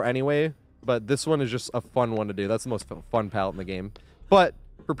never throw anyway. But this one is just a fun one to do. That's the most fun pallet in the game. But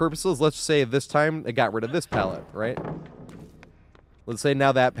for purposes, let's say this time it got rid of this pallet, right? Let's say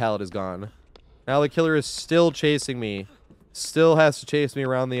now that pallet is gone. Now the killer is still chasing me. Still has to chase me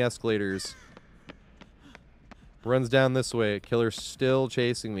around the escalators. Runs down this way. Killer's still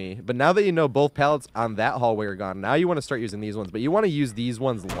chasing me. But now that you know both pallets on that hallway are gone, now you want to start using these ones. But you want to use these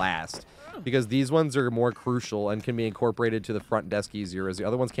ones last. Because these ones are more crucial and can be incorporated to the front desk easier. As the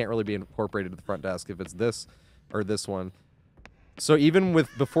other ones can't really be incorporated to the front desk if it's this or this one. So even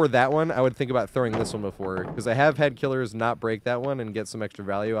with before that one, I would think about throwing this one before. Because I have had killers not break that one and get some extra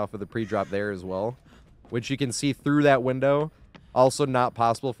value off of the pre-drop there as well. Which you can see through that window. Also not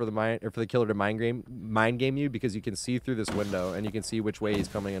possible for the killer to mind game you because you can see through this window and you can see which way he's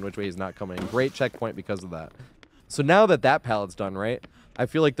coming and which way he's not coming. Great checkpoint because of that. So now that that pallet's done, right? I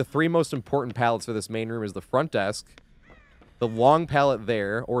feel like the three most important pallets for this main room is the front desk, the long pallet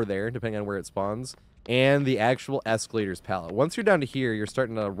there or there, depending on where it spawns, and the actual escalators pallet. Once you're down to here, you're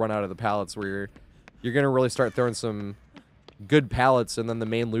starting to run out of the pallets where you're going to really start throwing some good pallets, and then the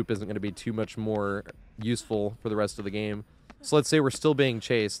main loop isn't going to be too much more useful for the rest of the game. So let's say we're still being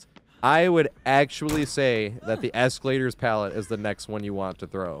chased. I would actually say that the escalators pallet is the next one you want to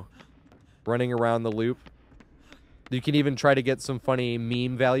throw. Running around the loop. You can even try to get some funny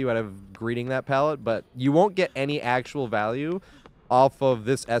meme value out of greeting that pallet, but you won't get any actual value off of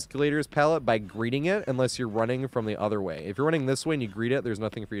this escalator's pallet by greeting it unless you're running from the other way. If you're running this way and you greet it, there's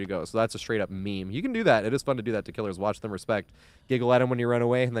nothing for you to go. So that's a straight up meme. You can do that. It is fun to do that to killers. Watch them respect. Giggle at them when you run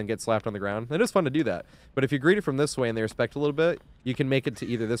away and then get slapped on the ground. It is fun to do that. But if you greet it from this way and they respect a little bit, you can make it to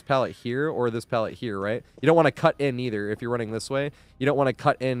either this pallet here or this pallet here, right? You don't want to cut in either if you're running this way. You don't want to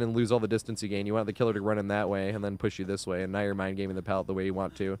cut in and lose all the distance you gain. You want the killer to run in that way and then push you this way. And now you're mind gaming the pallet the way you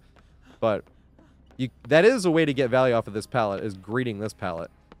want to. But that is a way to get value off of this pallet, is greeting this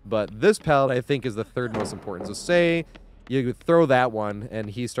pallet. But this pallet, I think, is the third most important. So say you throw that one, and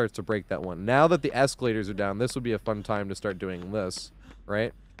he starts to break that one. Now that the escalators are down, this would be a fun time to start doing this,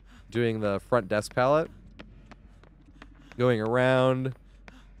 right? Doing the front desk pallet. Going around.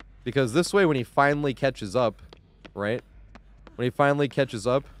 Because this way, when he finally catches up, right? When he finally catches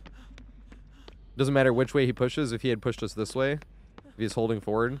up, doesn't matter which way he pushes. If he had pushed us this way, if he's holding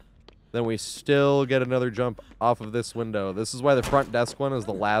forward, then we still get another jump off of this window. This is why the front desk one is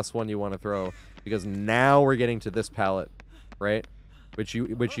the last one you want to throw, because now we're getting to this pallet, right? Which you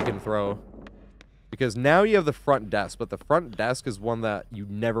can throw. Because now you have the front desk, but the front desk is one that you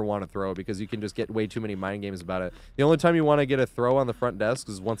never want to throw because you can just get way too many mind games about it. The only time you want to get a throw on the front desk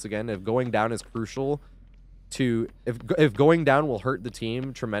is, once again, if going down is crucial to... If going down will hurt the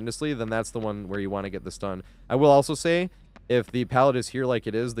team tremendously, then that's the one where you want to get this done. I will also say, if the pallet is here like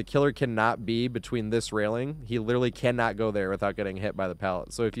it is, the killer cannot be between this railing. He literally cannot go there without getting hit by the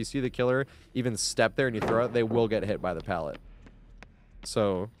pallet. So if you see the killer even step there and you throw it, they will get hit by the pallet.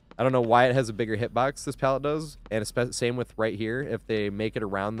 So I don't know why it has a bigger hitbox, this pallet does. And same with right here. If they make it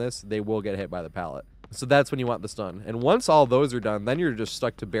around this, they will get hit by the pallet. So that's when you want this done. And once all those are done, then you're just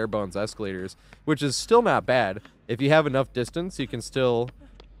stuck to bare bones escalators, which is still not bad. If you have enough distance, you can still...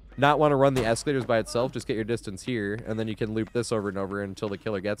 not want to run the escalators by itself, just get your distance here, and then you can loop this over and over until the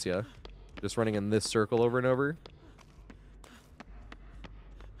killer gets you. Just running in this circle over and over.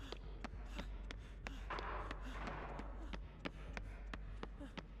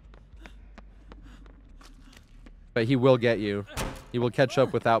 But he will get you. He will catch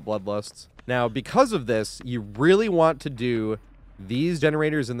up without bloodlust. Now, because of this, you really want to do these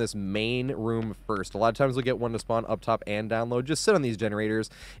generators in this main room first. A lot of times we'll get one to spawn up top and down low. Just sit on these generators.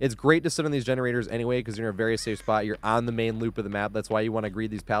 It's great to sit on these generators anyway because you're in a very safe spot. You're on the main loop of the map. That's why you want to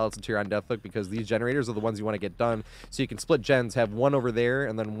greed these pallets until you're on deathlook, because these generators are the ones you want to get done. So you can split gens, have one over there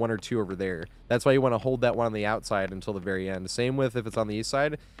and then one or two over there. That's why you want to hold that one on the outside until the very end. Same with if it's on the east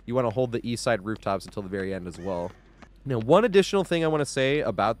side, you want to hold the east side rooftops until the very end as well. Now, one additional thing I want to say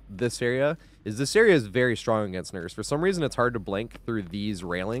about this area is very strong against nurse. For some reason, it's hard to blank through these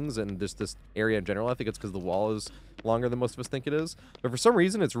railings and just this area in general. I think it's because the wall is longer than most of us think it is. But for some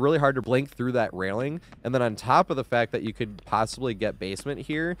reason, it's really hard to blank through that railing. And then on top of the fact that you could possibly get basement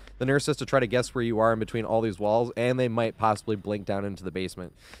here, the nurse has to try to guess where you are in between all these walls, and they might possibly blink down into the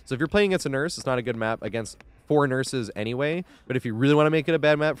basement. So if you're playing against a nurse, it's not a good map for nurses anyway. But if you really want to make it a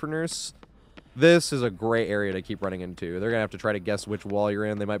bad map for nurse, this is a great area to keep running into. They're going to have to try to guess which wall you're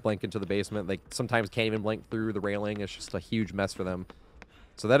in. They might blink into the basement. They sometimes can't even blink through the railing. It's just a huge mess for them.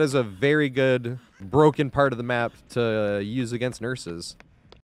 So that is a very good broken part of the map to use against nurses.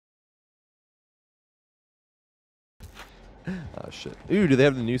 Oh, shit. Ooh, do they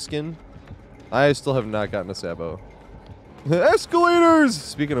have the new skin? I still have not gotten a Sabo. Escalators!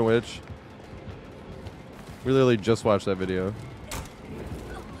 Speaking of which, we literally just watched that video.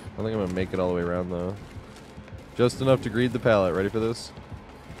 I think I'm gonna make it all the way around though. Just enough to greed the pallet. Ready for this?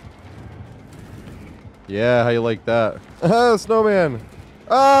 Yeah, how you like that? Ah, snowman!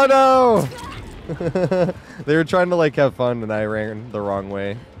 Oh no! They were trying to like have fun and I ran the wrong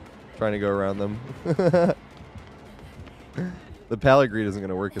way. Trying to go around them. The pallet greed isn't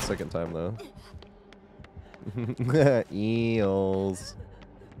gonna work a second time though. Eels.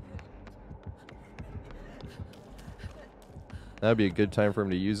 That'd be a good time for him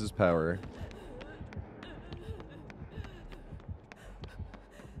to use his power.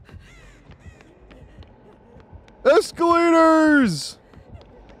 Escalators!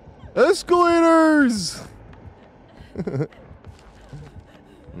 Escalators!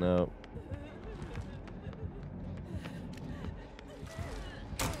 No.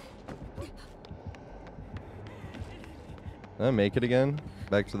 Did I make it again?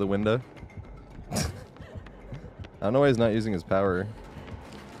 Back to the window. I don't know why he's not using his power.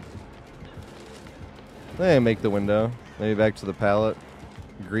 Hey, make the window. Maybe back to the pallet.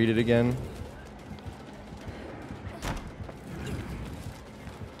 Greet it again.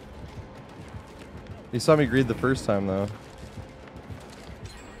 He saw me greed the first time, though.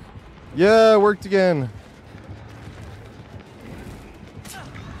 Yeah, it worked again.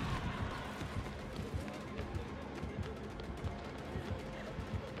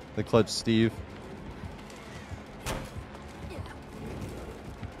 Clutch Steve.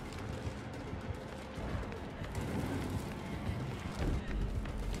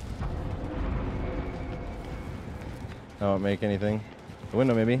 I won't make anything. The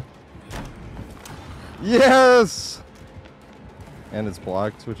window, maybe. Yes! And it's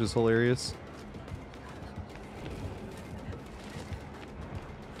blocked, which is hilarious.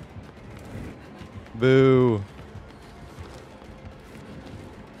 Boo.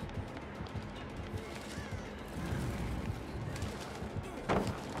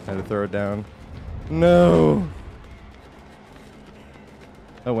 I had to throw it down. No!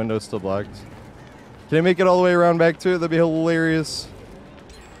 That window's still blocked. Can I make it all the way around back to it? That'd be hilarious.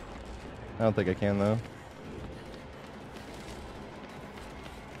 I don't think I can, though.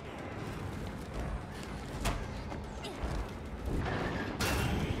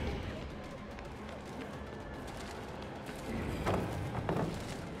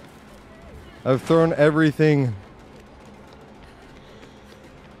 I've thrown everything.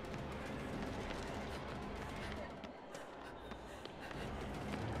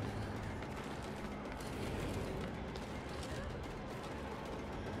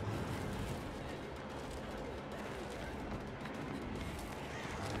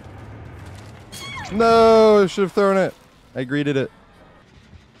 No, I should have thrown it. I greeted it.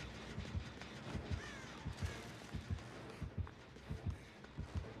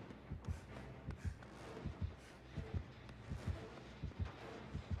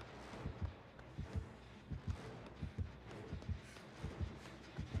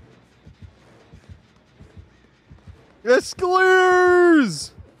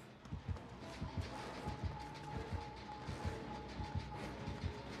 Escalators!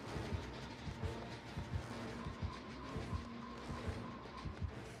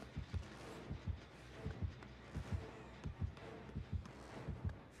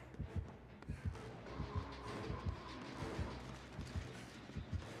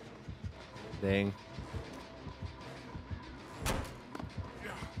 Dang.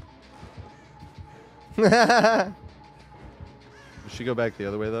 Does she go back the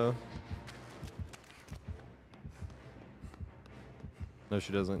other way, though? No,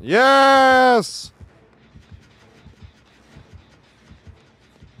 she doesn't. Yes!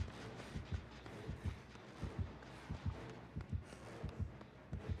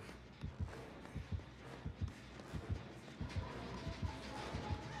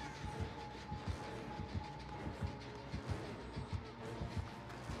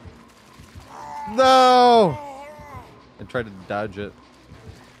 No! I tried to dodge it.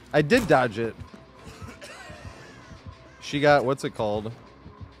 I did dodge it. She got, what's it called?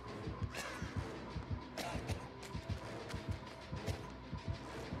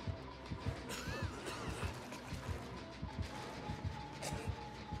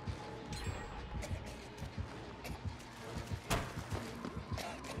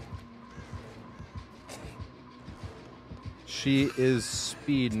 She is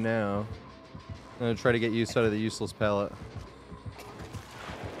speed now. I'm gonna try to get use out of the useless pallet.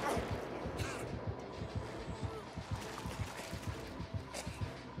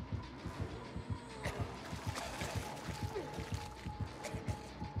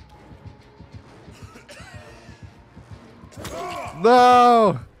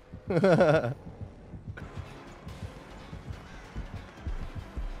 No!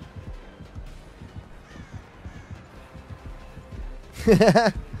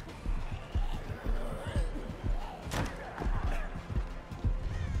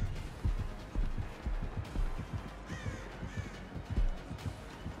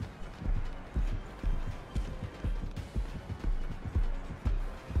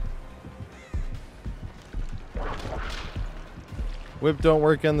 Whip don't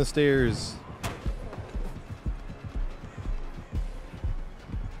work on the stairs.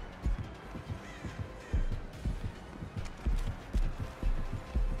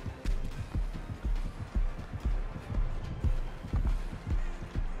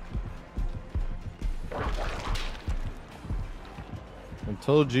 I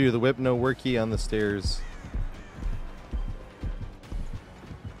told you the whip no worky on the stairs.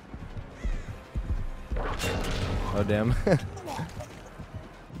 Oh damn.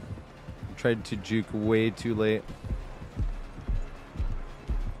 Tried to juke way too late.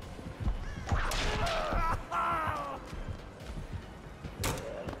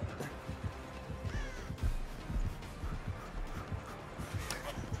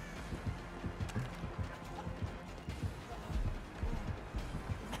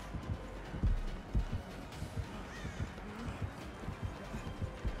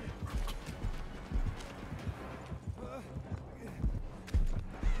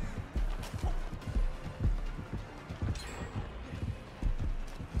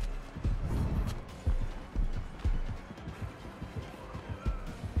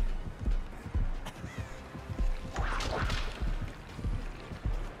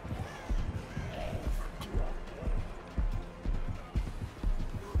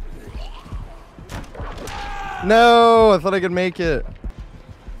 No, I thought I could make it.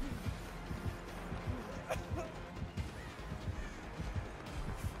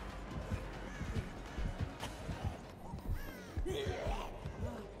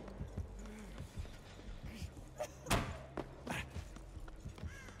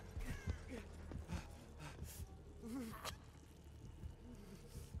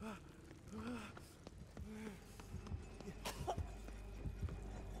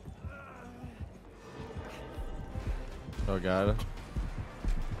 Oh god.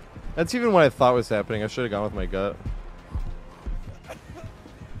 That's even what I thought was happening. I should have gone with my gut.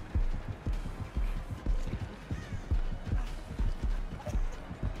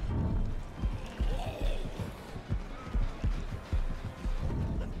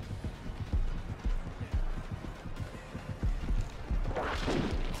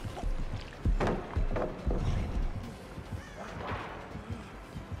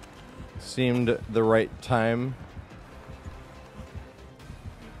 Seemed the right time.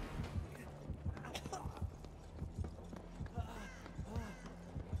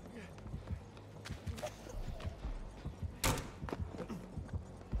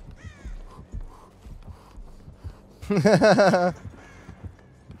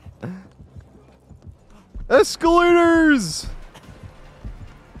 Escalators!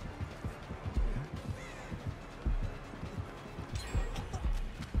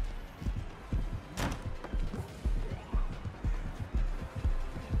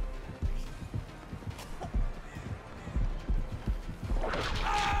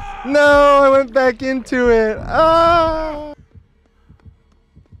 No, I went back into it. Ah!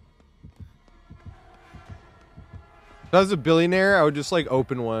 If I was a billionaire, I would just like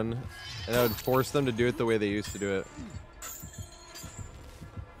open one and I would force them to do it the way they used to do it.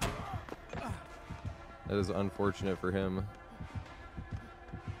 That is unfortunate for him.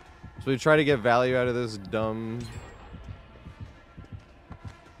 So we try to get value out of this dumb...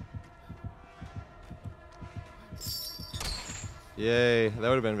 Yay, that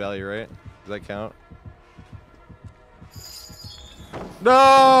would have been value, right? Does that count?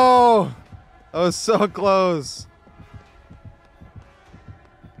 No! I was so close.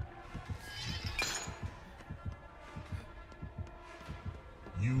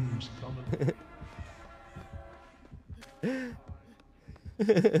 Use coming.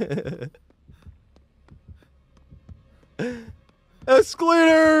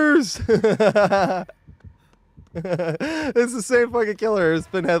 Escalators! It's the same fucking killer as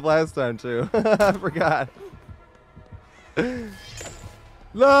Pinhead last time too. I forgot.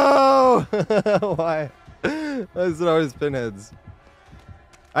 No! Why? Why is it always Pinheads?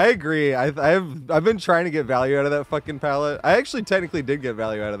 I agree. I've been trying to get value out of that fucking pallet. I actually technically did get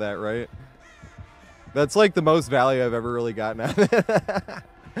value out of that, right? That's like the most value I've ever really gotten out of it.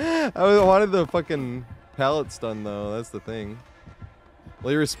 I wanted the fucking pallet stun though. That's the thing.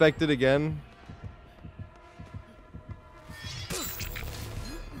 Will you respect it again?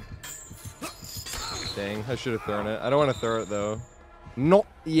 Dang, I should have thrown it. I don't want to throw it though. Not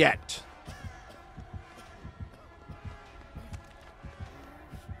yet.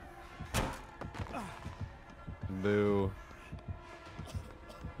 Boo.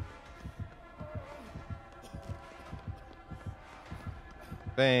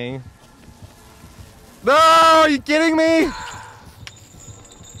 Bang. No, are you kidding me?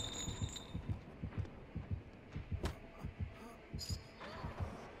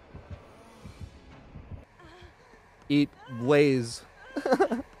 Eat Blaze.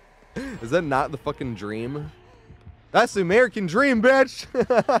 Is that not the fucking dream? That's the American dream, bitch!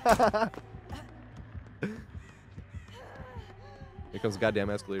 Here comes the goddamn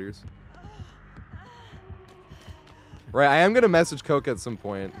escalators. Right, I am gonna message Coke at some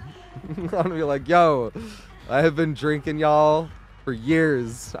point. I'm gonna be like, yo, I have been drinking y'all for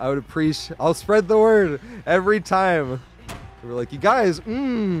years. I would appreciate, I'll spread the word every time. We're like, you guys,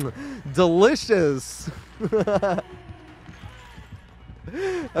 delicious.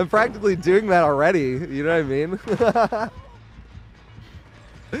 I'm practically doing that already. You know what I mean?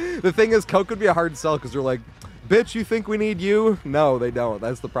 The thing is, Coke would be a hard sell because they're like, bitch, you think we need you? No, they don't.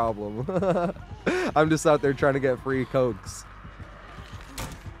 That's the problem. I'm just out there trying to get free Cokes.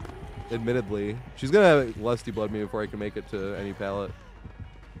 Admittedly. She's gonna lusty blood me before I can make it to any pallet.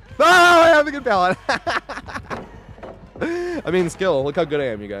 Oh, I have a good pallet. I mean, skill. Look how good I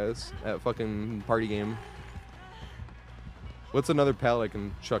am, you guys, at fucking party game. What's another pallet I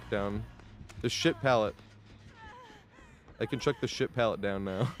can chuck down? The shit pallet. I can chuck the shit pallet down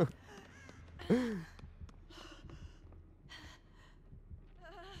now.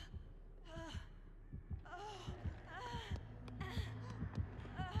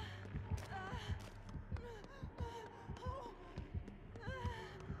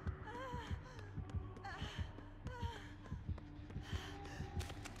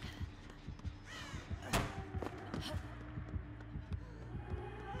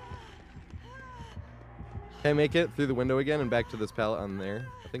 Can I make it through the window again and back to this pallet on there?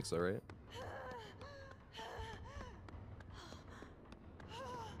 I think so, right?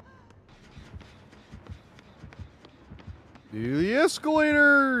 Do the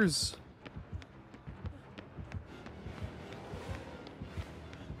escalators!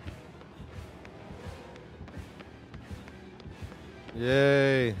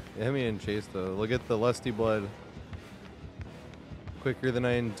 Yay! Hemi and chase though. Look at the lusty blood. Quicker than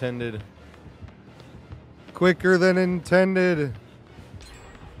I intended. Quicker than intended.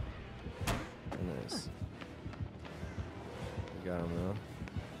 Nice. Got him though.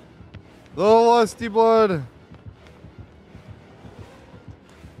 The lusty blood.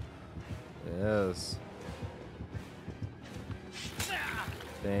 Yes.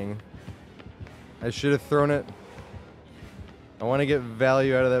 Dang. I should have thrown it. I want to get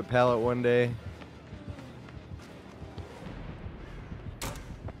value out of that pallet one day.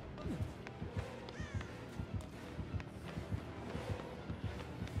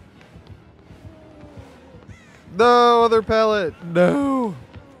 No, other pallet. No.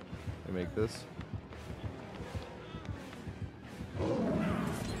 I make this.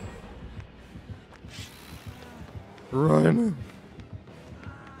 Run.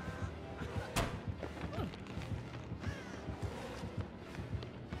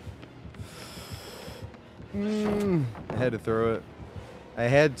 I had to throw it. I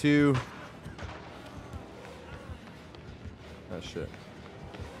had to. Oh shit.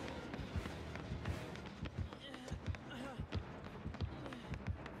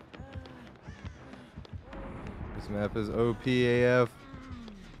 This map is OPAF.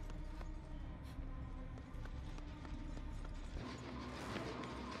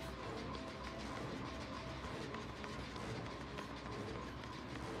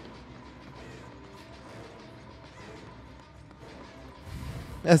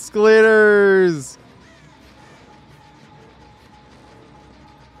 Escalators!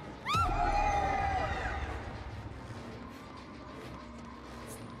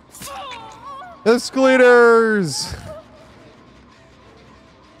 Escalators!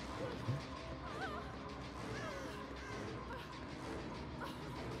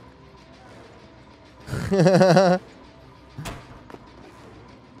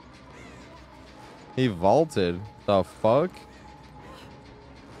 He vaulted. The fuck?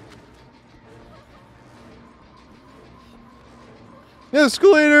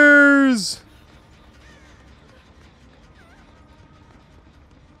 Escalators!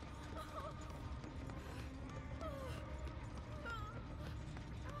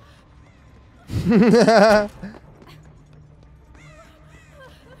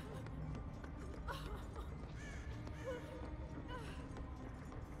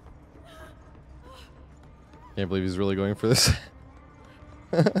 Can't believe he's really going for this.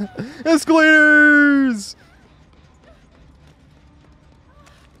 Escalators!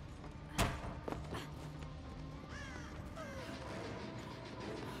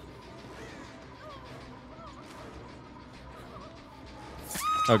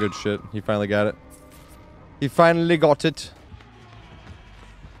 Oh, good shit. He finally got it. He finally got it.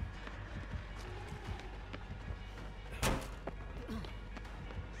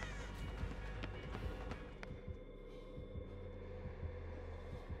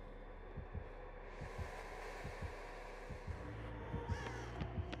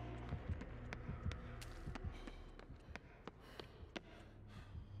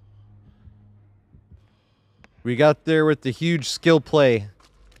 We got there with the huge skill play.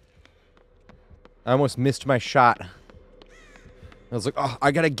 I almost missed my shot. I was like, oh,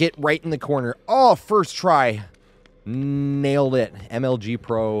 I gotta get right in the corner. Oh, first try. Nailed it. MLG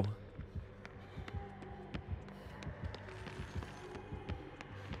Pro.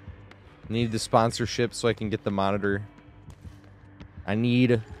 Need the sponsorship so I can get the monitor. I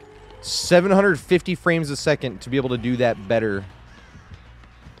need 750 frames a second to be able to do that better.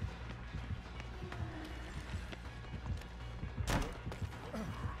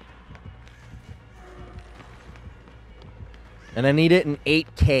 And I need it in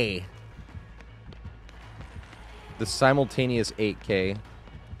 8K. The simultaneous 8K.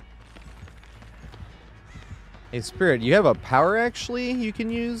 Hey, Spirit, you have a power actually you can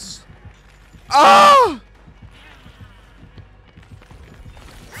use? Ah!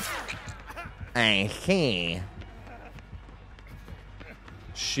 I see.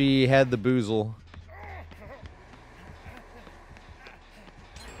 She had the boozle.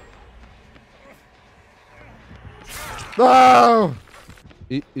 Oh!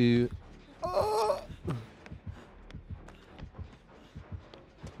 Oh!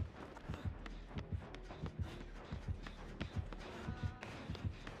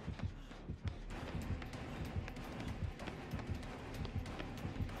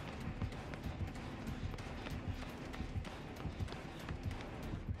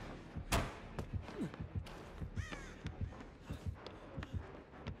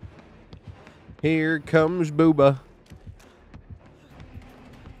 Here comes Booba.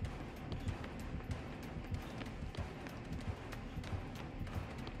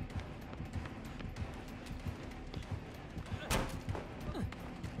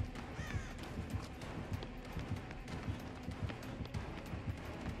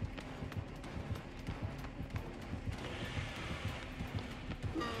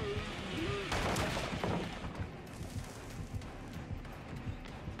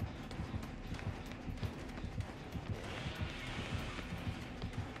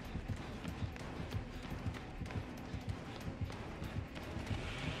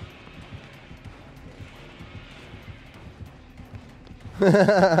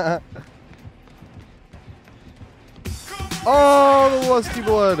 Oh, the lusty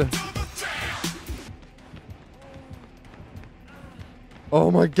blood.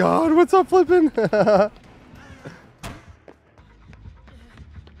 Oh my god, what's up, flipping?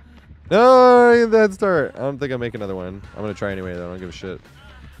 No, that start. I don't think I'll make another one. I'm gonna try anyway, though. I don't give a shit.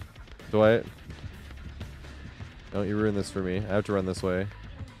 Dwight, don't you ruin this for me. I have to run this way.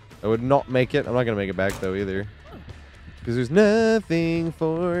 I would not make it. I'm not gonna make it back, though, either. Because there's nothing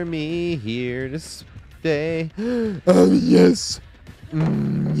for me here to stay. Oh, yes.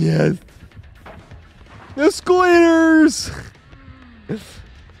 Yes. Escalators!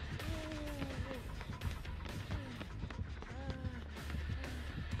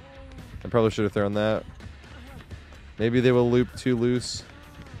 I probably should have thrown that. Maybe they will loop too loose.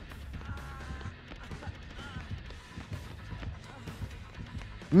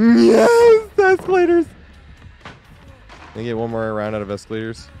 Yes! Escalators! Can I get one more round out of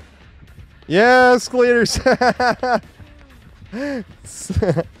escalators? Yeah, escalators!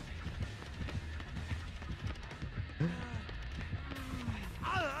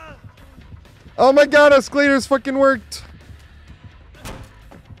 Oh my god, escalators fucking worked!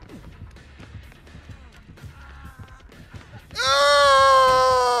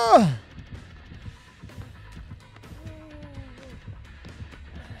 Ah!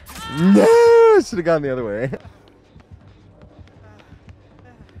 No! I should have gone the other way.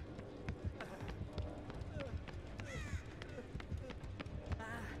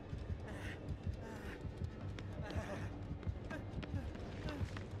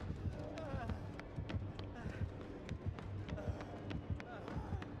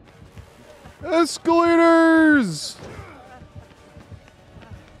 Escalators!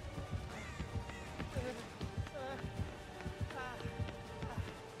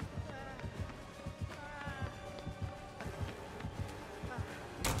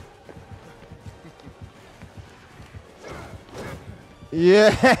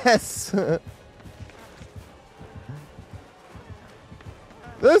 Yes!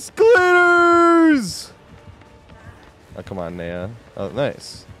 Escalators! Oh, come on, Naya. Oh,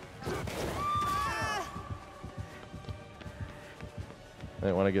 nice. I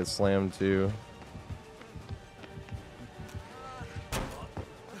didn't want to get slammed too.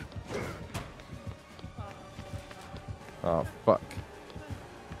 Oh, fuck.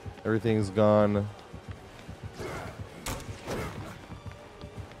 Everything's gone.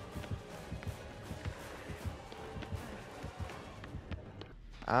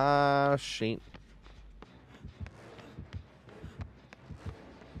 Ah, shit.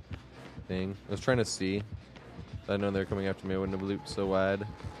 Dang. I was trying to see. If I'd known they were coming after me, I wouldn't have looped so wide.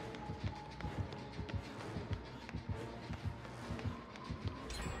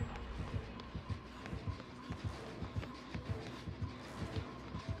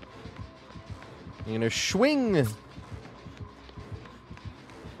 I'm gonna swing.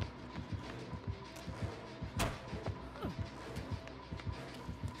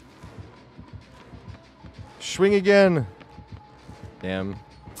 Swing again. Damn.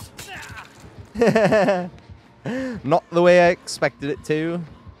 Not the way I expected it to.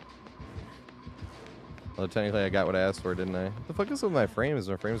 Well, technically I got what I asked for, didn't I? What the fuck is with my frames?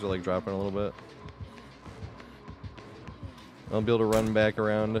 My frames are like dropping a little bit. I'll be able to run back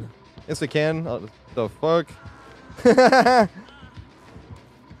around. Yes, I can. The fuck?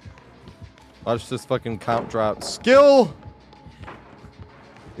 Watch this fucking comp drop. Skill!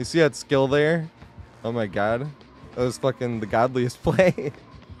 You see that skill there? Oh my god. That was fucking the godliest play.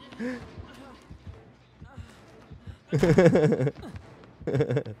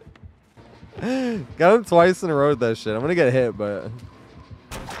 Got him twice in a row with that shit. I'm gonna get hit, but...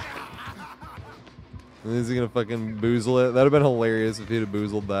 Is he gonna fucking boozle it? That'd have been hilarious if he'd have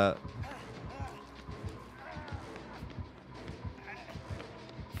boozled that.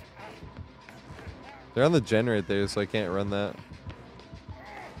 They're on the gen right there, so I can't run that.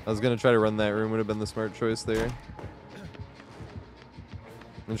 I was gonna try to run that room, would have been the smart choice there.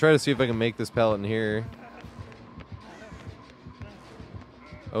 I'm trying to see if I can make this pallet in here.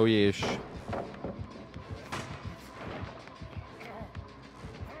 Oh, yeesh.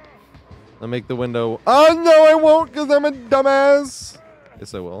 I'll make the window. Oh, no, I won't, because I'm a dumbass.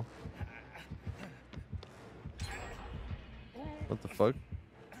 Yes, I will. What the fuck?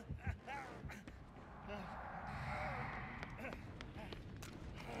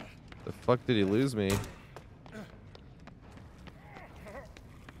 The fuck did he lose me?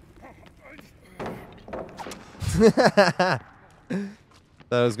 Thought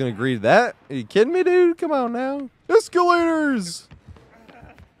I was gonna agree to that. Are you kidding me, dude? Come on now. Escalators!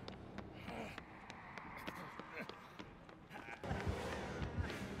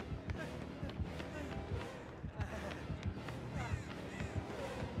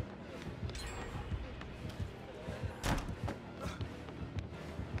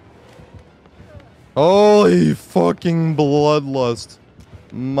 Holy fucking bloodlust.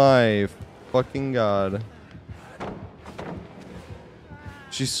 My fucking god.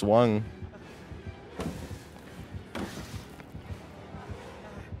 She swung.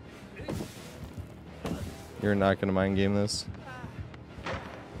 You're not gonna mind game this.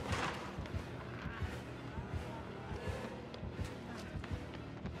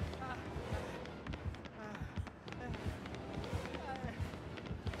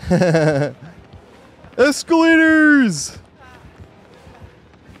 Escalators!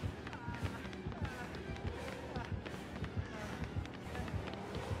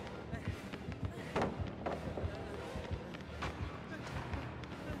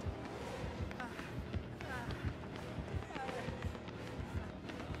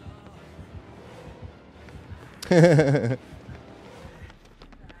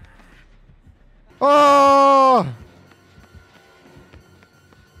 Oh!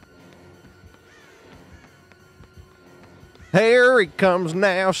 Here he comes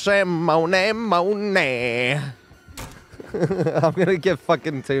now, Simone. I'm gonna get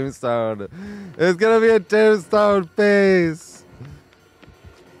fucking tombstone. It's gonna be a tombstone face.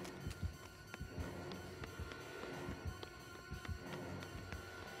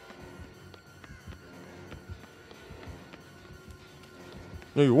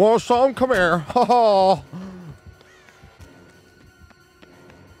 You want some? Come here. Ha ha.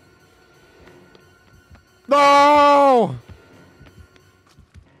 No!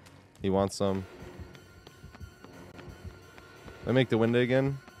 He wants some. I make the window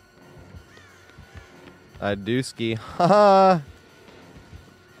again. I do ski. Haha.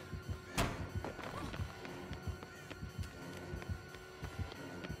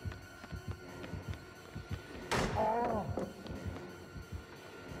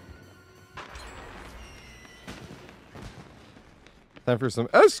 Time for some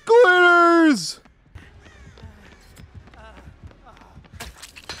escalators!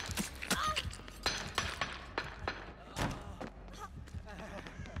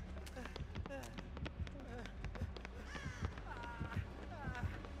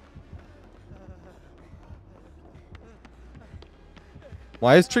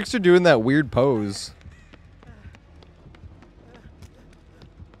 Why is Trickster doing that weird pose?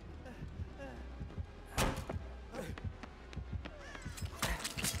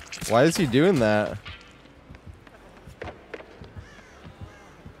 Why is he doing that?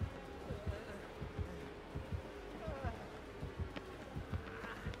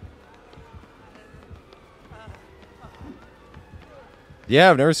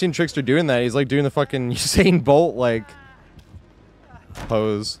 Yeah, I've never seen Trickster doing that. He's like doing the fucking Usain Bolt like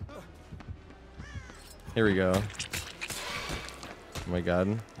pose. Here we go. Oh my god.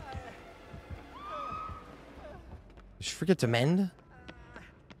 Did you forget to mend?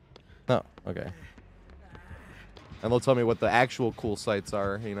 Oh, okay. And they'll tell me what the actual cool sights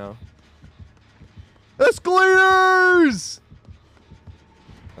are, you know. Escalators!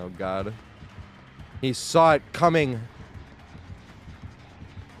 Oh god. He saw it coming.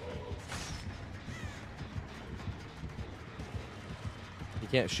 You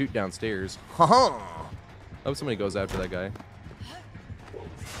can't shoot downstairs. Ha-ha! I hope somebody goes after that guy.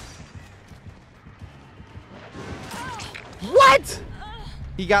 What?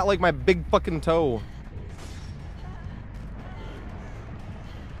 He got like my big fucking toe.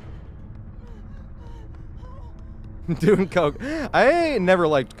 Doing coke. I never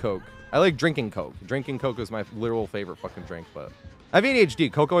liked coke. I like drinking coke. Drinking coke is my literal favorite fucking drink, but I have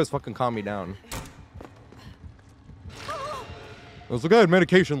ADHD. Coke always fucking calmed me down. I was like, I had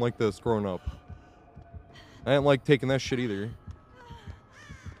medication like this growing up. I didn't like taking that shit either.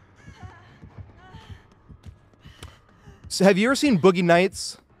 So have you ever seen Boogie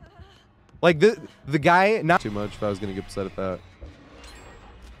Nights? Like the guy, not too much if I was gonna get upset at that.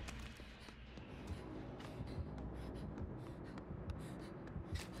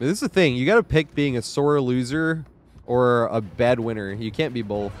 This is the thing. You got to pick being a sore loser or a bad winner. You can't be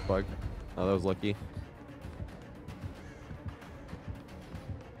both. Fuck. Oh, that was lucky.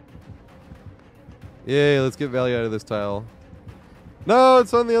 Yay, let's get value out of this tile. No,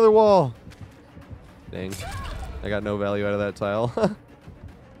 it's on the other wall. Dang. I got no value out of that tile.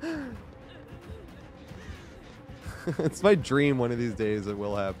 It's my dream one of these days it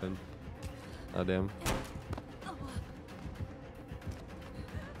will happen. Oh, damn.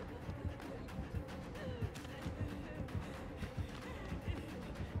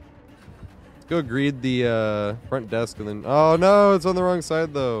 Let's go greed the front desk and then... Oh, no, it's on the wrong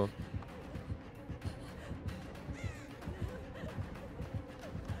side, though.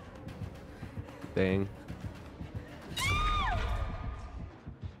 Dang.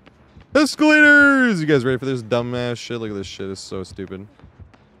 Escalators! You guys ready for this dumbass shit? Look at this shit. It's so stupid.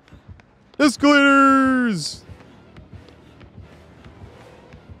 Escalators!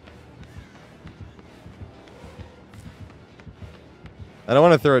 I don't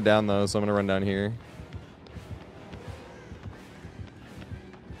want to throw it down, though, so I'm going to run down here.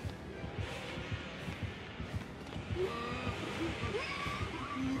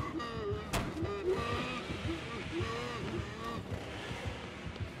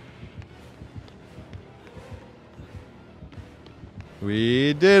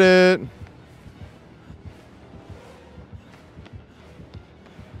 We did it.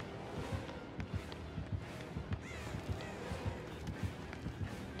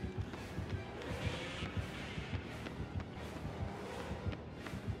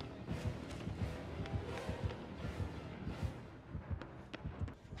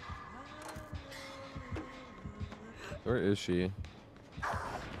 Where is she?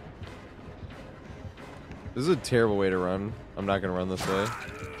 This is a terrible way to run. I'm not gonna run this way.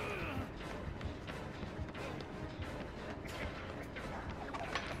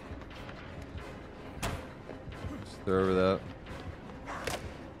 Just throw over that.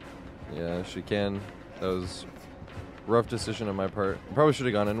 Yeah, she can. That was a rough decision on my part. I probably should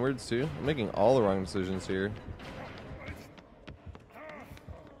have gone inwards too. I'm making all the wrong decisions here.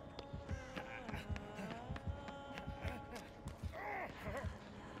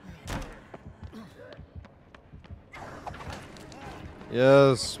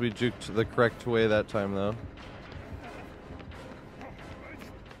 Yes, we juked the correct way that time, though.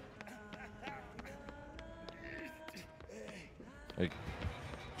 Like,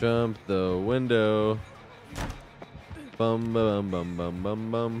 jump the window. Bum, bum, bum, bum, bum,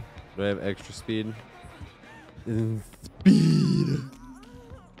 bum. Do I have extra speed? Speed!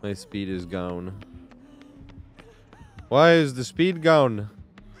 My speed is gone. Why is the speed gone?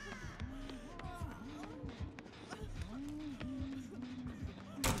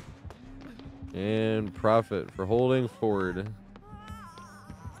 And profit for holding forward.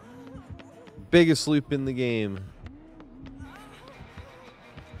 Biggest loop in the game.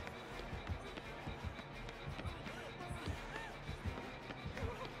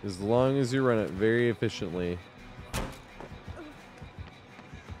 As long as you run it very efficiently.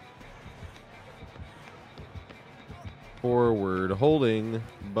 Forward holding.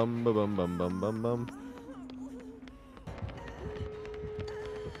 Bum bum bum bum bum bum bum.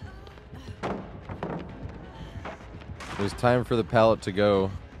 It's time for the pallet to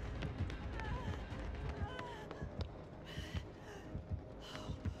go.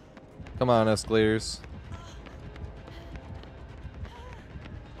 Come on, escalators.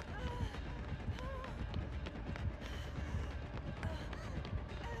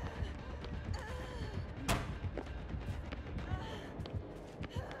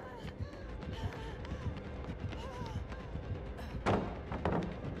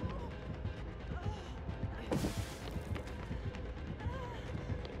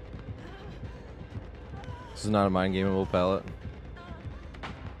 This is not a mind gameable pallet.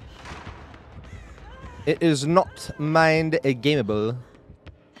 It is not mind gameable.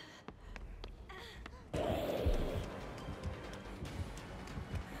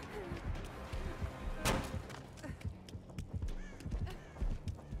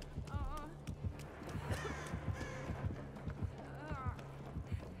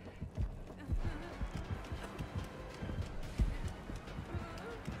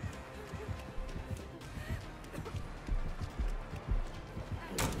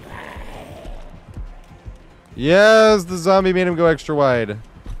 Yes, the zombie made him go extra wide.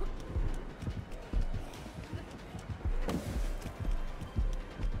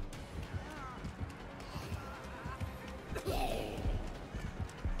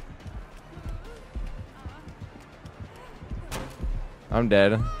 I'm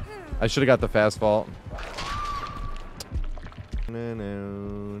dead. I should have got the fast vault. No, no,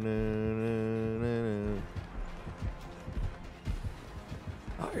 no, no, no, no.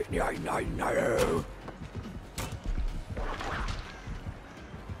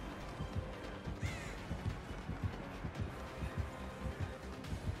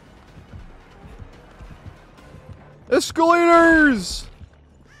 Escalators!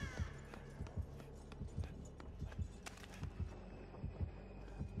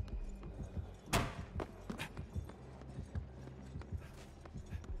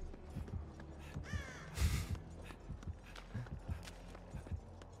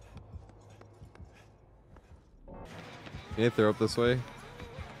 Can you throw up this way?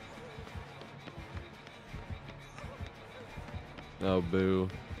 Oh, boo.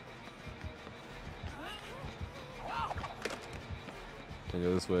 I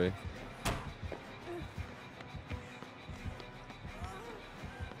go this way.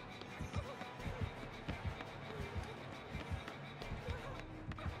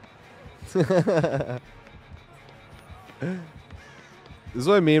 This is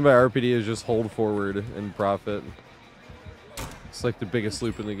what I mean by RPD is just hold forward and profit. It's like the biggest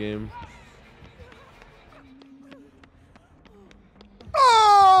loop in the game.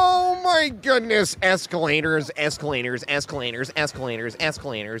 Oh my goodness! Escalators, escalators, escalators, escalators,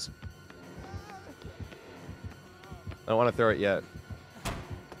 escalators. I don't want to throw it yet.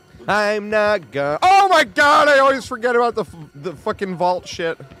 I'm not gonna. Oh my god! I always forget about the fucking vault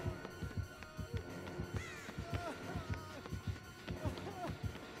shit.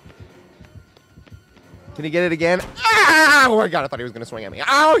 Can you get it again? Ah! Oh my god! I thought he was gonna swing at me.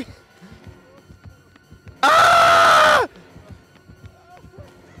 Ow! Ah!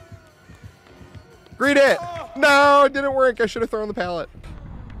 Read it! No, it didn't work. I should have thrown the pallet.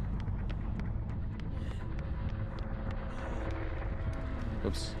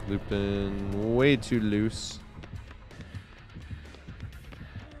 Oops, looped in way too loose.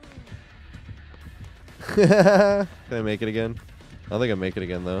 Can I make it again? I don't think I make it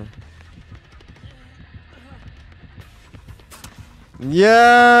again though.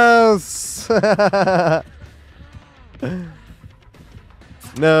 Yes! No.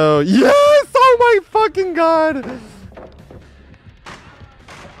 Yes! Oh my fucking god!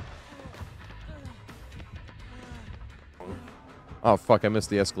 Oh fuck, I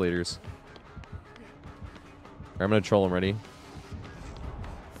missed the escalators. I'm gonna troll them, ready?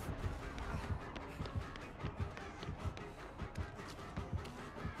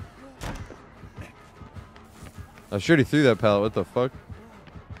 I sure he threw that pallet. What the fuck?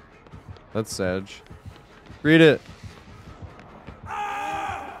 That's sad. Read it.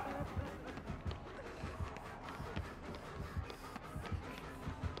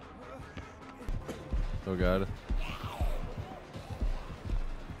 Oh god.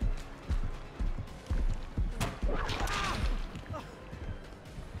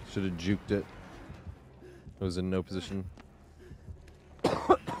 Should have juked it. I was in no position.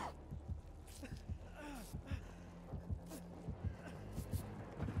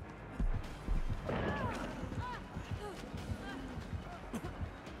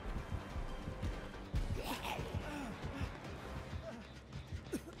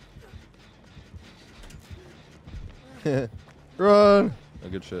 Run! Oh,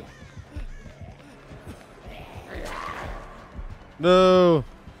 good shit. No!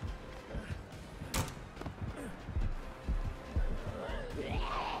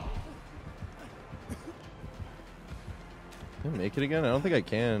 Can I make it again? I don't think I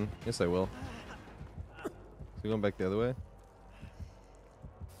can. Yes, I will. So going back the other way?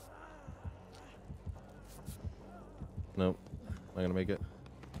 Nope. Not gonna make it.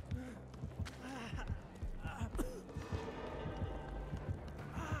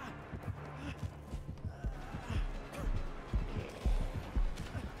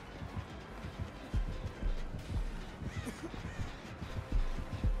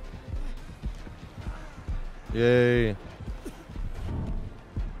 Yay.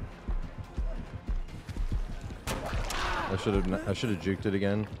 I should have juked it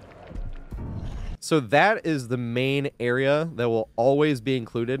again. So that is the main area that will always be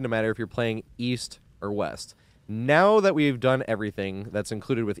included no matter if you're playing east or west. Now that we've done everything that's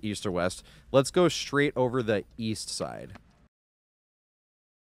included with east or west, let's go straight over the east side.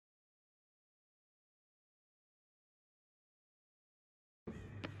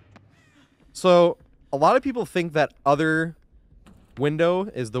 So a lot of people think that other window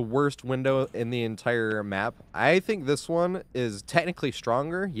is the worst window in the entire map. I think this one is technically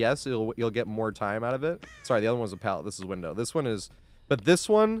stronger. Yes, you'll get more time out of it. Sorry, the other one was a pallet. This is window. This one is, but this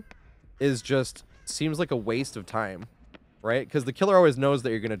one is just seems like a waste of time. right? Because the killer always knows that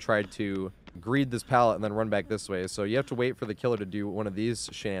you're going to try to greed this pallet and then run back this way. So you have to wait for the killer to do one of these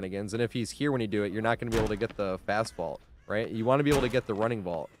shenanigans. And if he's here when you do it, you're not going to be able to get the fast vault, right? You want to be able to get the running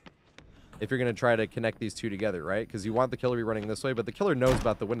vault if you're going to try to connect these two together, right? Because you want the killer to be running this way, but the killer knows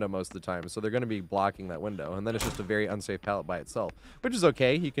about the window most of the time, so they're going to be blocking that window. And then it's just a very unsafe pallet by itself, which is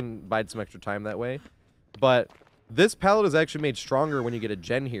okay. You can bide some extra time that way. But this pallet is actually made stronger when you get a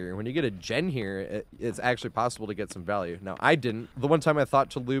gen here. When you get a gen here, it's actually possible to get some value. Now, I didn't. The one time I thought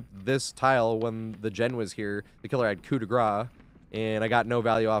to loop this tile when the gen was here, the killer had coup de grace, and I got no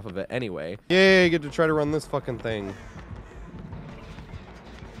value off of it anyway. Yay, I get to try to run this fucking thing.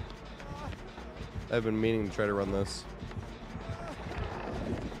 I've been meaning to try to run this.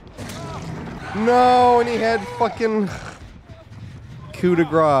 No, and he had fucking coup de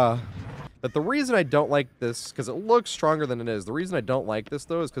grace. But the reason I don't like this, because it looks stronger than it is, the reason I don't like this,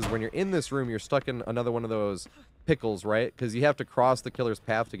 though, is because when you're in this room, you're stuck in another one of those pickles, right? Because you have to cross the killer's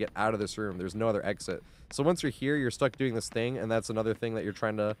path to get out of this room. There's no other exit. So once you're here, you're stuck doing this thing, and that's another thing that you're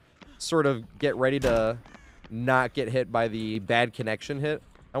trying to sort of get ready to not get hit by the bad connection hit,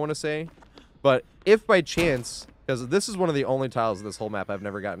 I want to say. But if by chance, because this is one of the only tiles of this whole map I've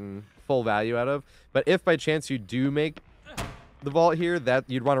never gotten full value out of, but if by chance you do make the vault here, that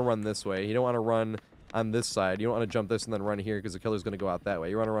you'd want to run this way. You don't want to run on this side. You don't want to jump this and then run here because the killer's going to go out that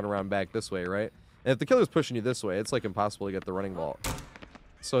way. You want to run around back this way, right? And if the killer's pushing you this way, it's like impossible to get the running vault.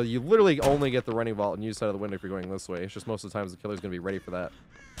 So you literally only get the running vault and use side of the window if you're going this way. It's just most of the times the killer's going to be ready for that.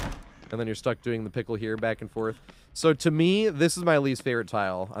 And then you're stuck doing the pickle here back and forth. So to me, this is my least favorite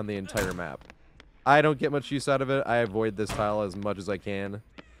tile on the entire map. I don't get much use out of it. I avoid this tile as much as I can.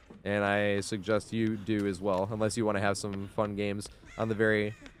 And I suggest you do as well, unless you want to have some fun games on the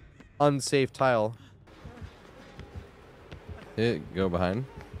very unsafe tile. Go behind.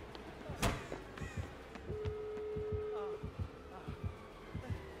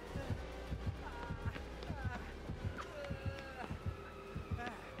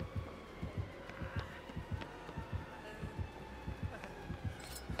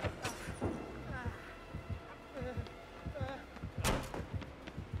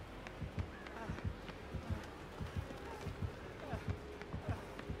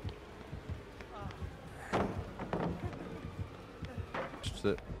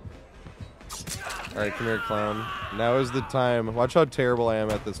 It. Alright, come here, clown. Now is the time. Watch how terrible I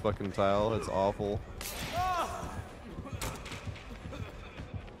am at this fucking tile. It's awful.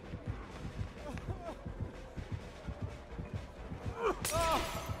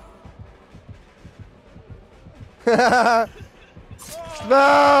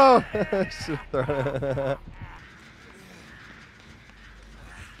 No!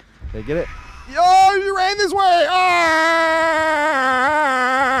 They get it? Yo, you ran this way! Ah!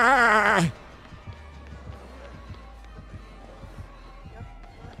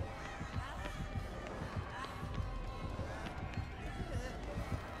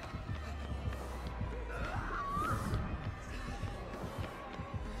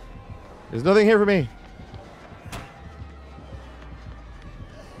 There's nothing here for me.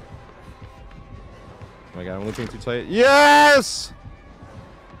 Oh my god, I'm looking too tight. Yes!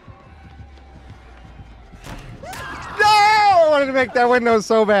 I wanted to make that window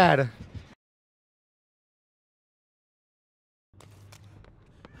so bad.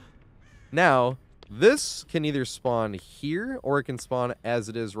 Now, this can either spawn here or it can spawn as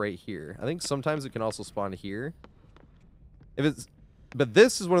it is right here. I think sometimes it can also spawn here. But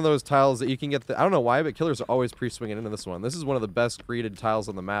this is one of those tiles that you can get I don't know why, but killers are always pre-swinging into this one. This is one of the best greeted tiles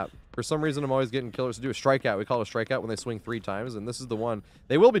on the map. For some reason, I'm always getting killers to do a strikeout. We call it a strikeout when they swing 3 times, and this is the one.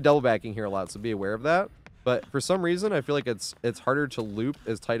 They will be double backing here a lot, so be aware of that. But for some reason, I feel like it's harder to loop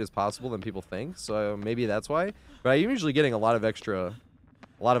as tight as possible than people think. So maybe that's why. But I'm usually getting a lot of extra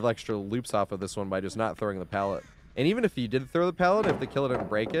loops off of this one by just not throwing the pallet. And even if you did throw the pallet, if the killer didn't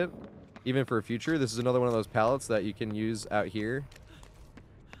break it, even for future, this is another one of those pallets that you can use out here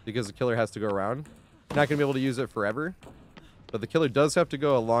because the killer has to go around. You're not going to be able to use it forever, but the killer does have to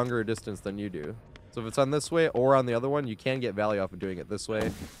go a longer distance than you do. So if it's on this way or on the other one, you can get value off of doing it this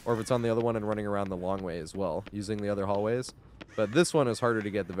way. Or if it's on the other one and running around the long way as well, using the other hallways. But this one is harder to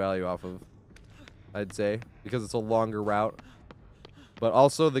get the value off of, I'd say, because it's a longer route. But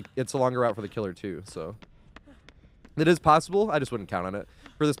also, it's a longer route for the killer too, so. It is possible, I just wouldn't count on it.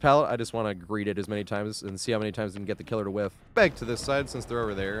 For this pallet, I just want to greet it as many times and see how many times we can get the killer to whiff. Back to this side since they're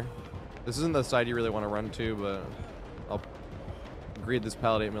over there. This isn't the side you really want to run to, but I'll greet this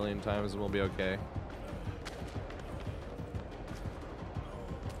pallet 8 million times and we'll be okay.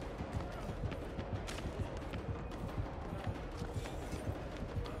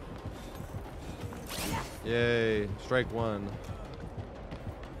 Yay. Strike one.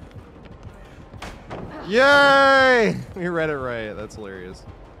 Yay! We read it right. That's hilarious.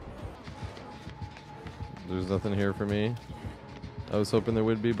 There's nothing here for me. I was hoping there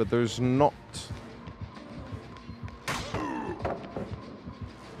would be, but there's not.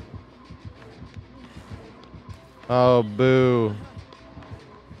 Oh, boo.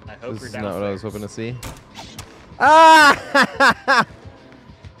 I hope This you're is downstairs. not what I was hoping to see. Ah!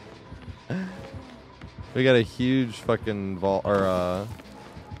 We got a huge fucking vault or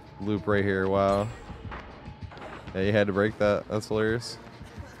loop right here. Wow. Yeah, you had to break that. That's hilarious.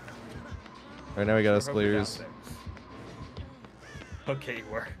 Right now we got I hope you're escalators. downstairs. Okay, you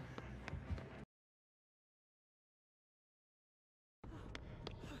were.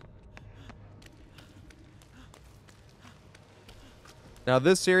 Now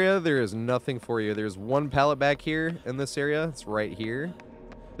this area, there is nothing for you. There's one pallet back here in this area. It's right here.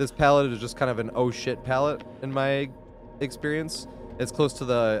 This pallet is just kind of an oh shit pallet in my experience. It's close to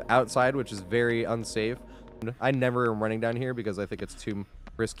the outside, which is very unsafe. I never am running down here because I think it's too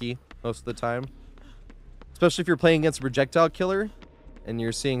risky most of the time. Especially if you're playing against a projectile killer and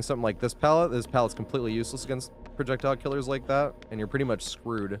you're seeing something like this pallet. This pallet's completely useless against projectile killers like that, and you're pretty much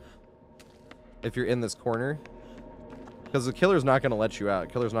screwed if you're in this corner. Because the killer's not going to let you out.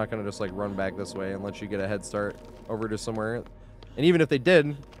 The killer's not going to just like run back this way and let you get a head start over to somewhere. And even if they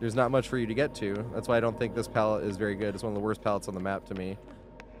did, there's not much for you to get to. That's why I don't think this pallet is very good. It's one of the worst pallets on the map to me.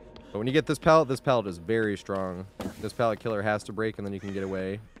 But when you get this pallet is very strong. This pallet killer has to break and then you can get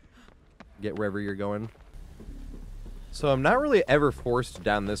away. Get wherever you're going. So I'm not really ever forced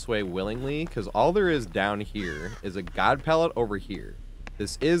down this way willingly, because all there is down here is a god pallet over here.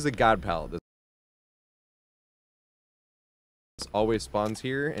 This is a god pallet. This always spawns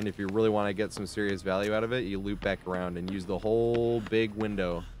here, and if you really want to get some serious value out of it, you loop back around and use the whole big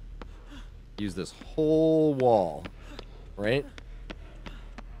window. Use this whole wall, right?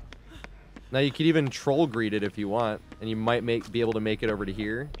 Now you could even troll greet it if you want, and you might be able to make it over to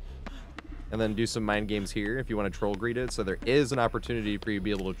here, and then do some mind games here if you want to troll greet it. So there is an opportunity for you to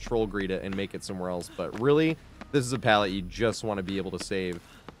be able to troll greet it and make it somewhere else. But really, this is a pallet you just want to be able to save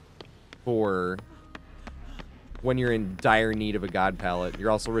for when you're in dire need of a god pallet. You're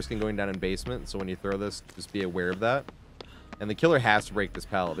also risking going down in basement, so when you throw this, just be aware of that. And the killer has to break this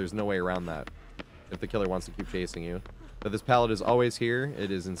pallet. There's no way around that if the killer wants to keep chasing you. But this pallet is always here.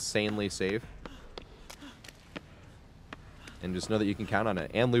 It is insanely safe. And just know that you can count on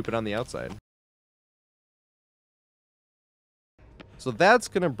it and loop it on the outside. So that's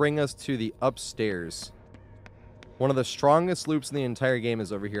going to bring us to the upstairs. One of the strongest loops in the entire game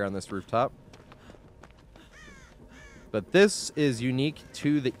is over here on this rooftop. But this is unique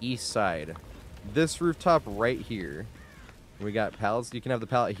to the east side. This rooftop right here. We got pallets. You can have the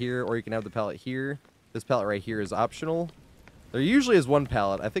pallet here or you can have the pallet here. This pallet right here is optional. There usually is one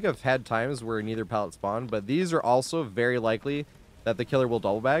pallet. I think I've had times where neither pallet spawned, but these are also very likely that the killer will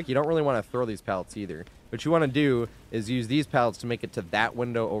double back. You don't really want to throw these pallets either. What you want to do is use these pallets to make it to that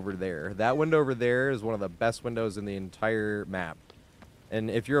window over there. That window over there is one of the best windows in the entire map. And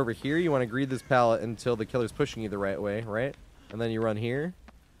if you're over here, you want to greed this pallet until the killer's pushing you the right way, right? And then you run here,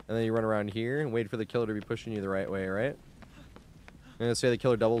 and then you run around here and wait for the killer to be pushing you the right way, right? I'm going to say the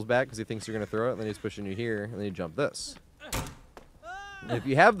killer doubles back because he thinks you're going to throw it, and then he's pushing you here, and then you jump this. And if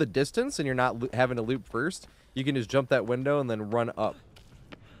you have the distance and you're not having to loop first, you can just jump that window and then run up.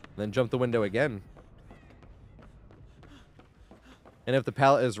 And then jump the window again. And if the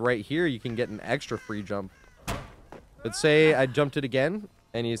pallet is right here, you can get an extra free jump. But say I jumped it again,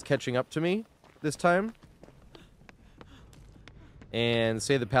 and he's catching up to me this time. And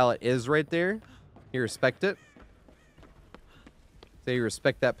say the pallet is right there. You respect it. Say you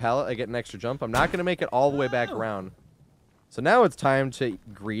respect that pallet, I get an extra jump. I'm not going to make it all the way back around. So now it's time to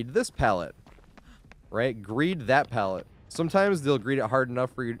greed this pallet. Right? Greed that pallet. Sometimes they'll greed it hard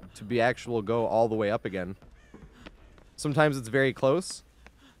enough for you to be actual go all the way up again. Sometimes it's very close.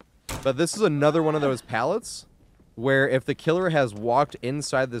 But this is another one of those pallets where if the killer has walked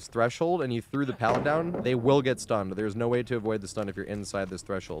inside this threshold and you threw the pallet down, they will get stunned. There's no way to avoid the stun if you're inside this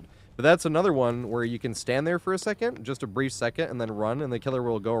threshold. But that's another one where you can stand there for a second, just a brief second, and then run, and the killer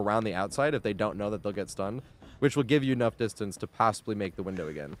will go around the outside if they don't know that they'll get stunned, which will give you enough distance to possibly make the window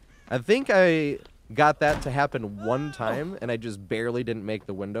again. I think I got that to happen one time, and I just barely didn't make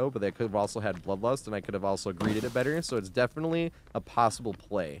the window, but they could have also had Bloodlust, and I could have also greeted it better, so it's definitely a possible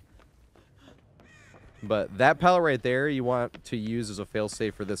play. But that pallet right there, you want to use as a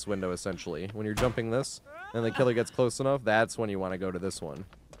failsafe for this window, essentially. When you're jumping this, and the killer gets close enough, that's when you want to go to this one.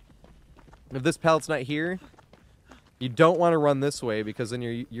 If this pallet's not here, You don't want to run this way because then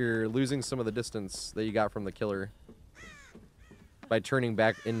you're losing some of the distance that you got from the killer by turning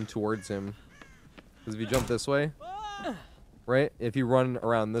back in towards him. Because if you jump this way, right? If you run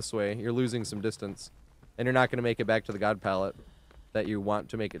around this way, you're losing some distance. And you're not going to make it back to the god pallet that you want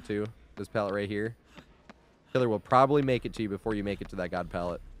to make it to. This pallet right here. Killer will probably make it to you before you make it to that god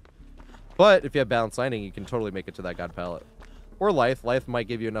pallet. But if you have balanced landing, you can totally make it to that god pallet. Or life. Life might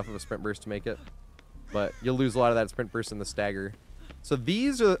give you enough of a sprint burst to make it. But you'll lose a lot of that sprint burst in the stagger. So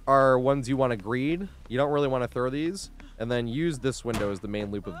these are ones you want to greed. You don't really want to throw these. And then use this window as the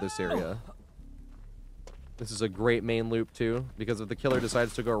main loop of this area. This is a great main loop too. Because if the killer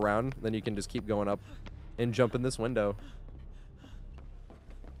decides to go around, then you can just keep going up and jump in this window.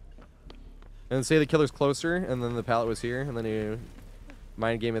 And say the killer's closer, and then the pallet was here. And then you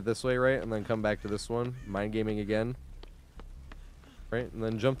mind game it this way, right? And then come back to this one. Mind gaming again. Right, and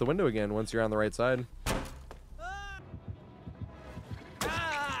then jump the window again once you're on the right side.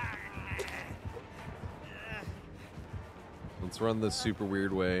 Let's run this super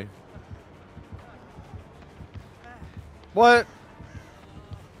weird way. What?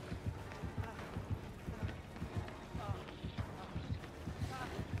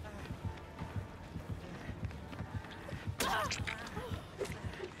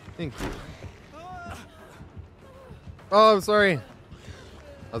 Thank you. Oh, I'm sorry.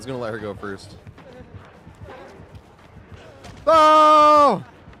 I was gonna let her go first. Oh!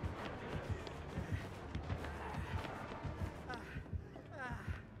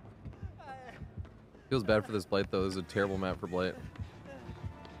 Feels bad for this Blight though. This is a terrible map for Blight.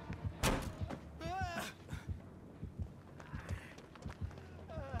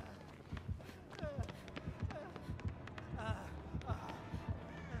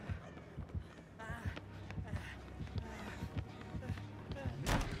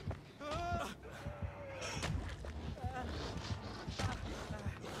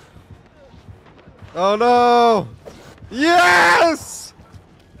 Oh no! Yes!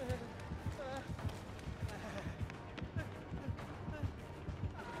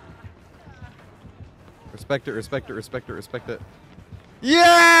 Respect it, respect it, respect it, respect it.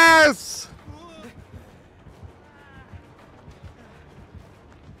 Yes!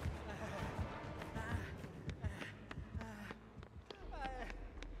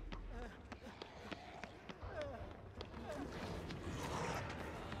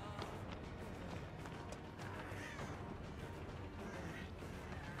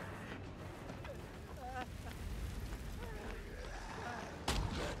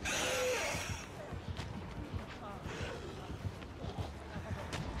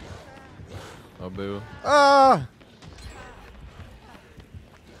 Oh, boo. Ah!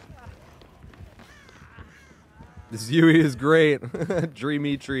 This Yui is great.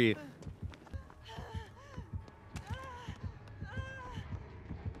 Dreamy tree.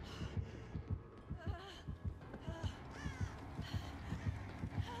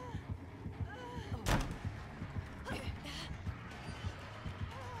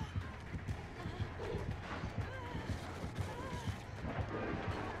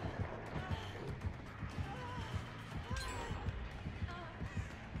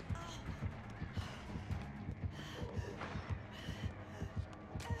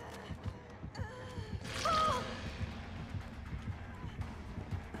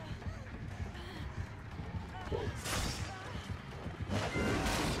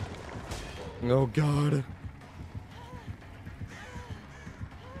 Oh god.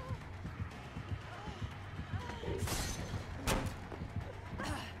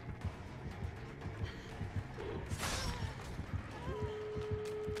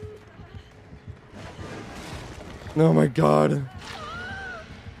 Oh my god.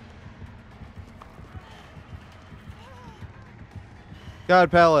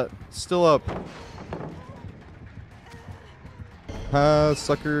 God pallet, still up.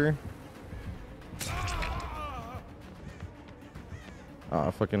 Sucker. Ah,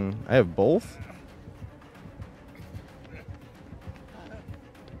 fucking, I have both?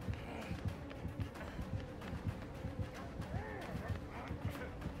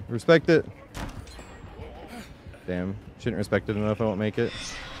 Respect it. Damn, shouldn't respect it enough, I won't make it.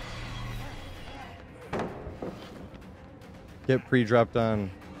 Get pre-dropped on.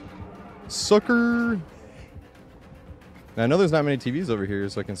 Sucker! Now, I know there's not many TVs over here,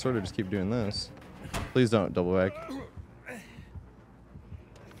 so I can sort of just keep doing this. Please don't double back.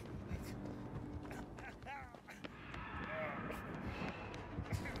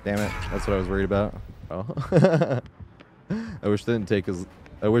 Damn it, that's what I was worried about. Oh. I wish they didn't take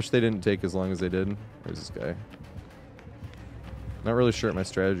as long as they did. Where's this guy? Not really sure what my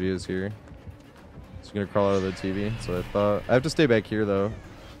strategy is here. He's gonna crawl out of the TV. So I thought I have to stay back here though,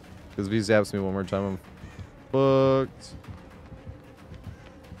 because if he zaps me one more time, I'm fucked.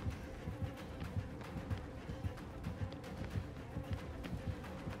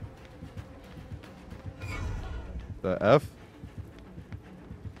 The F.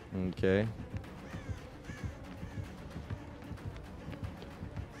 Okay.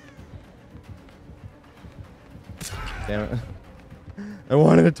 Damn it. I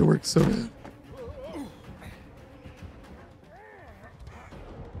wanted it to work so bad.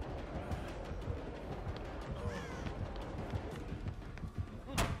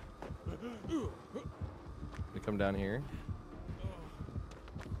 We come down here.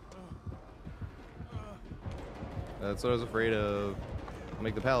 That's what I was afraid of. I'll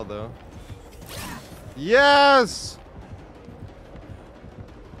make the pallet though. Yes!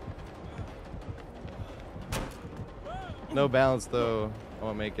 No balance though. I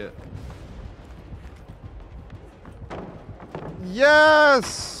won't make it.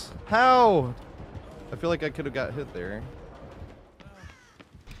 Yes! How? I feel like I could have got hit there.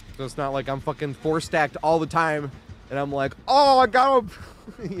 So it's not like I'm fucking 4-stacked all the time and I'm like, oh, I got him.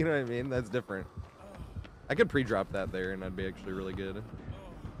 You know what I mean? That's different. I could pre-drop that there and I'd be actually really good.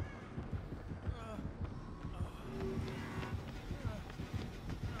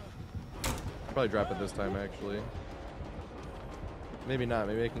 Probably drop it this time actually. Maybe not.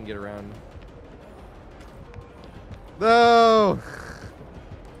 Maybe I can get around. No!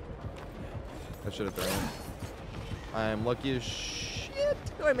 I should have thrown it. I'm lucky as shit.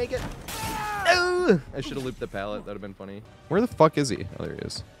 Do I make it? No! I should have looped the pallet. That would have been funny. Where the fuck is he? Oh, there he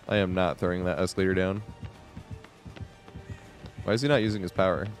is. I am not throwing that escalator down. Why is he not using his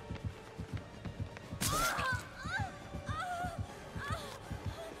power?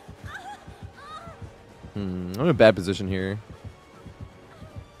 I'm in a bad position here.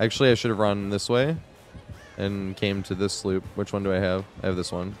 Actually, I should have run this way and came to this loop. Which one do I have? I have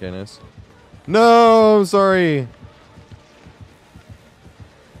this one. Okay, nice. No, I'm sorry.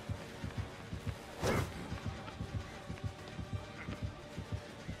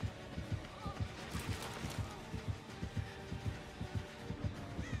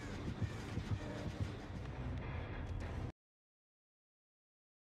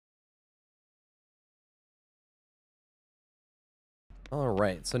 All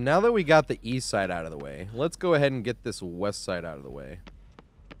right, so now that we got the east side out of the way, let's go ahead and get this west side out of the way.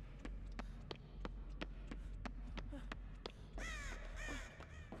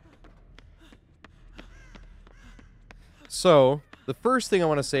 So, the first thing I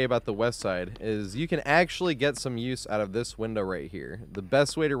want to say about the west side is you can actually get some use out of this window right here. The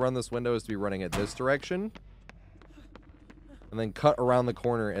best way to run this window is to be running it this direction, and then cut around the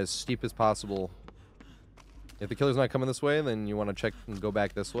corner as steep as possible. If the killer's not coming this way, then you want to check and go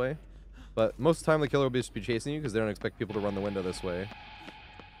back this way. But most of the time, the killer will just be chasing you because they don't expect people to run the window this way.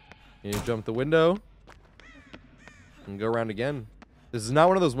 You jump the window and go around again. This is not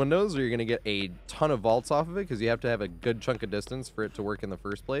one of those windows where you're going to get a ton of vaults off of it because you have to have a good chunk of distance for it to work in the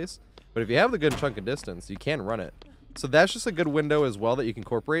first place. But if you have the good chunk of distance, you can run it. So that's just a good window as well that you can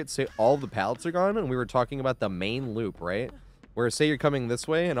incorporate. Say all the pallets are gone, and we were talking about the main loop, right? Where say you're coming this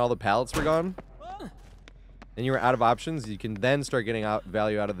way and all the pallets were gone, and you were out of options, you can then start getting out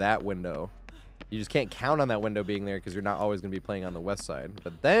value out of that window. You just can't count on that window being there because you're not always going to be playing on the west side.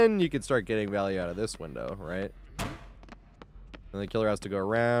 But then you can start getting value out of this window, right? And the killer has to go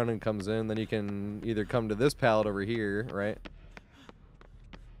around and comes in. Then you can either come to this pallet over here, right?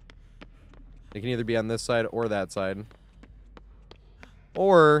 It can either be on this side or that side.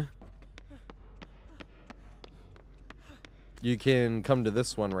 Or you can come to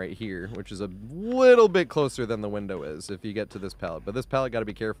this one right here, which is a little bit closer than the window is if you get to this pallet. But this pallet got to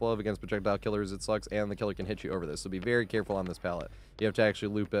be careful of against projectile killers. It sucks, and the killer can hit you over this. So be very careful on this pallet. You have to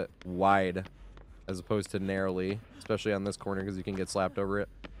actually loop it wide as opposed to narrowly, especially on this corner because you can get slapped over it.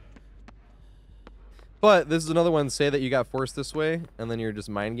 But this is another one, say that you got forced this way, and then you're just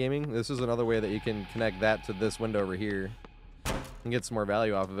mind gaming. This is another way that you can connect that to this window over here and get some more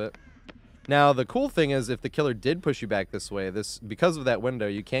value off of it. Now, the cool thing is if the killer did push you back this way, because of that window,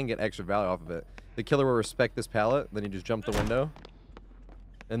 you can get extra value off of it. The killer will respect this pallet, then you just jump the window.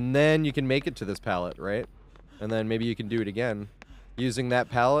 And then you can make it to this pallet, right? And then maybe you can do it again using that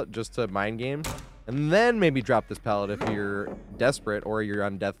pallet just to mind game. And then maybe drop this pallet if you're desperate or you're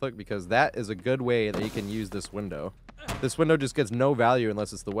on deathhook, because that is a good way that you can use this window. This window just gets no value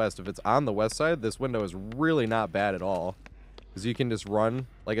unless it's the west. If it's on the west side, this window is really not bad at all. Because you can just run.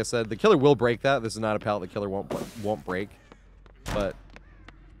 Like I said, the killer will break that. This is not a pallet the killer won't break. But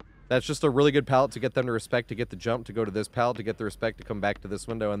that's just a really good pallet to get them to respect, to get the jump, to go to this pallet, to get the respect, to come back to this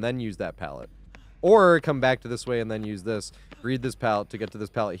window, and then use that pallet. Or come back to this way and then use this. Greed this pallet to get to this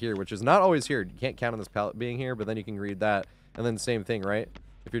pallet here, which is not always here. You can't count on this pallet being here, but then you can greed that. And then same thing, right?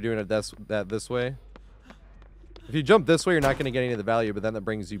 If you're doing it this way. If you jump this way, you're not going to get any of the value, but then that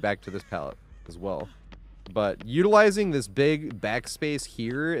brings you back to this pallet as well. But utilizing this big backspace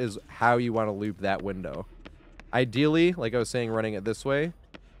here is how you want to loop that window. Ideally, like I was saying, running it this way.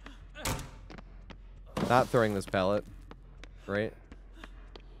 Not throwing this pallet, right?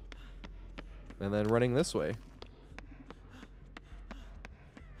 And then running this way.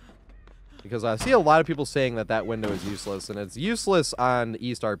 Because I see a lot of people saying that that window is useless, and it's useless on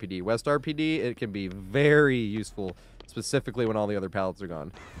East RPD. West RPD, it can be very useful, specifically when all the other pallets are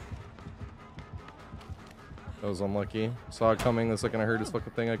gone. That was unlucky. Saw it coming the second I heard this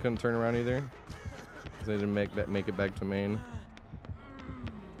fucking thing. I couldn't turn around either. Because I didn't make it back to main.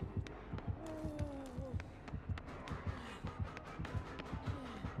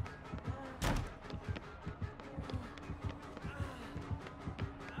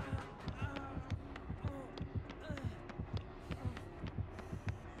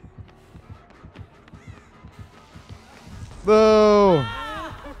 Boo!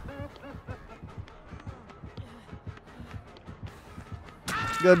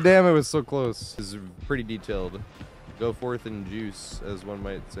 God damn, it was so close. This is pretty detailed. Go forth and juice, as one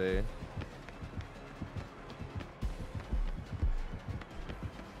might say.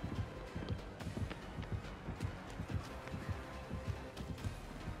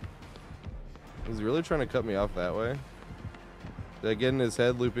 Is he really trying to cut me off that way? Did I get in his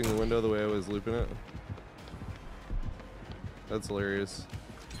head looping the window the way I was looping it? That's hilarious.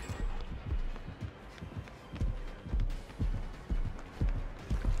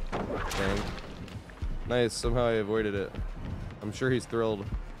 Dang. Nice, somehow I avoided it. I'm sure he's thrilled.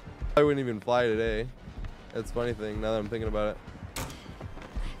 I wouldn't even fly today. That's a funny thing, now that I'm thinking about it.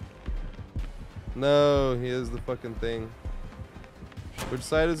 No, he is the fucking thing. Which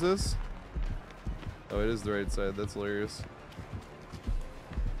side is this? Oh, it is the right side, that's hilarious.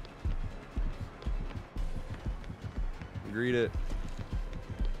 Greet it.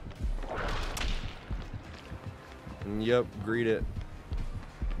 And yep, greet it.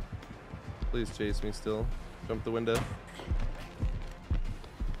 Please chase me still. Jump the window.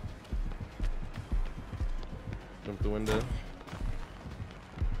 Jump the window.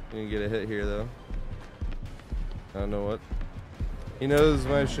 You can get a hit here though. I don't know what. He knows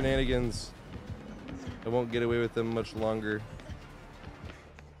my shenanigans. I won't get away with them much longer.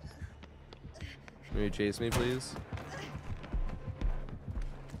 Can you chase me, please?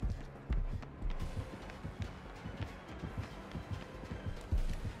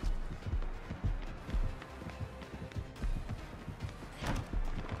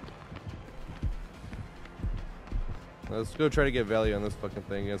 Let's go try to get value on this fucking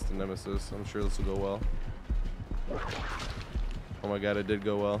thing against the Nemesis. I'm sure this will go well. Oh my god, it did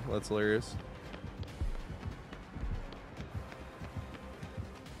go well. That's hilarious.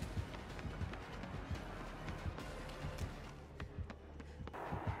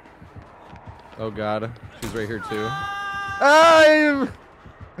 Oh god, she's right here too.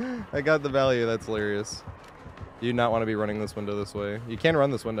 I got the value. That's hilarious. You do not want to be running this window this way. You can run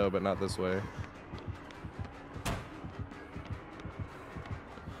this window, but not this way.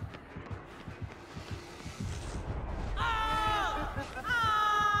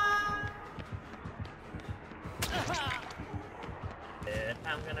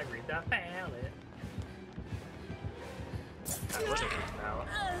 I'm gonna greet that pallet. I wasn't greet the pallet.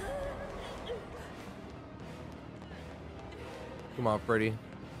 Come on, Freddy.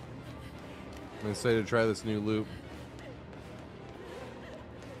 I'm excited to try this new loop.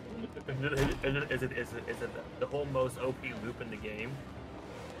 Is it the whole most OP loop in the game?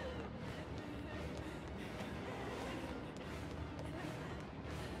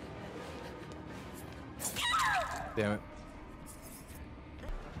 Damn it.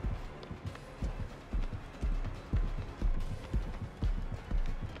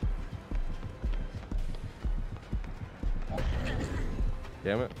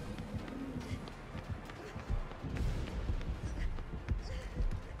 Damn it.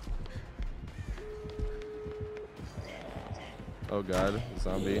 Oh god,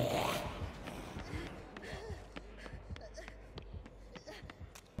 zombie.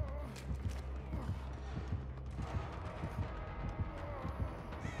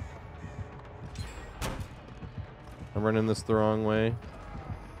 I'm running this the wrong way.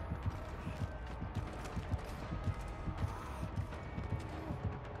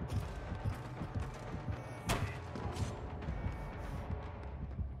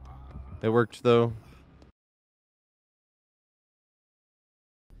 It worked though.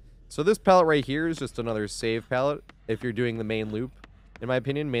 So this pallet right here is just another save pallet if you're doing the main loop. In my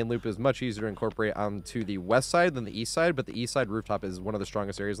opinion, main loop is much easier to incorporate onto the west side than the east side, but the east side rooftop is one of the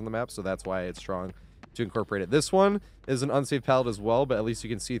strongest areas on the map, so that's why it's strong to incorporate it. This one is an unsafe pallet as well, but at least you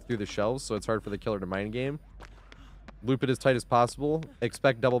can see through the shelves, so it's hard for the killer to mind game. Loop it as tight as possible.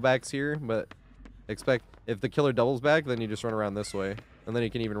 Expect double backs here, but expect if the killer doubles back, then you just run around this way, and then you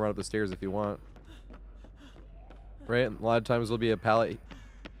can even run up the stairs if you want. Right? A lot of times there'll be a pallet.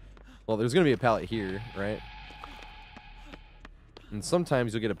 Well, there's going to be a pallet here, right? And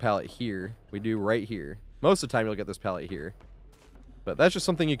sometimes you'll get a pallet here. We do right here. Most of the time you'll get this pallet here. But that's just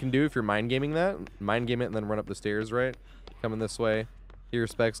something you can do if you're mind gaming that. Mind game it and then run up the stairs, right? Coming this way. Here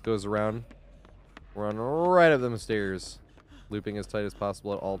specs goes around. Run right up them stairs. Looping as tight as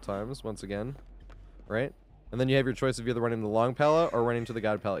possible at all times, once again. Right? And then you have your choice of either running the long pallet or running to the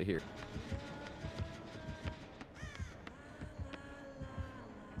god pallet here.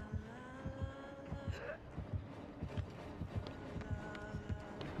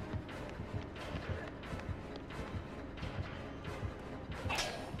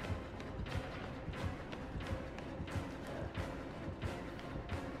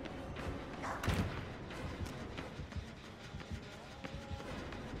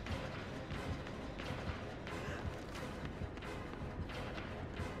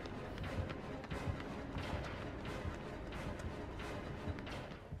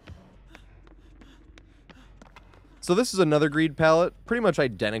 So this is another greed pallet, pretty much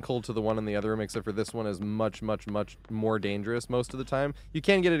identical to the one in the other room, except for this one is much, much, much more dangerous most of the time. You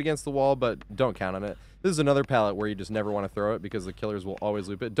can get it against the wall, but don't count on it. This is another pallet where you just never want to throw it because the killers will always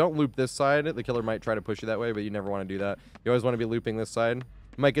loop it. Don't loop this side. The killer might try to push you that way, but you never want to do that. You always want to be looping this side. You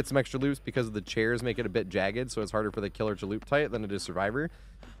might get some extra loops because the chairs make it a bit jagged, so it's harder for the killer to loop tight than it is survivor.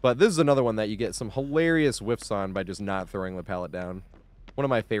 But this is another one that you get some hilarious whiffs on by just not throwing the pallet down. One of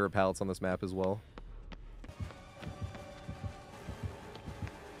my favorite pallets on this map as well.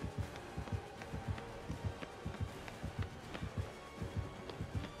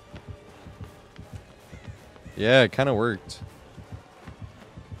 Yeah, it kind of worked.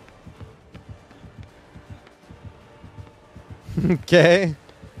 Okay.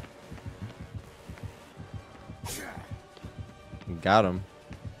 Got him.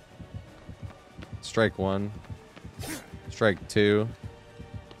 Strike one. Strike two.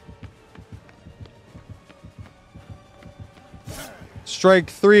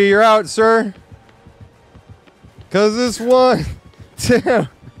 Strike three, you're out, sir. 'Cause this 1, 2,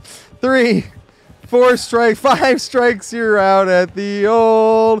 3, 4 strike, 5 strikes, you're out at the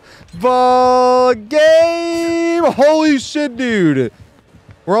old ball game. Holy shit, dude.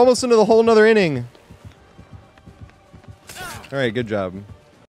 We're almost into the whole nother inning. All right, good job.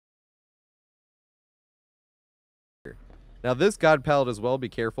 Now this god pallet as well, be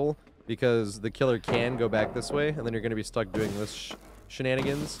careful, because the killer can go back this way, and then you're going to be stuck doing this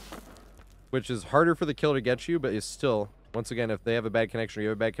shenanigans, which is harder for the killer to get you, but is still... Once again, if they have a bad connection or you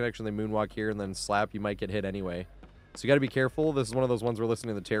have a bad connection, they moonwalk here and then slap, you might get hit anyway. So you got to be careful. This is one of those ones where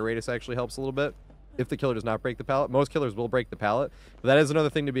listening to the tear radius actually helps a little bit. If the killer does not break the pallet. Most killers will break the pallet. But that is another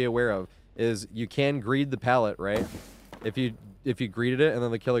thing to be aware of, is you can greed the pallet, right? If you greeted it and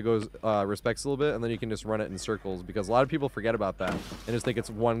then the killer goes, respects a little bit, and then you can just run it in circles. Because a lot of people forget about that and just think it's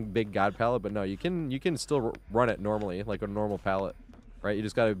one big god pallet. But no, you can still run it normally, like a normal pallet. Right, you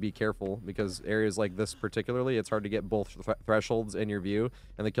just got to be careful because areas like this particularly, it's hard to get both thresholds in your view,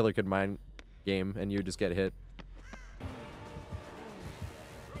 and the killer could mind game, and you just get hit.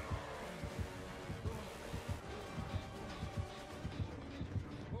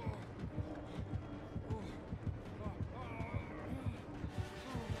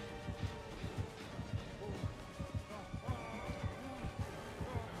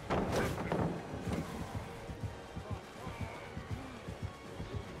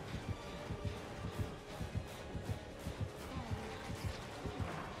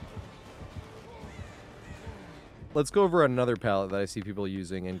 Let's go over another pallet that I see people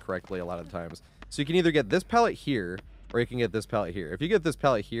using incorrectly a lot of times. So you can either get this pallet here, or you can get this pallet here. If you get this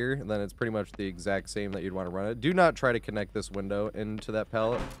pallet here, then it's pretty much the exact same that you'd want to run it. Do not try to connect this window into that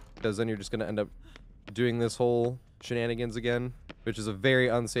pallet, because then you're just going to end up doing this whole shenanigans again, which is a very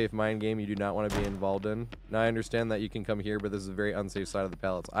unsafe mind game you do not want to be involved in. Now I understand that you can come here, but this is a very unsafe side of the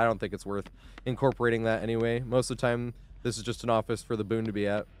pallets. I don't think it's worth incorporating that anyway. Most of the time, this is just an office for the boon to be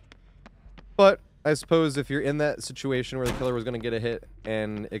at. But I suppose if you're in that situation where the killer was going to get a hit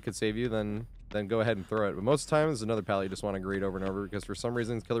and it could save you, then go ahead and throw it. But most of the time, it's another pallet you just want to greet over and over, because for some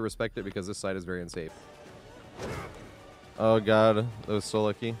reason, the killer respect it because this side is very unsafe. Oh god, that was so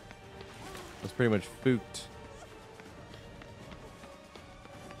lucky. That's pretty much fooked.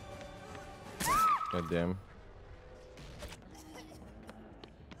 God damn.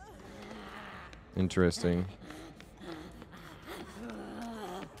 Interesting.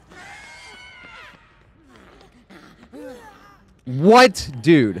 What?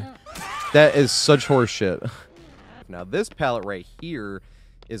 Dude. That is such horse shit. Now this pallet right here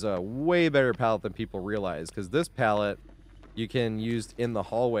is a way better pallet than people realize, because this pallet you can use in the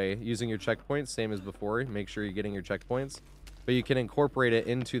hallway using your checkpoints, same as before. Make sure you're getting your checkpoints. But you can incorporate it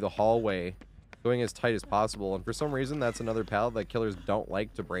into the hallway, going as tight as possible. And for some reason, that's another pallet that killers don't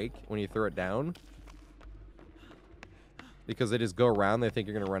like to break when you throw it down, because they just go around, they think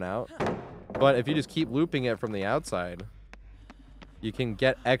you're going to run out. But if you just keep looping it from the outside, you can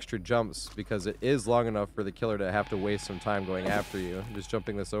get extra jumps, because it is long enough for the killer to have to waste some time going after you, just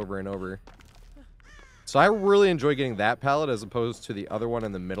jumping this over and over. So I really enjoy getting that pallet as opposed to the other one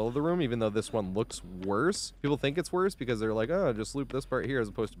in the middle of the room, even though this one looks worse. People think it's worse because they're like, oh, just loop this part here as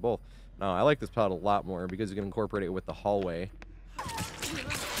opposed to both. No, I like this pallet a lot more because you can incorporate it with the hallway.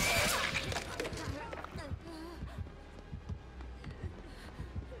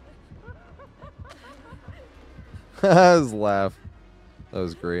 His laugh. That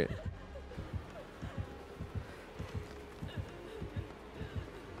was great.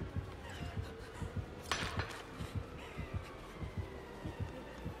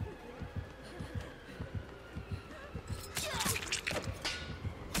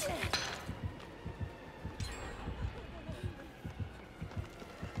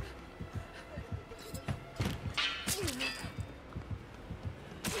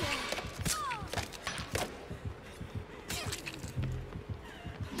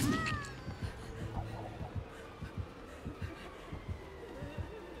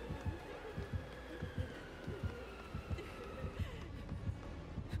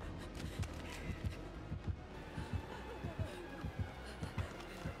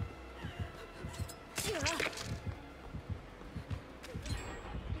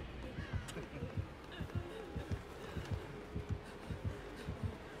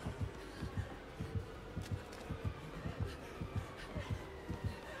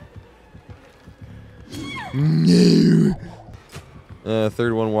 No.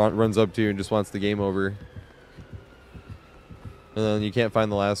 Third one runs up to you and just wants the game over. And then you can't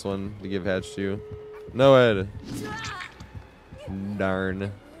find the last one to give hatch to. No, Ed.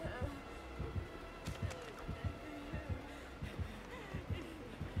 Darn.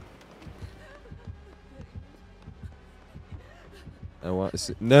 I want to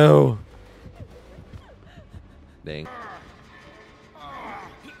see. No. Dang.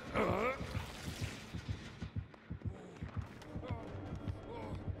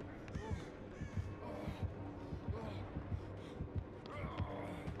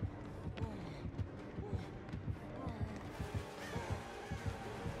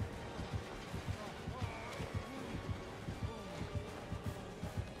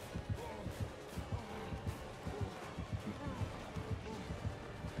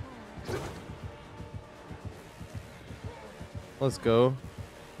 Let's go.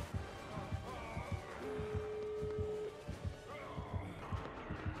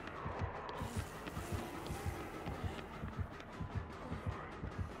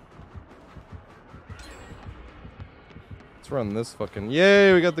 Let's run this fucking...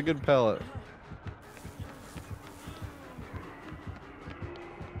 Yay, we got the good pallet.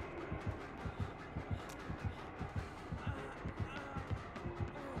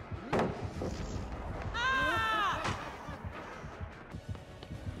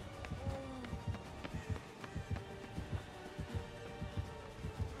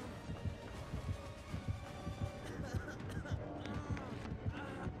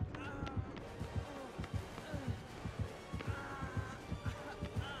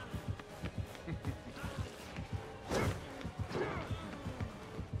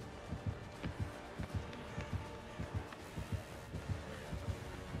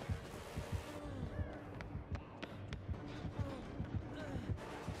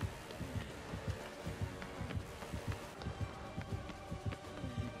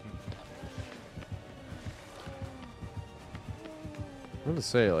 What to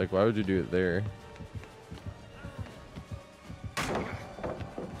say? Like, why would you do it there? It's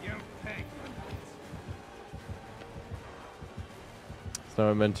not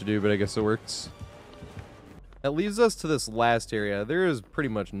what I meant to do, but I guess it works. That leaves us to this last area. There is pretty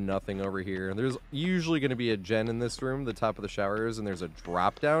much nothing over here. There's usually going to be a gen in this room, the top of the showers, and there's a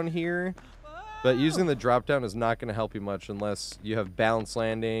drop down here. But using the drop down is not going to help you much unless you have balanced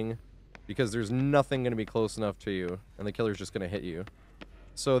landing, because there's nothing going to be close enough to you, and the killer's just going to hit you.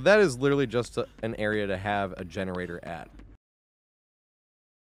 So that is literally just an area to have a generator at.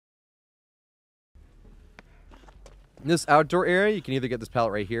 In this outdoor area, you can either get this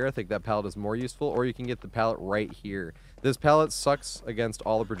pallet right here. I think that pallet is more useful, or you can get the pallet right here. This pallet sucks against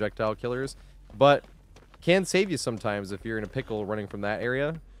all the projectile killers, but can save you sometimes if you're in a pickle running from that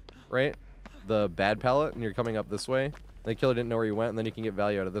area, right? The bad pallet, and you're coming up this way. The killer didn't know where you went, and then you can get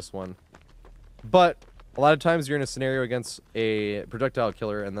value out of this one. But a lot of times you're in a scenario against a projectile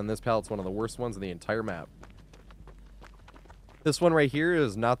killer, and then this pallet's one of the worst ones in the entire map. This one right here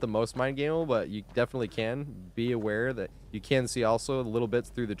is not the most mind gameable, but you definitely can be aware that you can see also little bits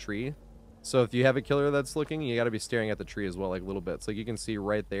through the tree. So if you have a killer that's looking, you got to be staring at the tree as well, like little bits. Like you can see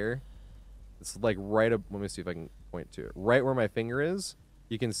right there. It's like right up. Let me see if I can point to it. Right where my finger is,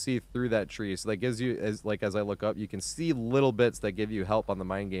 you can see through that tree. So that gives you, as I look up, you can see little bits that give you help on the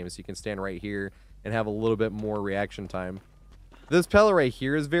mind game. So you can stand right here and have a little bit more reaction time. This pallet right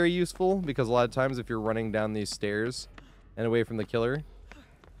here is very useful because a lot of times if you're running down these stairs and away from the killer,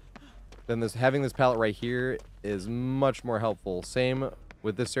 then having this pallet right here is much more helpful. Same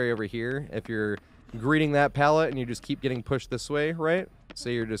with this area over here. If you're greeting that pallet and you just keep getting pushed this way, right?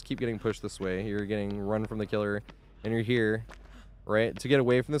 Say you're just keep getting pushed this way, you're getting run from the killer, and you're here, right? To get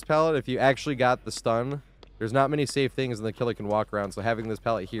away from this pallet, if you actually got the stun, there's not many safe things and the killer can walk around, so having this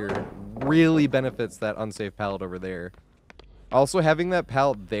pallet here really benefits that unsafe pallet over there. Also, having that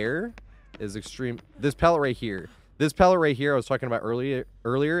pallet there is extreme. This pallet right here I was talking about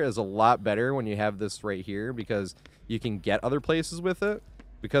earlier is a lot better when you have this right here because you can get other places with it.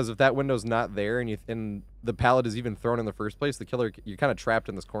 Because if that window's not there and the pallet is even thrown in the first place, the killer, you're kind of trapped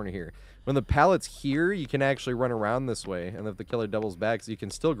in this corner here. When the pallet's here, you can actually run around this way, and if the killer doubles back, so you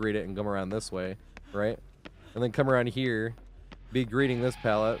can still greet it and come around this way, right? And then come around here, be greeting this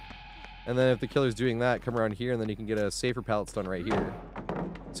pallet, and then if the killer's doing that, come around here, and then you can get a safer pallet stun right here.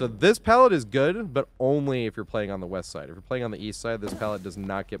 So this pallet is good, but only if you're playing on the west side. If you're playing on the east side, this pallet does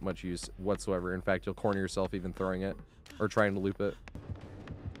not get much use whatsoever. In fact, you'll corner yourself even throwing it or trying to loop it.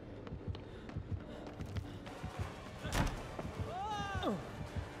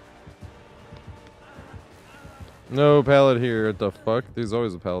 No pallet here. What the fuck? There's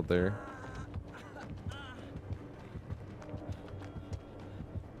always a pallet there.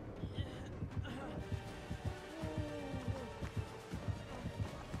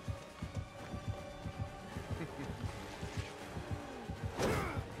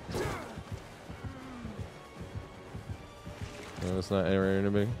 No, it's not anywhere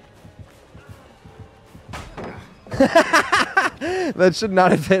near me. That should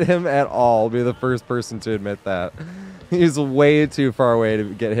not have hit him at all. I'll be the first person to admit that. He's way too far away to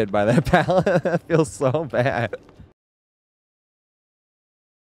get hit by that pallet. I feel so bad.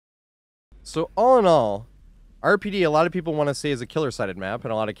 So all in all, RPD, a lot of people want to say is a killer-sided map,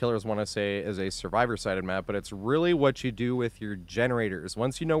 and a lot of killers want to say is a survivor-sided map, but it's really what you do with your generators.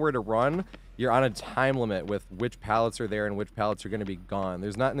 Once you know where to run, you're on a time limit with which pallets are there and which pallets are going to be gone.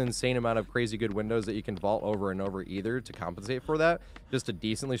 There's not an insane amount of crazy good windows that you can vault over and over either to compensate for that. Just a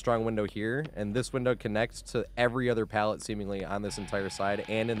decently strong window here, and this window connects to every other pallet seemingly on this entire side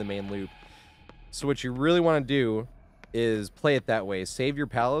and in the main loop. So what you really want to do is play it that way. Save your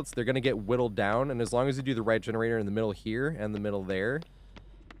pallets. They're going to get whittled down, and as long as you do the right generator in the middle here and the middle there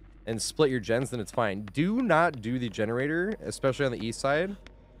and split your gens, then it's fine. Do not do the generator, especially on the east side.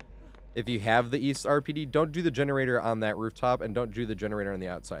 If you have the east RPD, don't do the generator on that rooftop and don't do the generator on the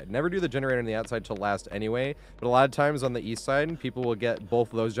outside. Never do the generator on the outside to last anyway, but a lot of times on the east side, people will get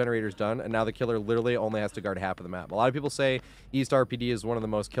both of those generators done, and now the killer literally only has to guard half of the map. A lot of people say east RPD is one of the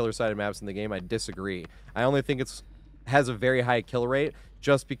most killer-sided maps in the game. I disagree. I only think it's has a very high kill rate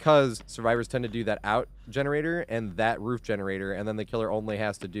just because survivors tend to do that out generator and that roof generator, and then the killer only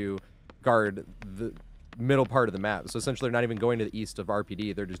has to guard the middle part of the map. So essentially they're not even going to the east of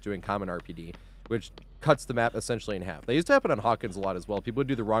RPD, they're just doing common RPD, which cuts the map essentially in half. They used to happen on Hawkins a lot as well. People would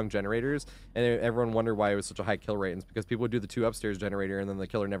do the wrong generators, and everyone wondered why it was such a high kill rate. And it's because people would do the 2 upstairs generator, and then the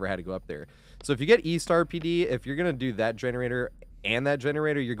killer never had to go up there. So if you get east RPD, if you're going to do that generator and that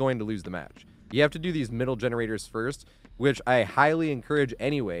generator, you're going to lose the match. You have to do these middle generators first, which I highly encourage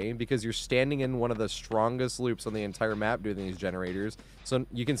anyway, because you're standing in one of the strongest loops on the entire map doing these generators. So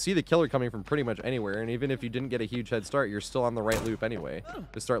you can see the killer coming from pretty much anywhere, and even if you didn't get a huge head start, you're still on the right loop anyway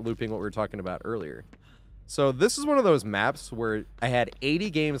to start looping what we were talking about earlier. So this is one of those maps where I had 80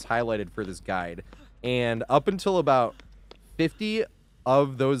 games highlighted for this guide, and up until about 50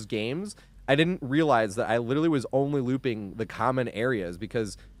 of those games, I didn't realize that I literally was only looping the common areas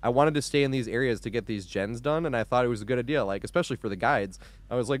because I wanted to stay in these areas to get these gens done, and I thought it was a good idea, like, especially for the guides.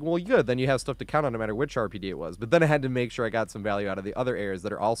 I was like, well, good, then you have stuff to count on no matter which RPD it was. But then I had to make sure I got some value out of the other areas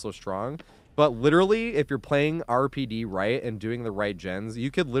that are also strong, But literally, if you're playing RPD right and doing the right gens, you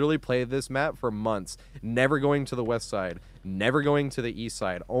could literally play this map for months, never going to the west side, never going to the east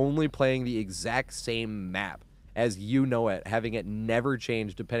side, only playing the exact same map as you know it, having it never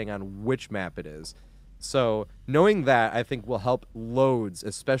change depending on which map it is. So knowing that, I think, will help loads,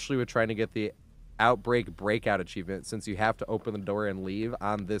 especially with trying to get the outbreak breakout achievement, since you have to open the door and leave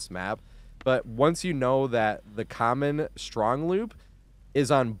on this map. But once you know that the common strong loop is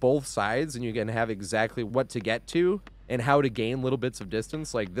on both sides and you can have exactly what to get to and how to gain little bits of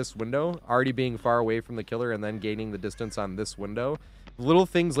distance, like this window already being far away from the killer and then gaining the distance on this window, little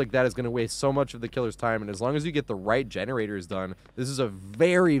things like that is going to waste so much of the killer's time. And as long as you get the right generators done, this is a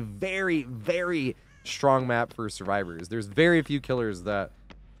very, very, very strong map for survivors. There's very few killers that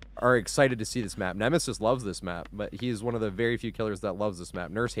are excited to see this map. Nemesis loves this map, but he's one of the very few killers that loves this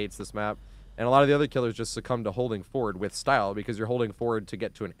map. Nurse hates this map. And a lot of the other killers just succumb to holding forward with style, because you're holding forward to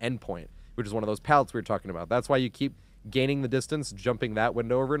get to an endpoint, which is one of those pallets we were talking about. That's why you keep gaining the distance, jumping that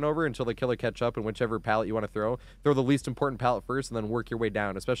window over and over until the killer catch up, and whichever pallet you want to throw the least important pallet first and then work your way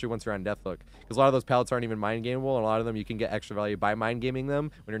down, especially once you're on deathlook. Because a lot of those pallets aren't even mind gameable, and a lot of them you can get extra value by mind gaming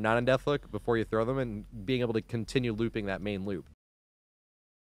them when you're not on deathlook before you throw them and being able to continue looping that main loop.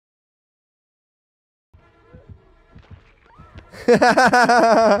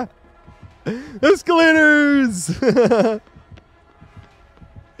 Escalators!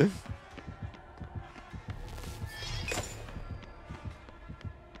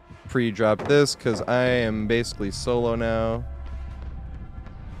 Pre-drop this because I am basically solo now.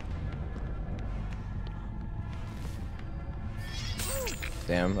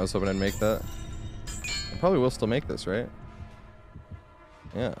 Damn, I was hoping I'd make that. I probably will still make this, right?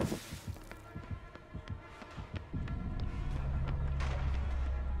 Yeah.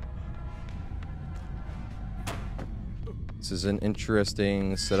 This is an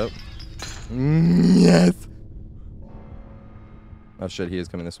interesting setup. Yes! Oh shit, he is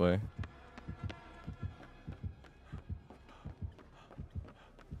coming this way.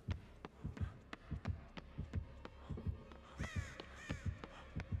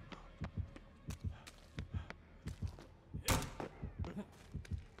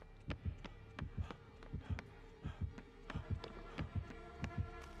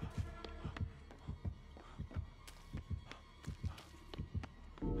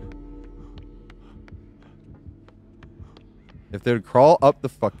 If they would crawl up the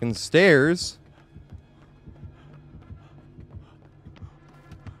fucking stairs.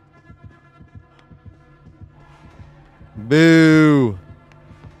 Boo.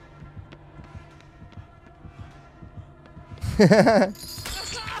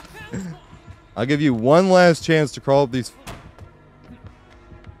 I'll give you one last chance to crawl up these.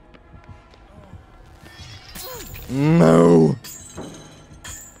 No.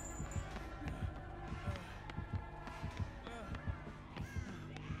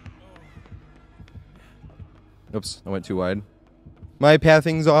 Oops, I went too wide. My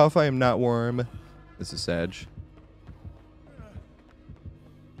pathing's off. I am not warm. This is Sag.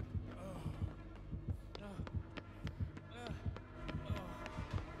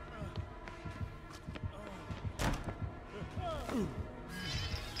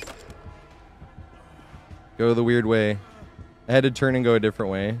 Go the weird way. I had to turn and go a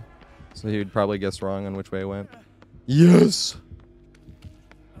different way, so he would probably guess wrong on which way I went. Yes!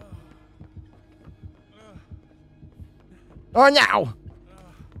 Oh, no!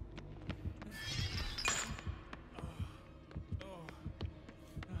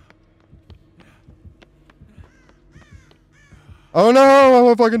 Oh no!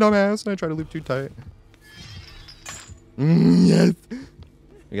 I'm a fucking dumbass and I try to loop too tight. Yes!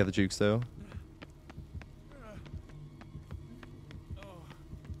 We got the jukes though.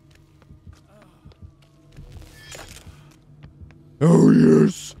 Oh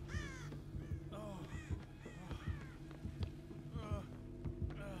yes!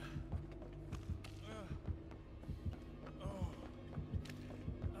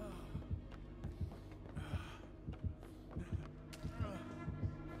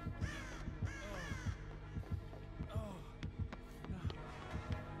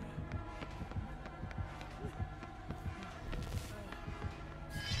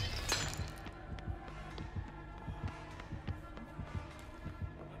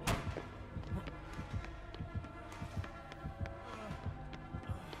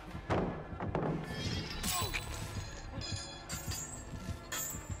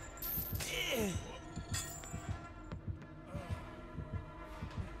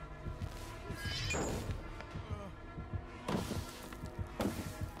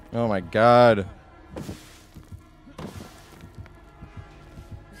 Oh my god.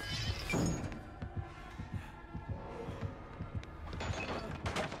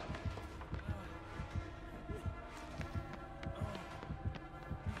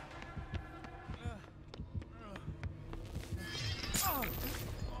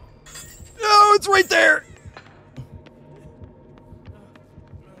 No, it's right there.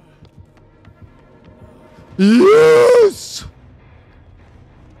 Yes!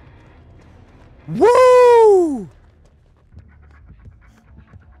 Woo!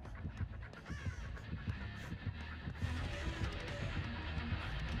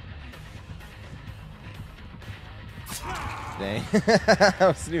 Dang. I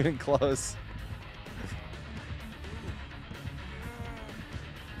wasn't even close.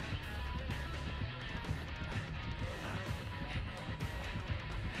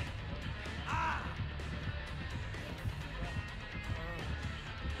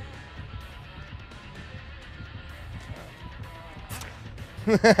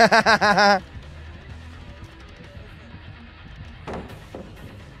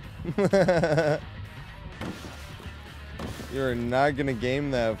 You're not gonna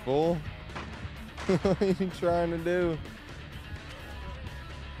game that, fool. What are you trying to do?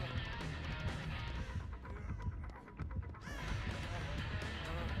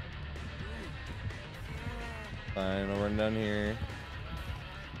 Fine, I'll run down here.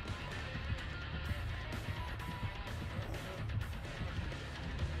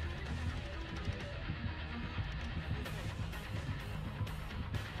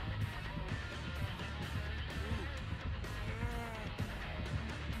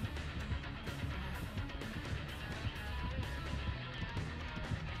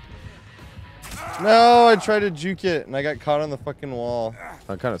 No, I tried to juke it and I got caught on the fucking wall.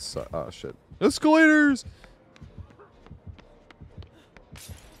 I kind of suck. Oh shit. Escalators!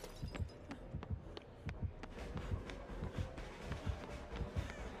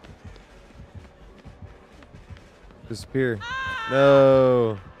 Disappear.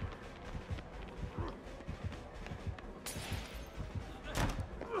 No.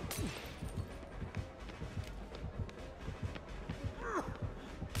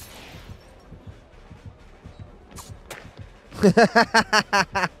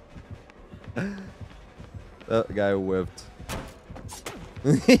 That guy whipped.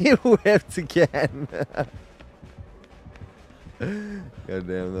 He whipped again. God damn,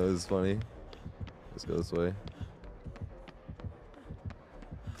 that was funny. Let's go this way.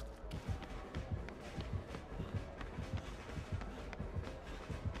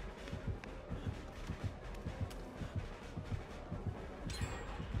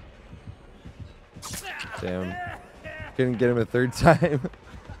 Damn. Couldn't get him a third time.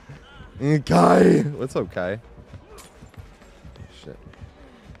 Kai! What's up, Kai? Shit.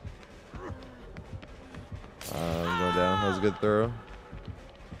 I'm going down. That was a good throw.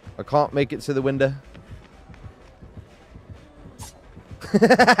 I can't make it to the window.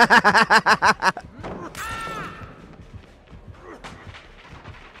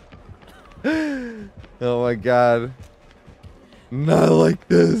 Oh my god. Not like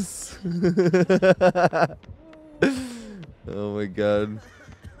this. Oh my god.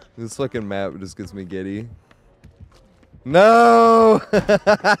 This fucking map just gets me giddy. No!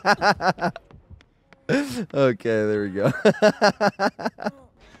 Okay, there we go.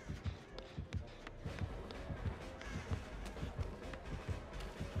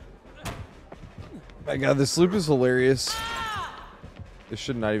 My god, this loop is hilarious. It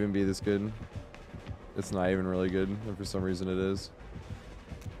should not even be this good. It's not even really good, and for some reason it is.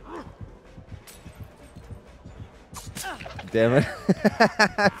 Damn it.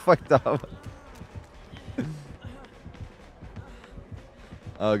 I fucked up.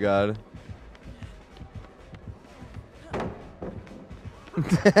 Oh god.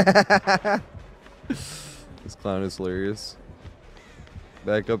 This clown is hilarious.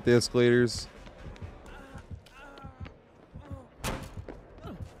 Back up the escalators.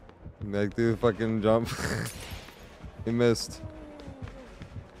 Back through the fucking jump. He missed.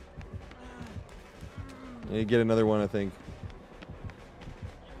 You get another one, I think.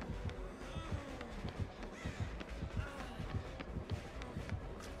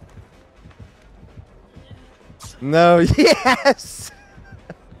 No, yes!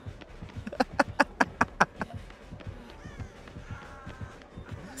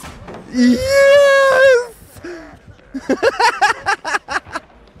 Yes!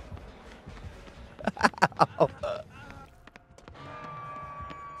 Ow.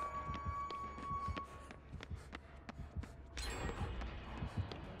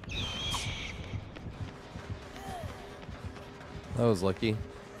 That was lucky.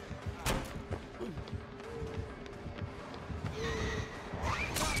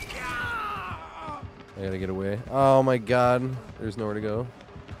 I gotta get away. Oh my god. There's nowhere to go.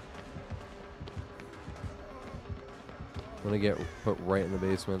 I'm gonna get put right in the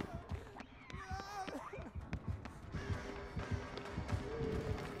basement.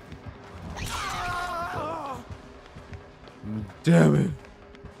 Damn it.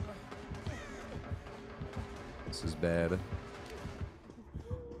 This is bad.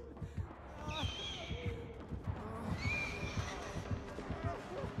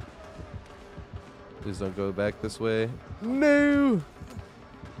 Please don't go back this way. No!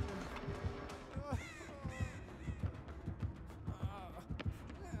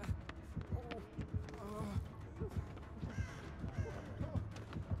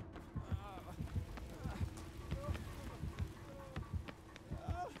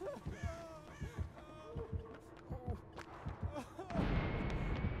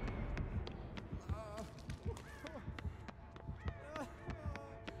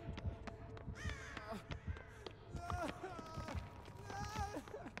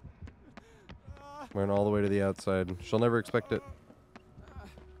 We're all the way to the outside. She'll never expect it.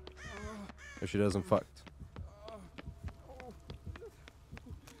 If she doesn't, fucked.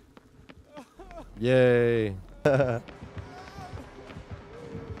 Yay.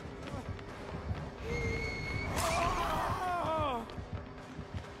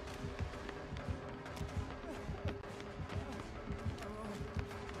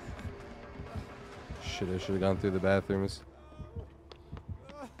 Shit, I should have gone through the bathrooms.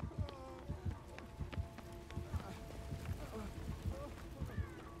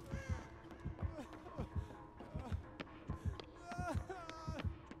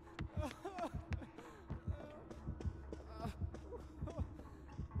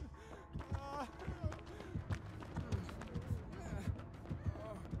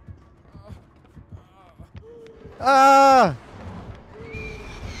 Ah!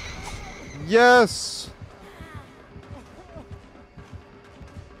 Yes!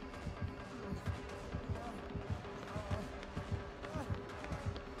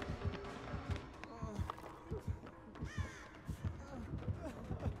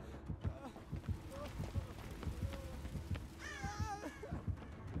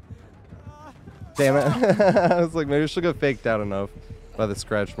 Damn it. I was like, maybe she'll get faked out enough by the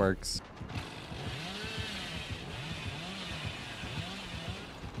scratch marks.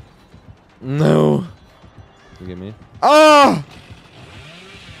 No. You get me? Ah!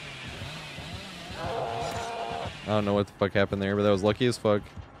 I don't know what the fuck happened there, but that was lucky as fuck.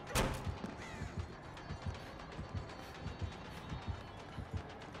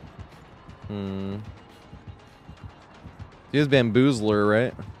 He is Bamboozler,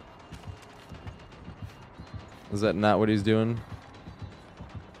 right? Is that not what he's doing?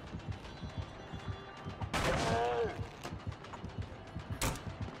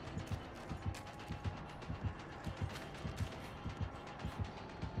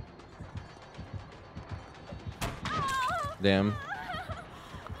 Damn.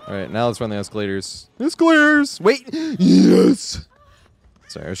 Alright, now let's run the escalators. Escalators! Wait! Yes!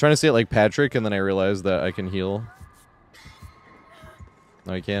 Sorry, I was trying to say it like Patrick, and then I realized that I can heal.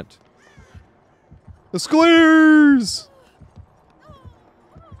 No, I can't. Escalators!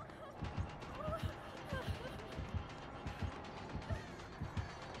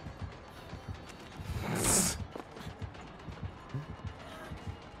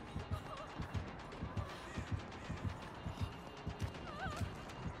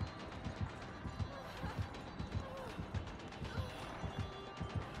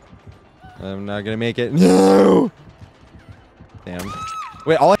 I'm not gonna make it. No! Damn.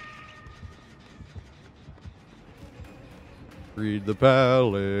 Wait, all I... Greed the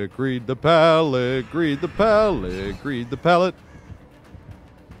pallet, greed the pallet, greed the pallet, greed the pallet.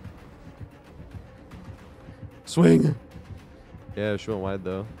 Swing! Yeah, she went wide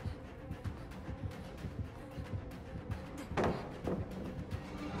though.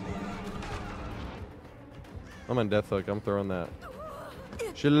 I'm on death hook, I'm throwing that.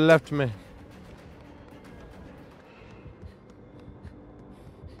 She left me.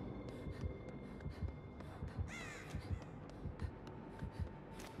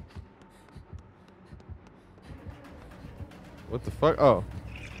 What the fuck? Oh.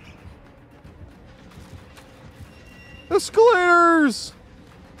 Escalators!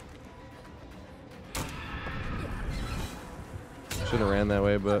 Shouldn't have ran that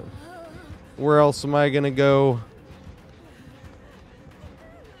way, but where else am I gonna go?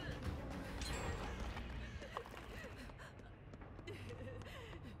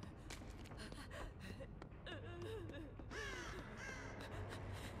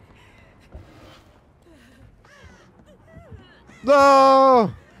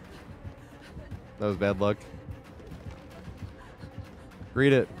 No! That was bad luck.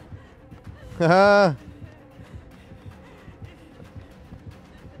 Read it. Haha. I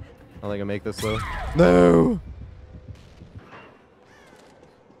don't think I make this though. No!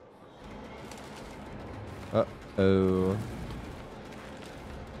 Uh-oh.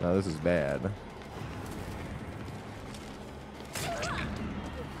 No, this is bad.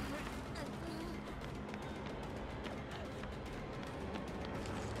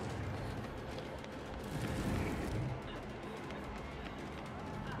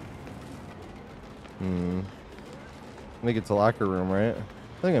 I think it's a locker room, right?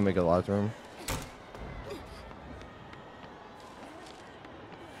 I think I make a locker room.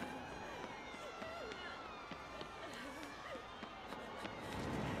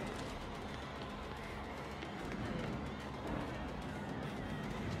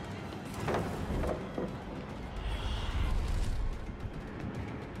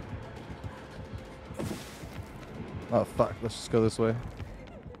 Oh fuck, let's just go this way.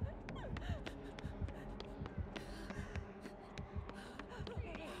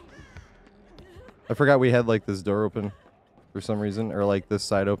 I forgot we had like this door open for some reason, or like this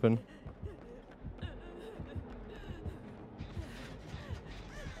side open.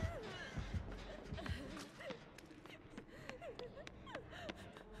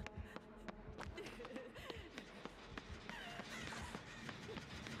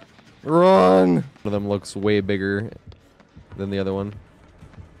 Run! One of them looks way bigger than the other one.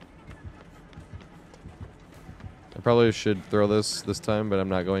 I probably should throw this time, but I'm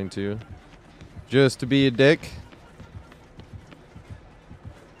not going to. Just to be a dick.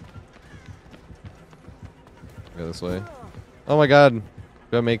 Go this way. Oh my god.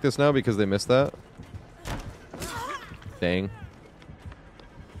 Do I make this now because they missed that? Dang.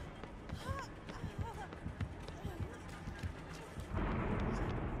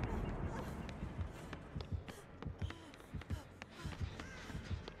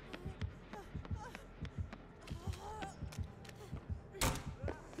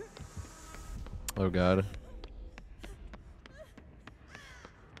 Oh god.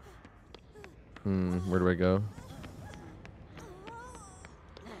 Where do I go?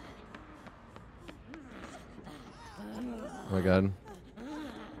 Oh my god.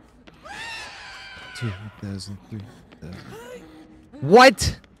 2,000, 3,000.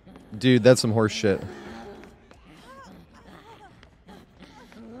 What? Dude, that's some horse shit.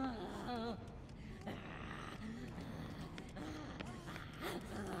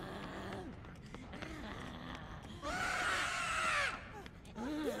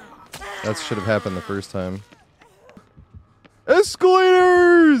 That should have happened the first time.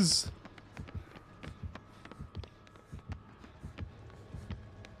 Escalators!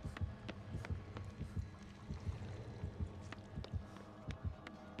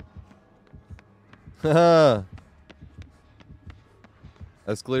 Haha.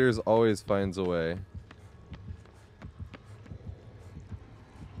 Escalators always finds a way.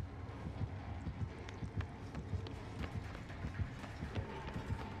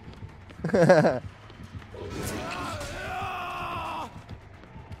 Thought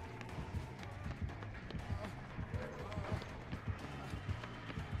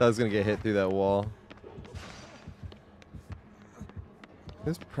I was gonna get hit through that wall.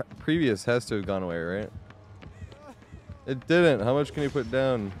 This previous has to have gone away, right? It didn't. How much can you put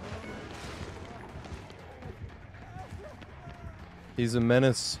down? He's a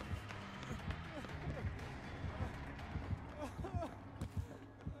menace.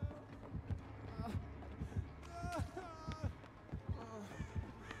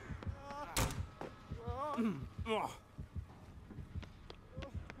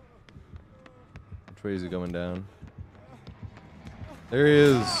 Which way is he going down? There he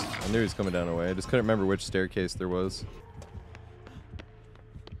is. I knew he was coming down a way. I just couldn't remember which staircase there was.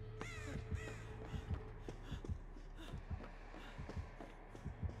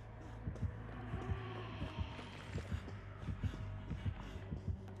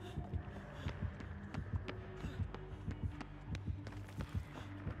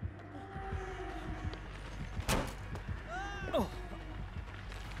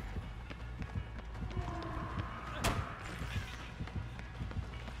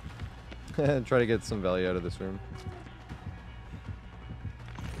 Try to get some value out of this room.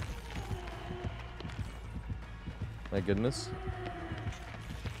 My goodness.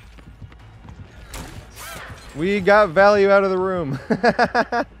 We got value out of the room.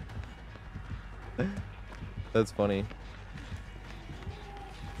 That's funny.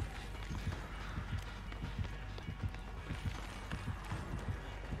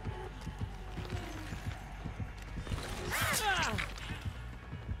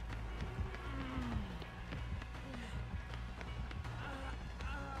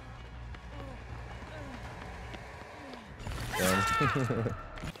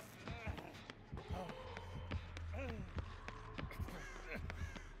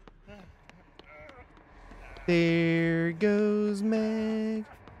 There goes Meg.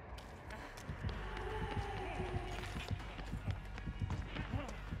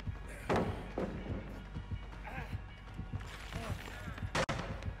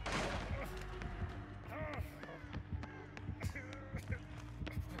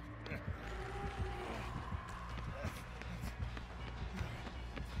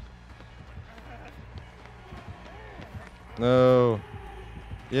 No.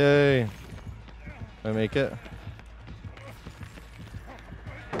 Yay. I make it.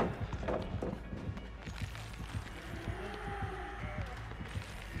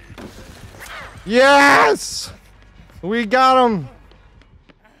 Yes! We got him.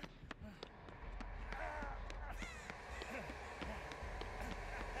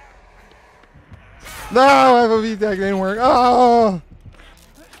 No, FOV tag didn't work. Oh!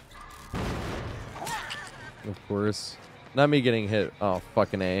 Of course. Not me getting hit. Oh,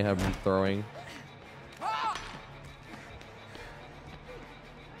 fucking A. I've been throwing.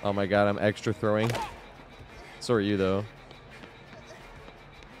 Oh my god, I'm extra throwing. So are you, though.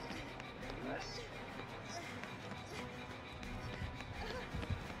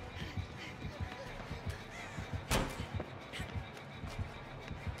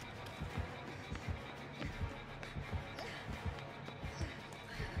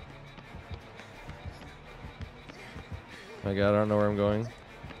 My god, I don't know where I'm going.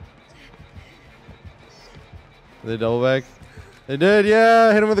 They double back? They did,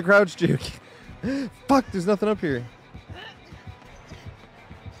 yeah! Hit him with a crouch juke. Fuck, there's nothing up here.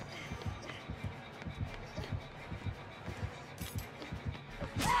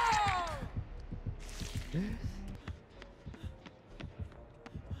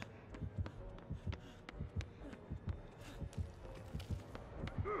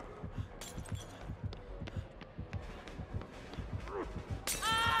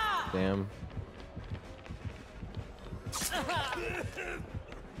 Damn.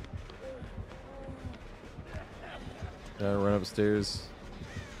 Gotta run upstairs.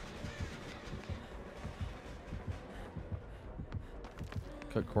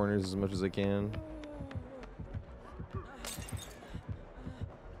 Cut corners as much as I can.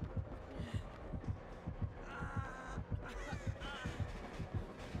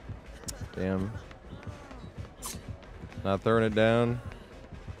 Damn. Not throwing it down.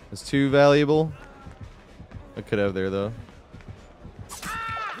 It's too valuable. I could have there though.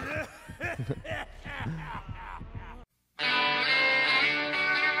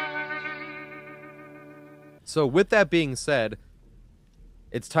 So with that being said,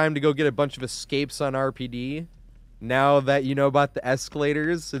 it's time to go get a bunch of escapes on RPD. Now that you know about the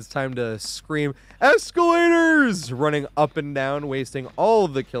escalators, it's time to scream, "Escalators!" running up and down, wasting all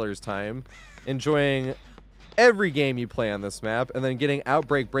of the killer's time, enjoying every game you play on this map, and then getting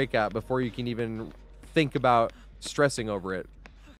outbreak breakout before you can even think about stressing over it.